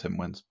up and Tim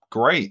wins.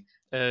 Great.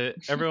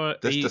 Everyone,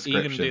 this are you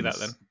description gonna do that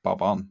then?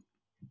 Bob on.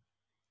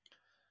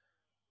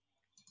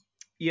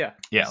 Yeah.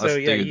 Yeah, let's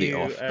do the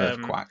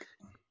earthquake.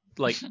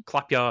 Like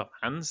clap your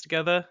hands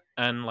together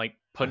and like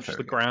punch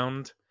the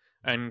ground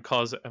and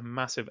cause a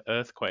massive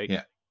earthquake.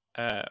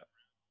 Yeah.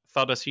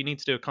 Thodos, you need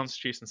to do a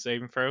Constitution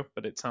saving throw,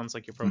 but it sounds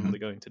like you're probably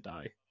going to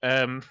die.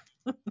 I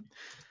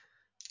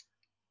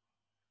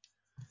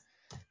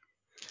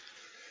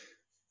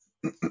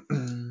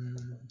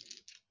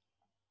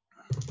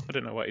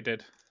don't know what he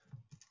did.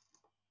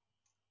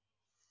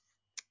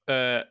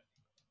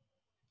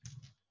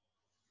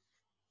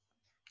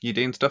 You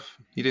doing stuff?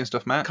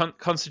 Matt?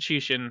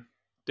 Constitution.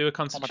 Do a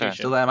Constitution.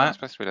 Still there, Matt? I'm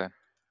supposed to be doing.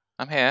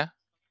 I'm here.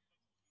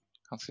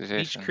 Constitution.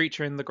 Each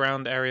creature in the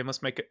ground area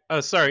must make it.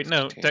 Oh, sorry,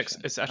 no,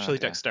 it's actually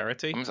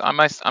dexterity.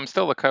 I'm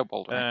still the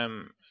kobold,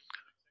 right?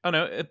 Oh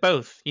no,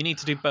 both. You need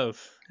to do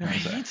both. You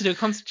need to do a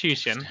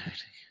Constitution.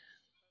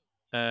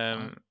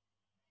 The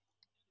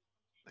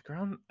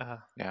ground.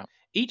 Yeah.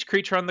 Each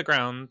creature on the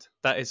ground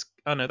that is.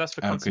 Oh no, that's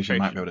for concentration.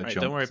 Because you might be able to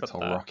jump. Don't worry about it's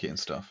all that. rocky and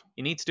stuff.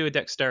 You need to do a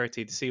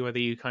dexterity to see whether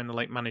you kind of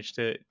like manage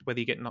to whether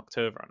you get knocked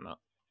over or not.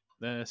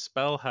 The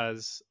spell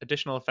has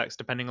additional effects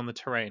depending on the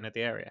terrain of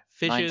the area.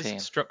 Fissures, 19.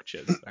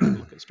 structures. I can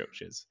look at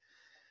structures.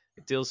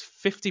 It deals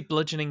 50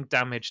 bludgeoning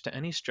damage to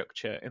any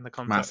structure in the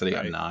contact. Matt said he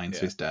got 9,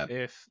 so he's dead.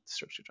 If the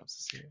structure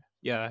drops to 0.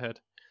 Yeah, I heard.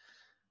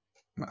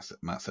 Matt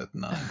said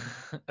 9.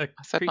 I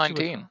said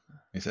 19.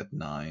 He said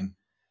 9.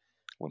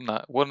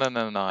 One and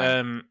a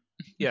 9.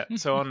 Yeah,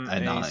 so on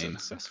a 9.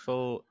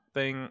 Successful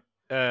thing,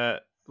 so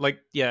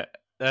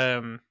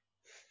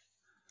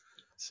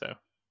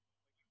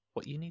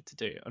what you need to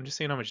do, I'm just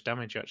seeing how much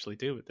damage you actually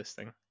do with this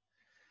thing.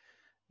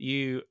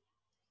 It's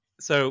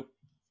a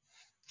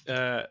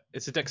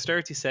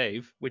dexterity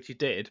save, which you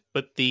did,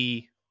 but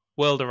the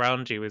world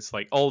around you is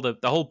like the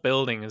whole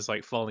building is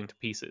like falling to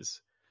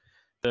pieces.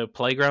 The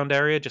playground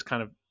area just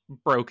kind of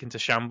broke into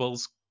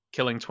shambles,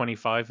 killing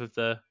 25 of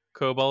the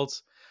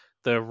kobolds.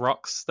 The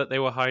rocks that they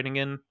were hiding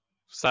in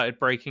started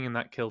breaking, and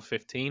that killed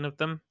 15 of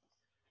them.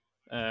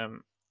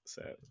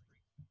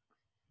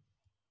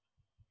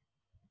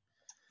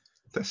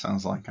 This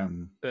sounds like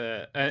I'm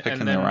and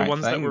then the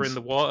ones that were in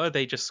the water,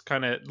 they just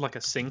kind of like a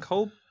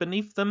sinkhole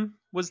beneath them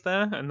was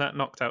there, and that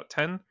knocked out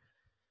 10.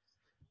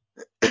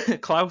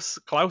 Klaus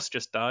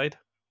just died.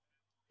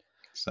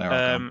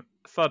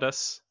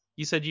 Thodas,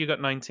 you said you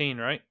got 19,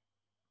 right?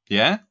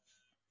 Yeah.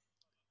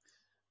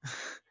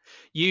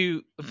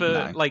 You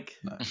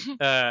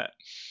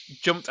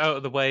jumped out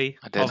of the way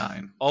of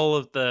all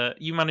of the.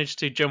 You managed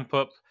to jump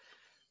up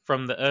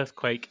from the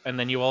earthquake, and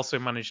then you also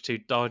managed to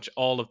dodge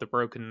all of the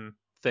broken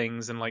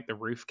things and like the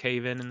roof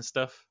cave in and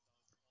stuff.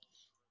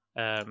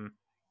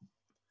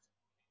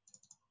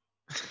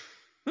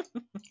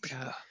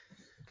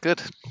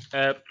 Good.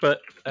 But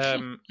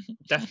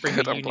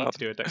Deathbringer, you need to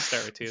do a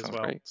dexterity as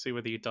well. Great. See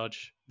whether you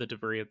dodge the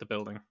debris of the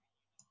building.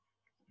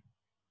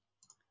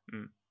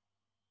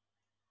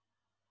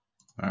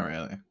 Oh,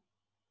 really?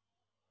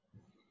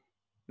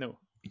 No.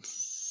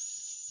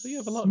 So you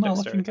have a lot of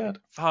dexterity. Looking good.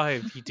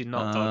 5, you did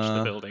not dodge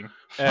the building.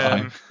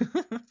 5.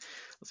 Let's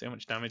see how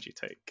much damage you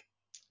take.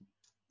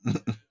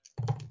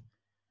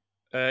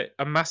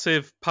 A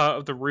massive part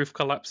of the roof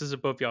collapses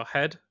above your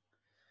head.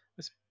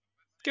 I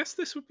guess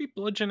this would be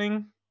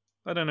bludgeoning.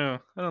 I don't know.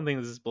 I don't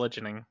think this is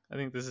bludgeoning. I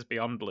think this is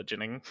beyond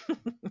bludgeoning.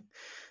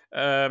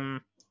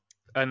 And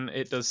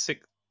it does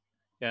it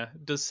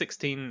does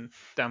 16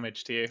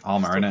 damage to you.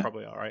 Armor, Still innit?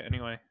 probably alright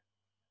anyway.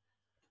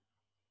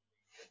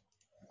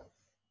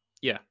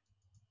 Yeah.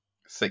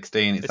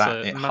 16, is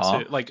that it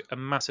half? Like a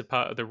massive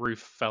part of the roof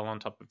fell on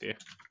top of you.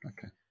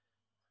 Okay.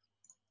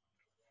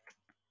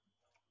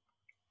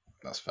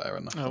 That's fair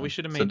enough. Oh, we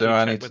should have made so do you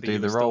I check need whether to do you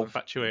the were roll still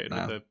infatuated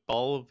with the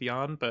ball of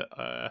yarn, but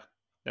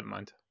never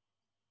mind.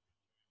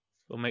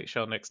 We'll make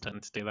sure next turn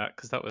to do that,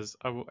 because that was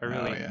I'm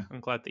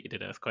glad that you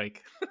did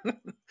Earthquake.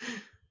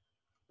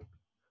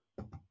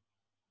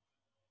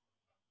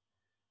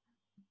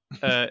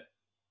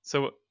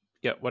 So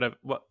yeah, whatever.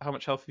 How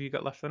much health have you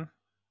got left then?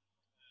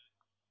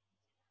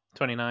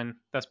 29.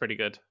 That's pretty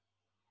good.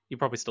 You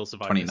probably still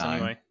survive this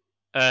anyway.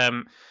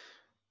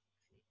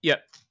 Yeah,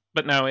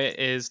 but now it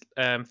is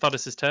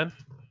Thodas' turn.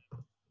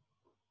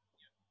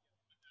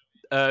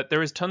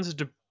 There is tons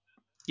of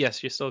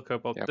yes, you're still a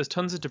kobold. Yep. There's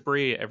tons of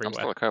debris everywhere. I'm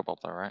still a kobold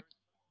though, right?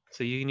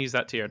 So you can use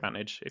that to your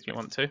advantage if you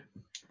want to.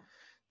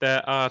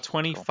 There are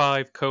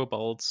 25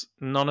 kobolds.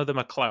 None of them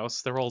are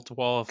Klaus. They're all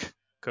dwarf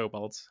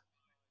kobolds.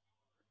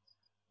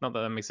 Not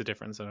that makes a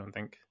difference, I don't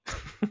think.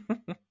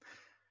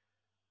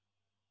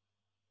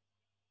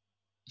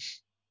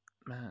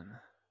 Man.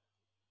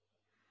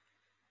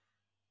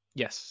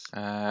 Yes.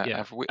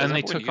 Yeah. And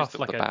they took off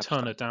like a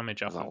ton of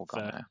damage off of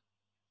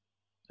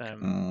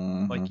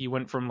like you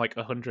went from like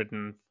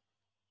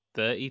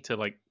 130 to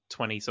like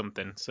 20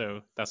 something,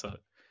 so that's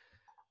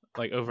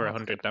like over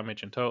 100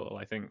 damage in total,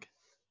 I think.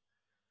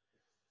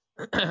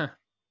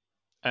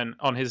 And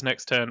on his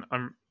next turn,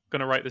 I'm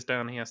gonna write this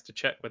down. He has to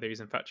check whether he's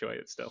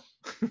infatuated still.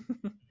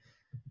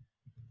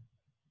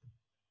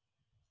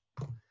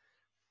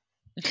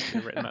 Should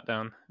have written that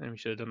down, and we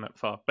should have done that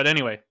before. But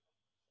anyway,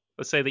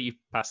 let's say that you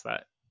passed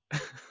that.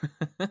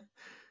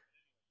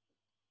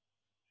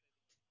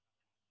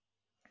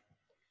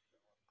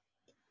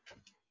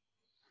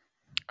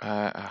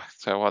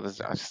 So what? There's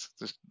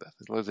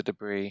loads of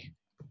debris.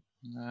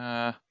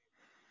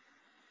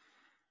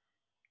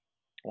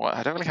 Well,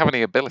 I don't really have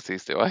any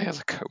abilities, do I, as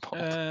a kobold?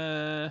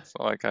 So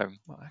like,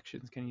 what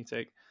actions can you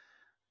take?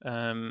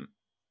 You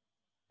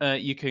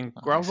can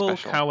grovel,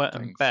 cower,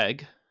 and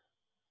beg.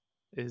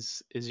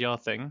 Is your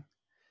thing?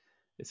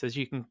 It says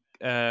you can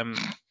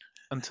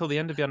until the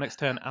end of your next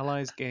turn,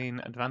 allies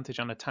gain advantage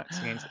on attacks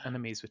against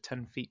enemies with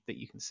 10 feet that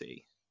you can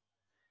see.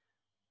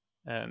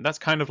 That's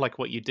kind of like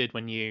what you did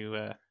when you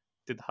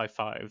did the high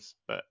fives,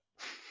 but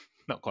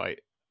Not quite.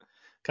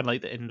 Kind of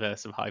like the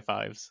inverse of high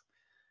fives.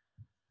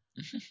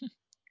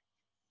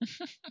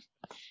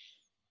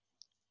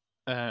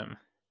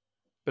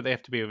 But they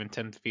have to be within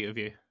 10 feet of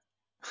you.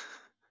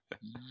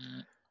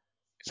 It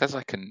says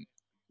I can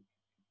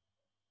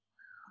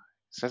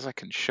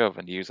shove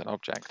and use an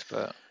object,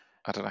 but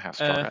I don't know how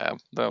strong I am.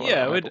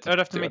 Yeah, I'd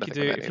have to make you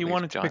do if you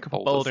wanted to pick up a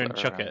boulder and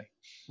chuck it,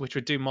 which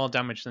would do more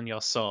damage than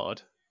your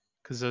sword.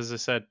 Because as I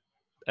said,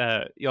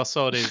 your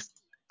sword is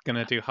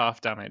gonna do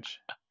half damage.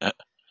 But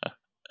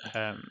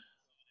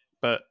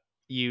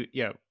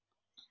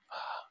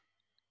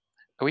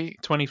are we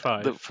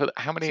 25. For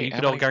how many? So you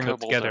could all gang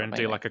up together and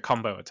do like a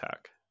combo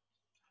attack.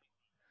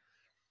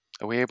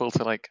 Are we able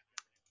to like?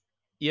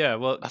 Yeah,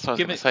 well, that's what I was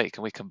going to say.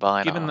 Can we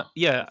combine? Given that,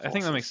 yeah, I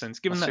think that makes sense.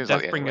 Given that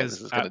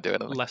Deathbringer's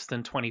at less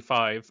than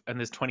 25, and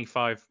there's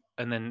 25,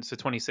 and then so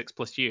 26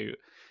 plus you,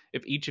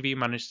 if each of you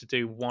managed to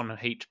do 1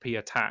 HP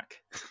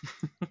attack,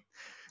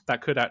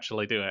 that could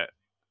actually do it.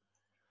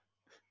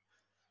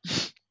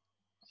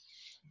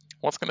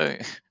 What's gonna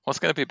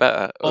be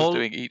better? Us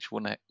doing each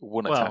one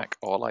attack,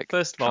 or like?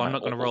 First of all, I'm not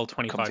going to roll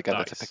 25 come together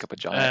dice to pick up a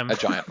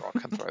giant rock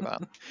and throw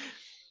that.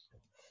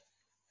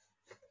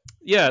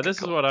 Yeah,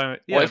 this is what I.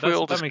 Yeah, what if we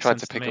all just tried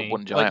to pick up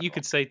one giant? Like you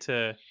could say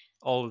to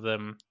all of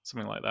them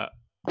something like that.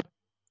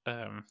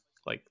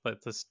 Like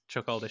let's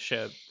chuck all this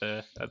shit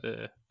at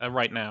the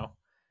right now.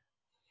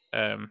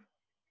 I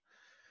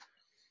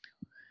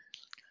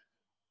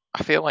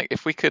feel like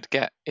if we could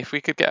get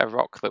a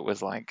rock that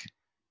was like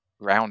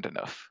round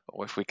enough,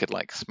 or if we could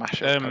like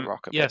smash up a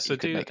rock a bit, so you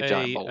could do make a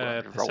giant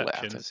boulder and roll it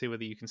at to see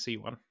whether you can see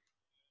one.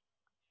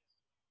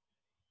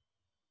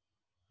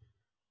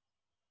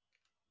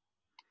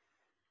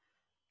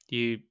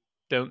 You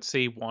don't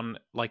see one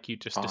like you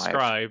just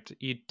described.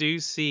 You do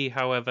see,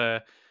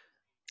 however.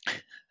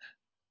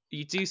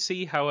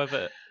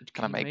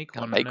 Can I make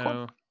one?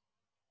 No,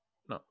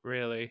 not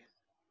really.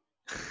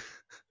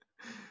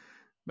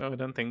 No, I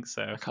don't think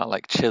so. I can't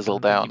like chisel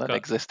down an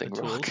existing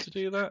rock to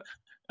do that.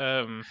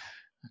 Okay,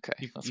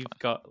 you've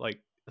got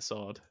like a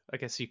sword. I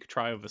guess you could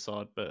try with a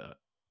sword, but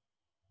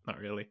not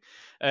really.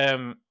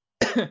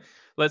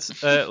 Let's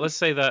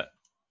say that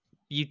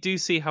you do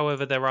see,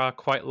 however, there are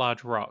quite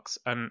large rocks,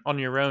 and on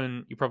your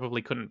own you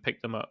probably couldn't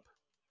pick them up.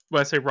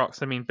 When I say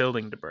rocks, I mean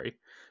building debris.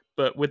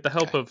 But with the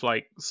help of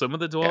like some of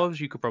the dwarves,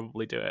 you could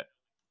probably do it.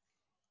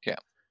 Yeah.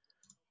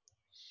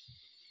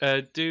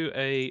 Do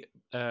a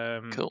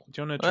cool.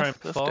 Do you want to try and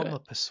perform or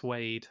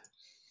persuade?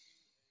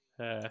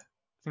 I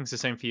think it's the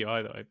same for you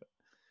either way.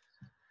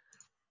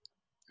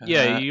 But...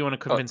 yeah, you want to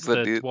convince the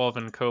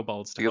dwarven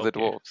kobolds to help the other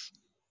dwarves.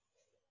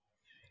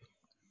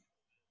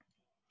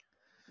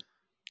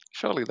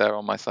 Surely they're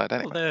on my side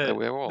anyway. Well,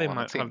 we're all they on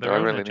might a team. have their Do I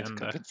own really agenda. need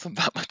to convince them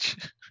that much?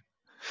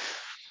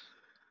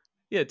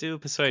 Yeah, do a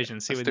persuasion.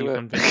 See whether you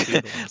convince the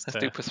other ones. Let's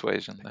do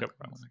persuasion.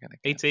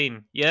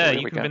 18. Yeah,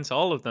 you convince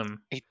all of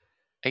them.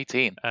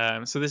 18.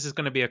 So this is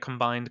going to be a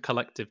combined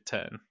collective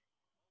turn,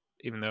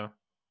 even though.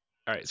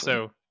 All right.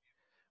 So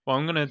what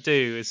I'm going to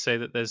do is say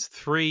that there's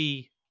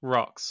 3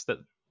 rocks that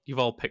you've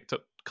all picked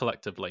up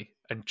collectively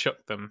and chuck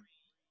them.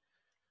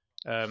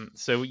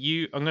 So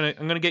I'm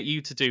gonna get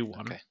you to do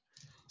one. Okay.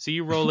 So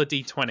you roll a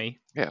d20.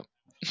 Yeah.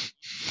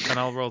 And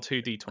I'll roll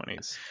 2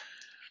 d20s.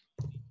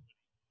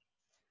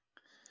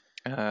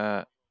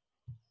 Yeah,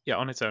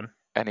 on its own.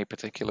 Any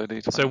particular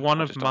d20? So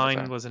one of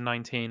mine was a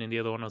 19 and the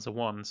other one was a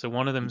 1. So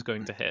one of them's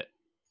going to hit.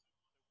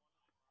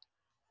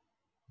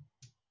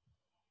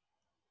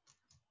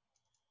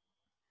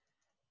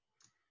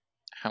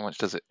 How much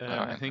does it?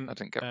 I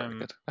didn't get very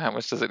good. How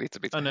much does it need to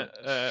be?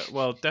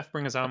 Well,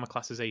 Deathbringer's armor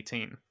class is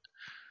 18.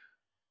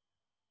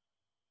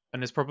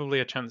 And there's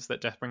probably a chance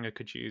that Deathbringer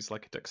could use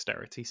like a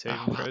dexterity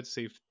saving throw to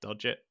see if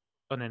dodge it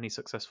on any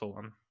successful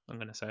one, I'm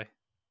going to say.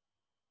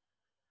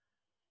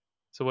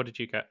 So what did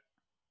you get?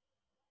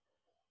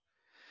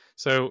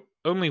 So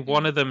only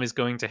one of them is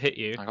going to hit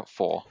you. I got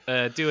 4.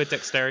 Do a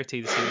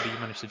dexterity to see whether you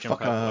manage to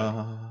jump out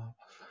the way.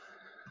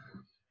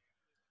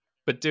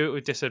 But do it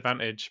with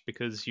disadvantage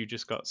because you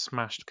just got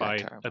smashed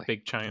by a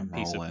big giant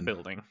piece of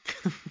building.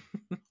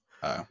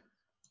 Oh.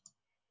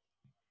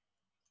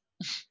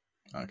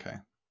 Okay.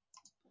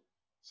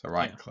 So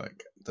right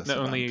click. Not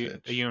only are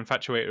you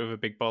infatuated with a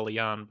big ball of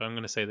yarn, but I'm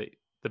going to say that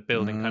the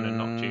building kind of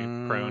knocked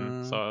you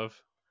prone, sort of.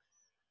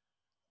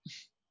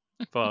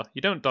 But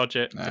you don't dodge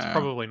it. It's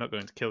probably not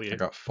going to kill you. I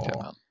got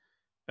 4.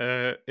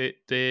 It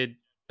did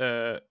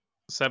 7,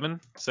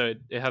 so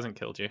it hasn't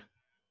killed you.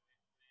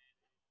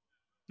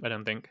 I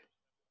don't think.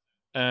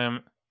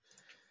 Yeah,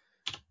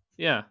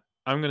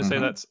 I'm going to say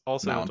that's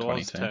also now the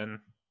dwarves'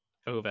 turn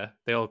over.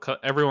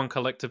 Everyone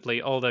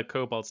collectively, all the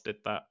kobolds did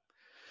that.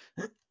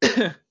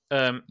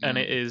 And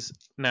it is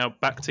now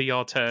back to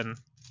your turn.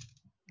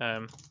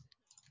 Didn't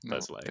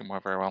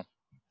work very well.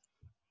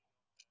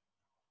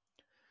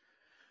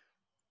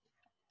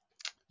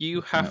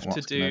 You have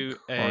to do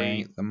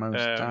the most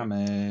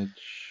damage.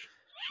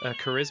 A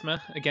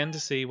charisma again to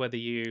see whether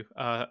you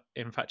are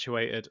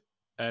infatuated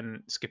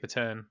and skip a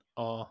turn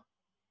or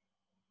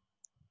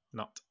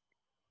not.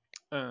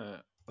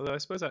 Let's Although I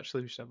suppose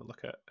actually we should have a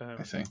look at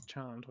I see.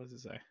 Charmed. What does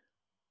it say?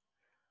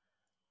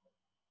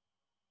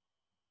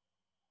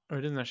 Or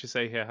it doesn't actually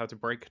say here how to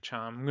break a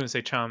charm. I'm going to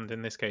say Charmed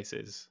in this case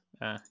is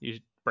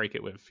you break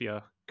it with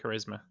your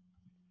charisma.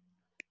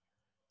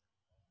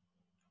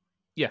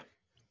 Yeah.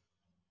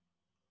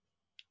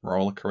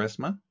 Roll a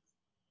charisma.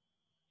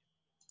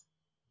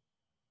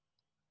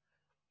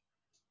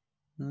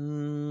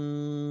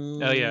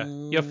 Oh yeah,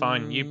 you're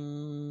fine. You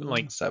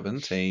like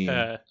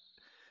 17.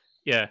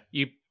 Yeah,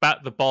 you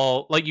bat the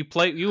ball like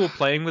you were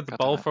playing with the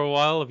ball for a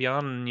while of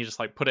yarn, and you just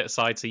like put it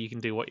aside so you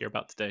can do what you're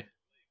about to do.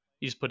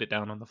 You just put it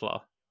down on the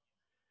floor.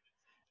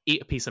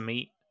 Eat a piece of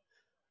meat.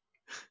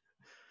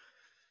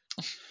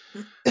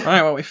 Right, what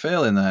are we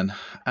feeling then?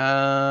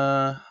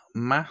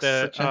 Mass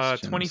There are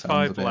suggestion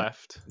 25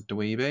 left.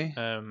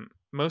 Dweeby.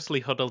 Mostly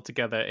huddled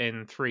together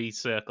in 3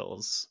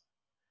 circles.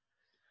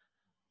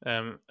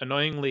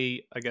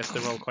 Annoyingly, I guess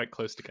they're all quite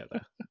close together.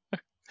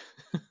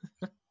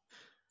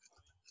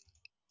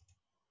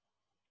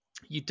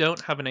 You don't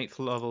have an 8th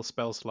level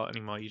spell slot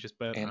anymore. You just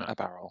burn in that. a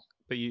barrel.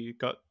 But you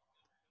got,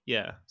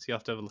 yeah. So you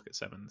have to have a look at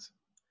 7s.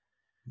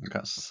 I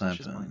got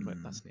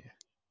 7. That's new.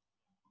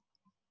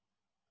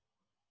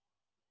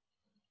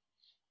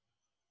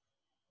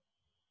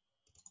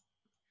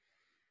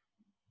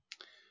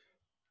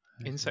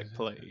 Insect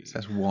play. It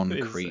says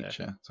 1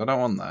 creature, so I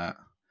don't want that.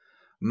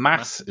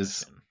 Mass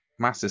is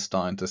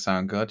starting to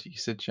sound good. You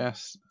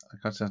suggest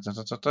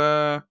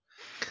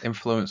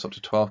influence up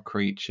to 12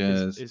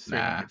 creatures. Is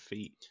 300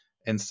 feet.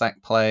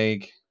 Insect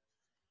plague.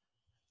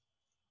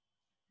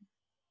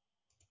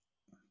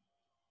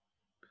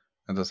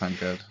 That does sound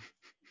good.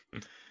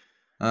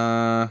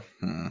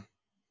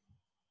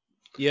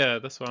 Yeah,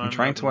 that's what I'm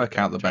trying to work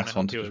out the best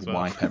one to just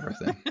wipe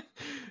everything.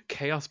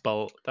 Chaos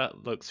Bolt.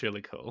 That looks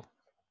really cool.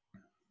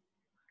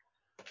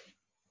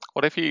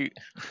 What if you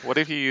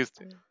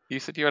used? You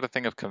said you had a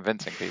thing of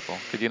convincing people.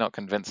 Could you not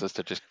convince us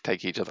to just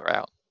take each other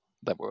out?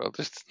 That we'll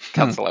just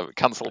cancel all the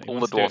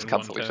dwarves,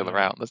 cancel each other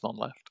out. There's none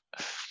left.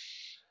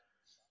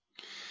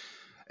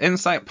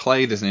 Insect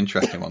Plague is an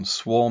interesting one.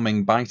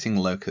 Swarming, biting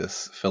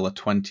locusts fill a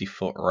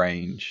 20-foot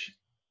range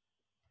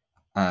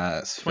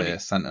sphere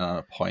centered on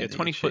a point. Yeah,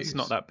 20 foot's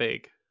not that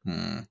big.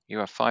 You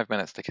have 5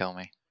 minutes to kill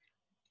me.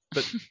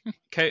 But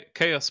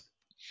Chaos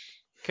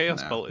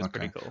Bolt is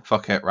pretty cool.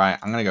 Fuck it, right.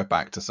 I'm going to go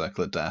back to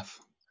Circle of Death.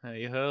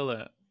 You hurl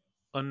it.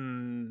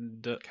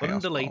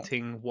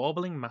 Undulating,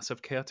 wobbling mass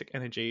of chaotic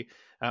energy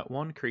at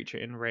 1 creature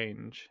in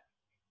range.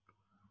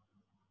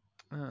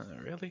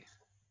 Really?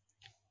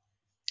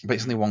 But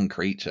it's only 1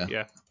 creature.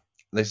 Yeah.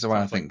 This is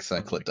why I think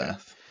Circle of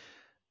Death.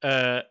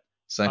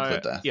 Circle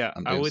of Death. Yeah,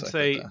 I would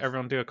say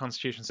everyone do a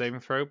Constitution saving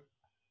throw.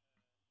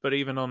 But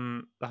even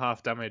on the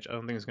half damage, I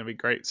don't think it's going to be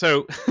great.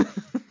 So,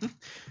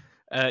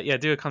 yeah,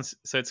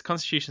 so it's a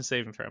Constitution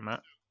saving throw,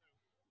 Matt.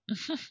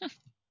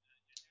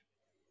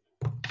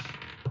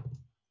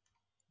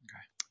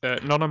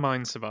 None of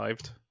mine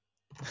survived.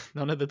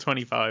 None of the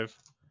 25.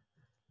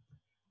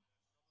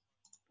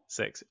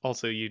 6.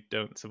 Also, you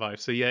don't survive.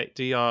 So yeah,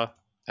 do your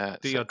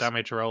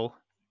damage roll.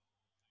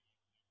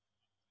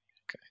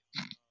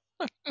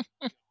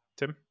 Okay.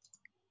 Tim?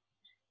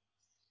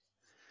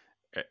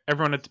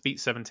 Everyone had to beat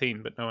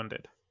 17, but no one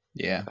did.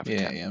 Yeah,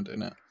 I'm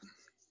doing it.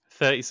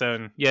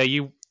 37. Yeah,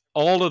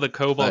 all of the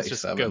kobolds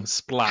 37. Just go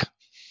splat.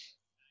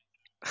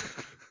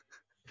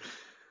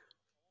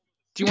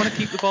 Do you want to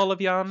keep the ball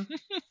of yarn?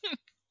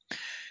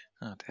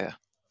 Oh dear.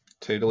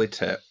 Toodly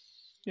tip.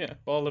 Yeah,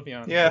 ball of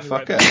yarn. Yeah,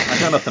 fuck it. I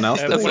got nothing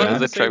else to do. What I'm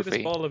going to say with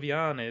this ball of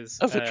yarn is...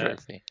 As a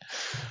trophy.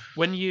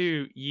 When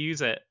you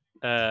use it,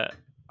 what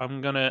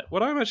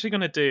I'm actually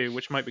going to do,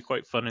 which might be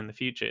quite fun in the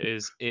future,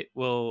 is it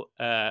will...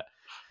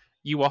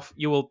 you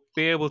will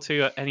be able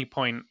to, at any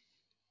point,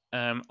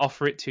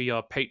 offer it to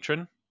your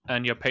patron,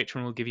 and your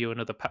patron will give you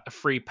a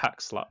free pack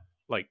slot.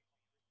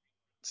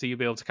 So you'll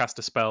be able to cast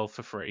a spell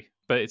for free.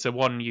 But it's a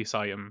one-use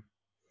item.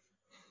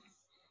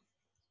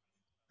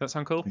 Does that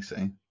sound cool? I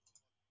see.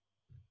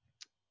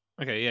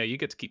 Okay, yeah, you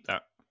get to keep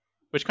that.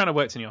 Which kind of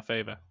works in your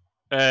favour.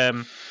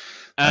 And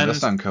does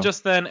sound cool.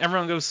 Just then,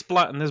 everyone goes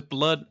splat, and there's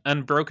blood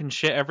and broken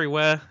shit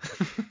everywhere.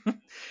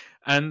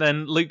 And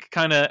then Luke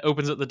kind of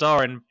opens up the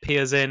door and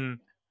peers in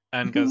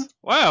and goes,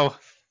 "Wow,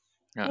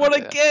 what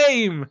a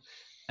game!"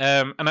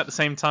 And at the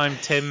same time,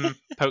 Tim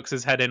pokes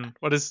his head in.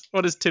 What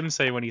does Tim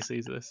say when he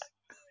sees this?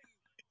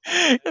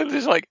 It's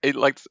just like it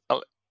like.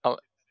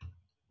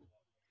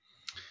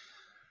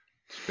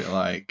 Just be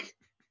like,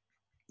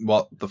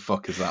 what the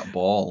fuck is that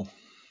ball?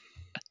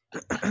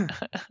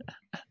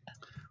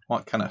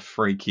 What kind of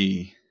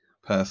freaky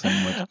person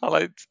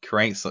would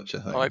create such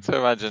a thing? I like to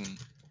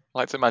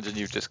imagine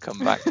you've just come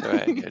back to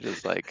it and you're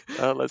just like,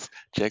 oh, let's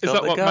check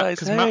on the guys.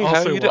 Because Matt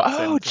also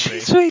walks in. Oh,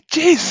 sweet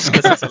Jesus!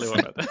 That's exactly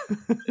what Matt.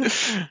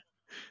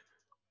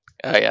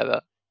 Oh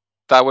yeah,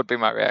 that would be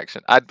my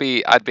reaction. I'd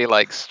be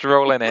like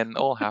strolling in,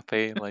 all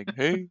happy, like,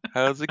 hey,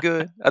 how's it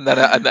going? And then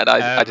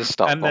I just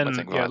stop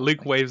vomiting. And then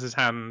Luke waves his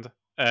hand,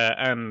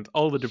 and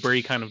all the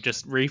debris kind of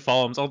just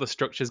reforms. All the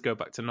structures go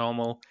back to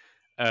normal,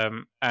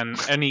 and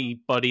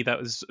anybody that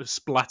was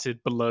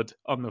splattered blood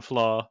on the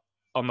floor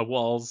on the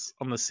walls,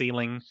 on the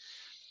ceiling,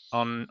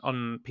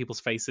 on people's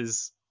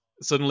faces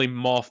suddenly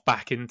morph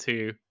back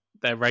into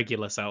their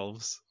regular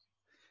selves.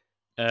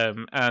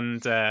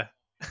 And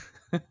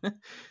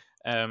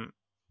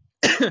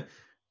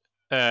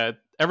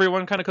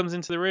everyone kind of comes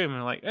into the room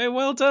and like, hey,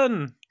 well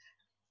done,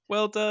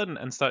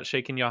 and start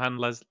shaking your hand.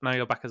 Now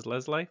you're back as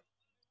Leslie.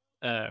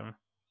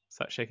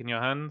 Start shaking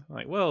your hand,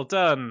 like, well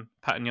done,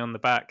 patting you on the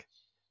back.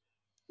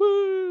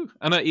 Woo!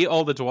 And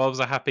all the dwarves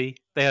are happy.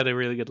 They had a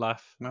really good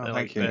laugh.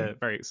 They're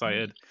very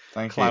excited.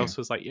 Thank Klaus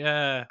you. was like,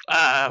 yeah,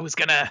 I was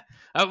gonna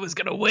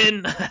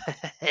win,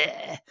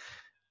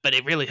 but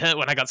it really hurt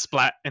when I got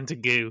splat into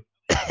goo.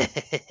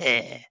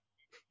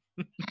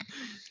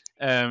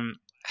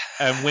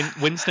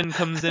 Winston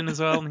comes in as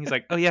well, and he's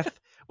like, oh yes,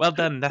 well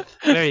done, that's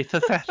very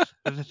success.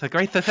 That's a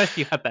great success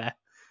you had there.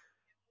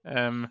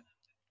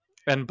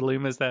 And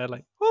Bloomer's there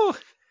like, oh,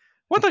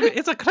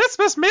 it's a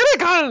Christmas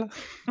miracle.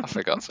 I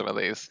forgot some of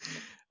these.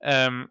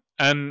 And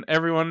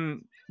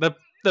everyone,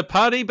 the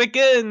party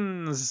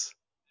begins,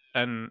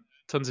 and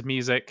tons of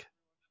music,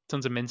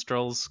 tons of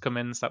minstrels come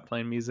in, start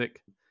playing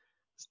music.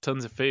 There's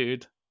tons of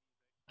food,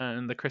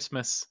 and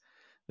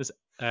this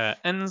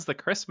ends the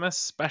Christmas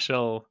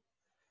special.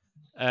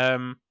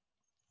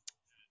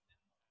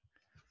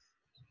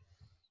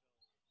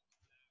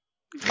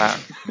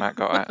 Matt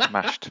got a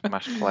mashed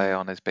play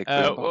on his big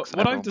boombox.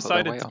 What I've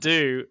decided to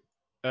do,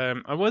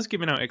 I was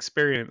giving out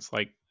experience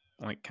like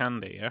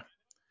candy, yeah,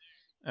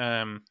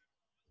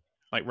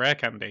 like rare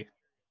candy.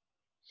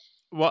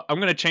 Well, I'm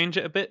going to change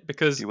it a bit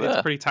because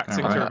it's pretty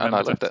taxing to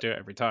remember to have to do it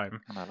every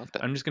time. And I loved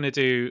it. I'm going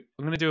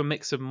to do a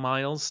mix of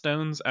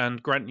milestones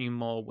and grant you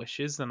more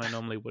wishes than I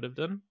normally would have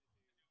done.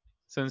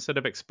 So instead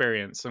of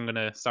experience, I'm going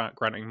to start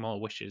granting more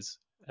wishes.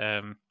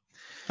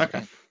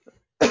 Okay.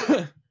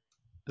 Is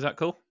that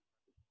cool?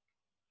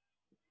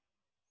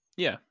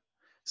 Yeah.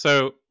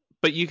 So,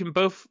 but you can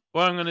both.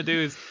 What I'm going to do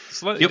is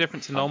slightly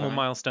different to normal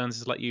milestones.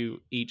 Is let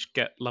you each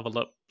get leveled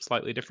up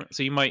slightly different.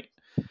 So you might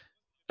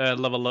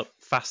level up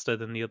faster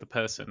than the other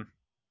person.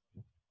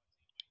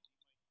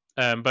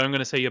 But I'm going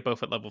to say you're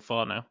both at level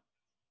 4 now.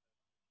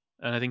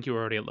 And I think you were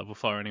already at level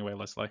 4 anyway,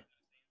 Leslie,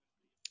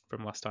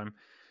 from last time.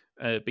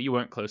 But you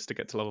weren't close to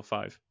get to level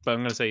 5. But I'm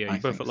going to say, yeah, you're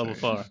both at level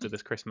 4 after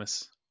this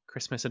Christmas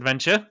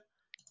adventure.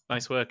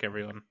 Nice work,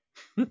 everyone.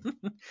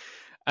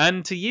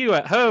 And to you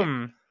at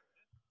home.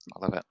 I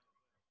love it.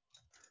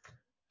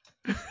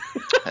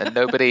 And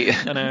nobody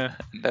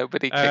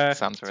picked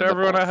Santa. So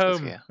everyone at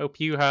home, hope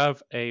you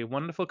have a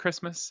wonderful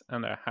Christmas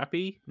and a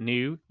happy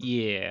New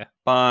Year.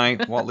 Bye.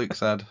 What Luke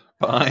said.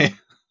 Bye.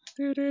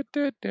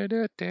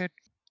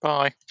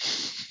 Bye.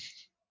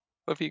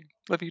 Love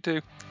you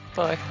too.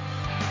 Bye.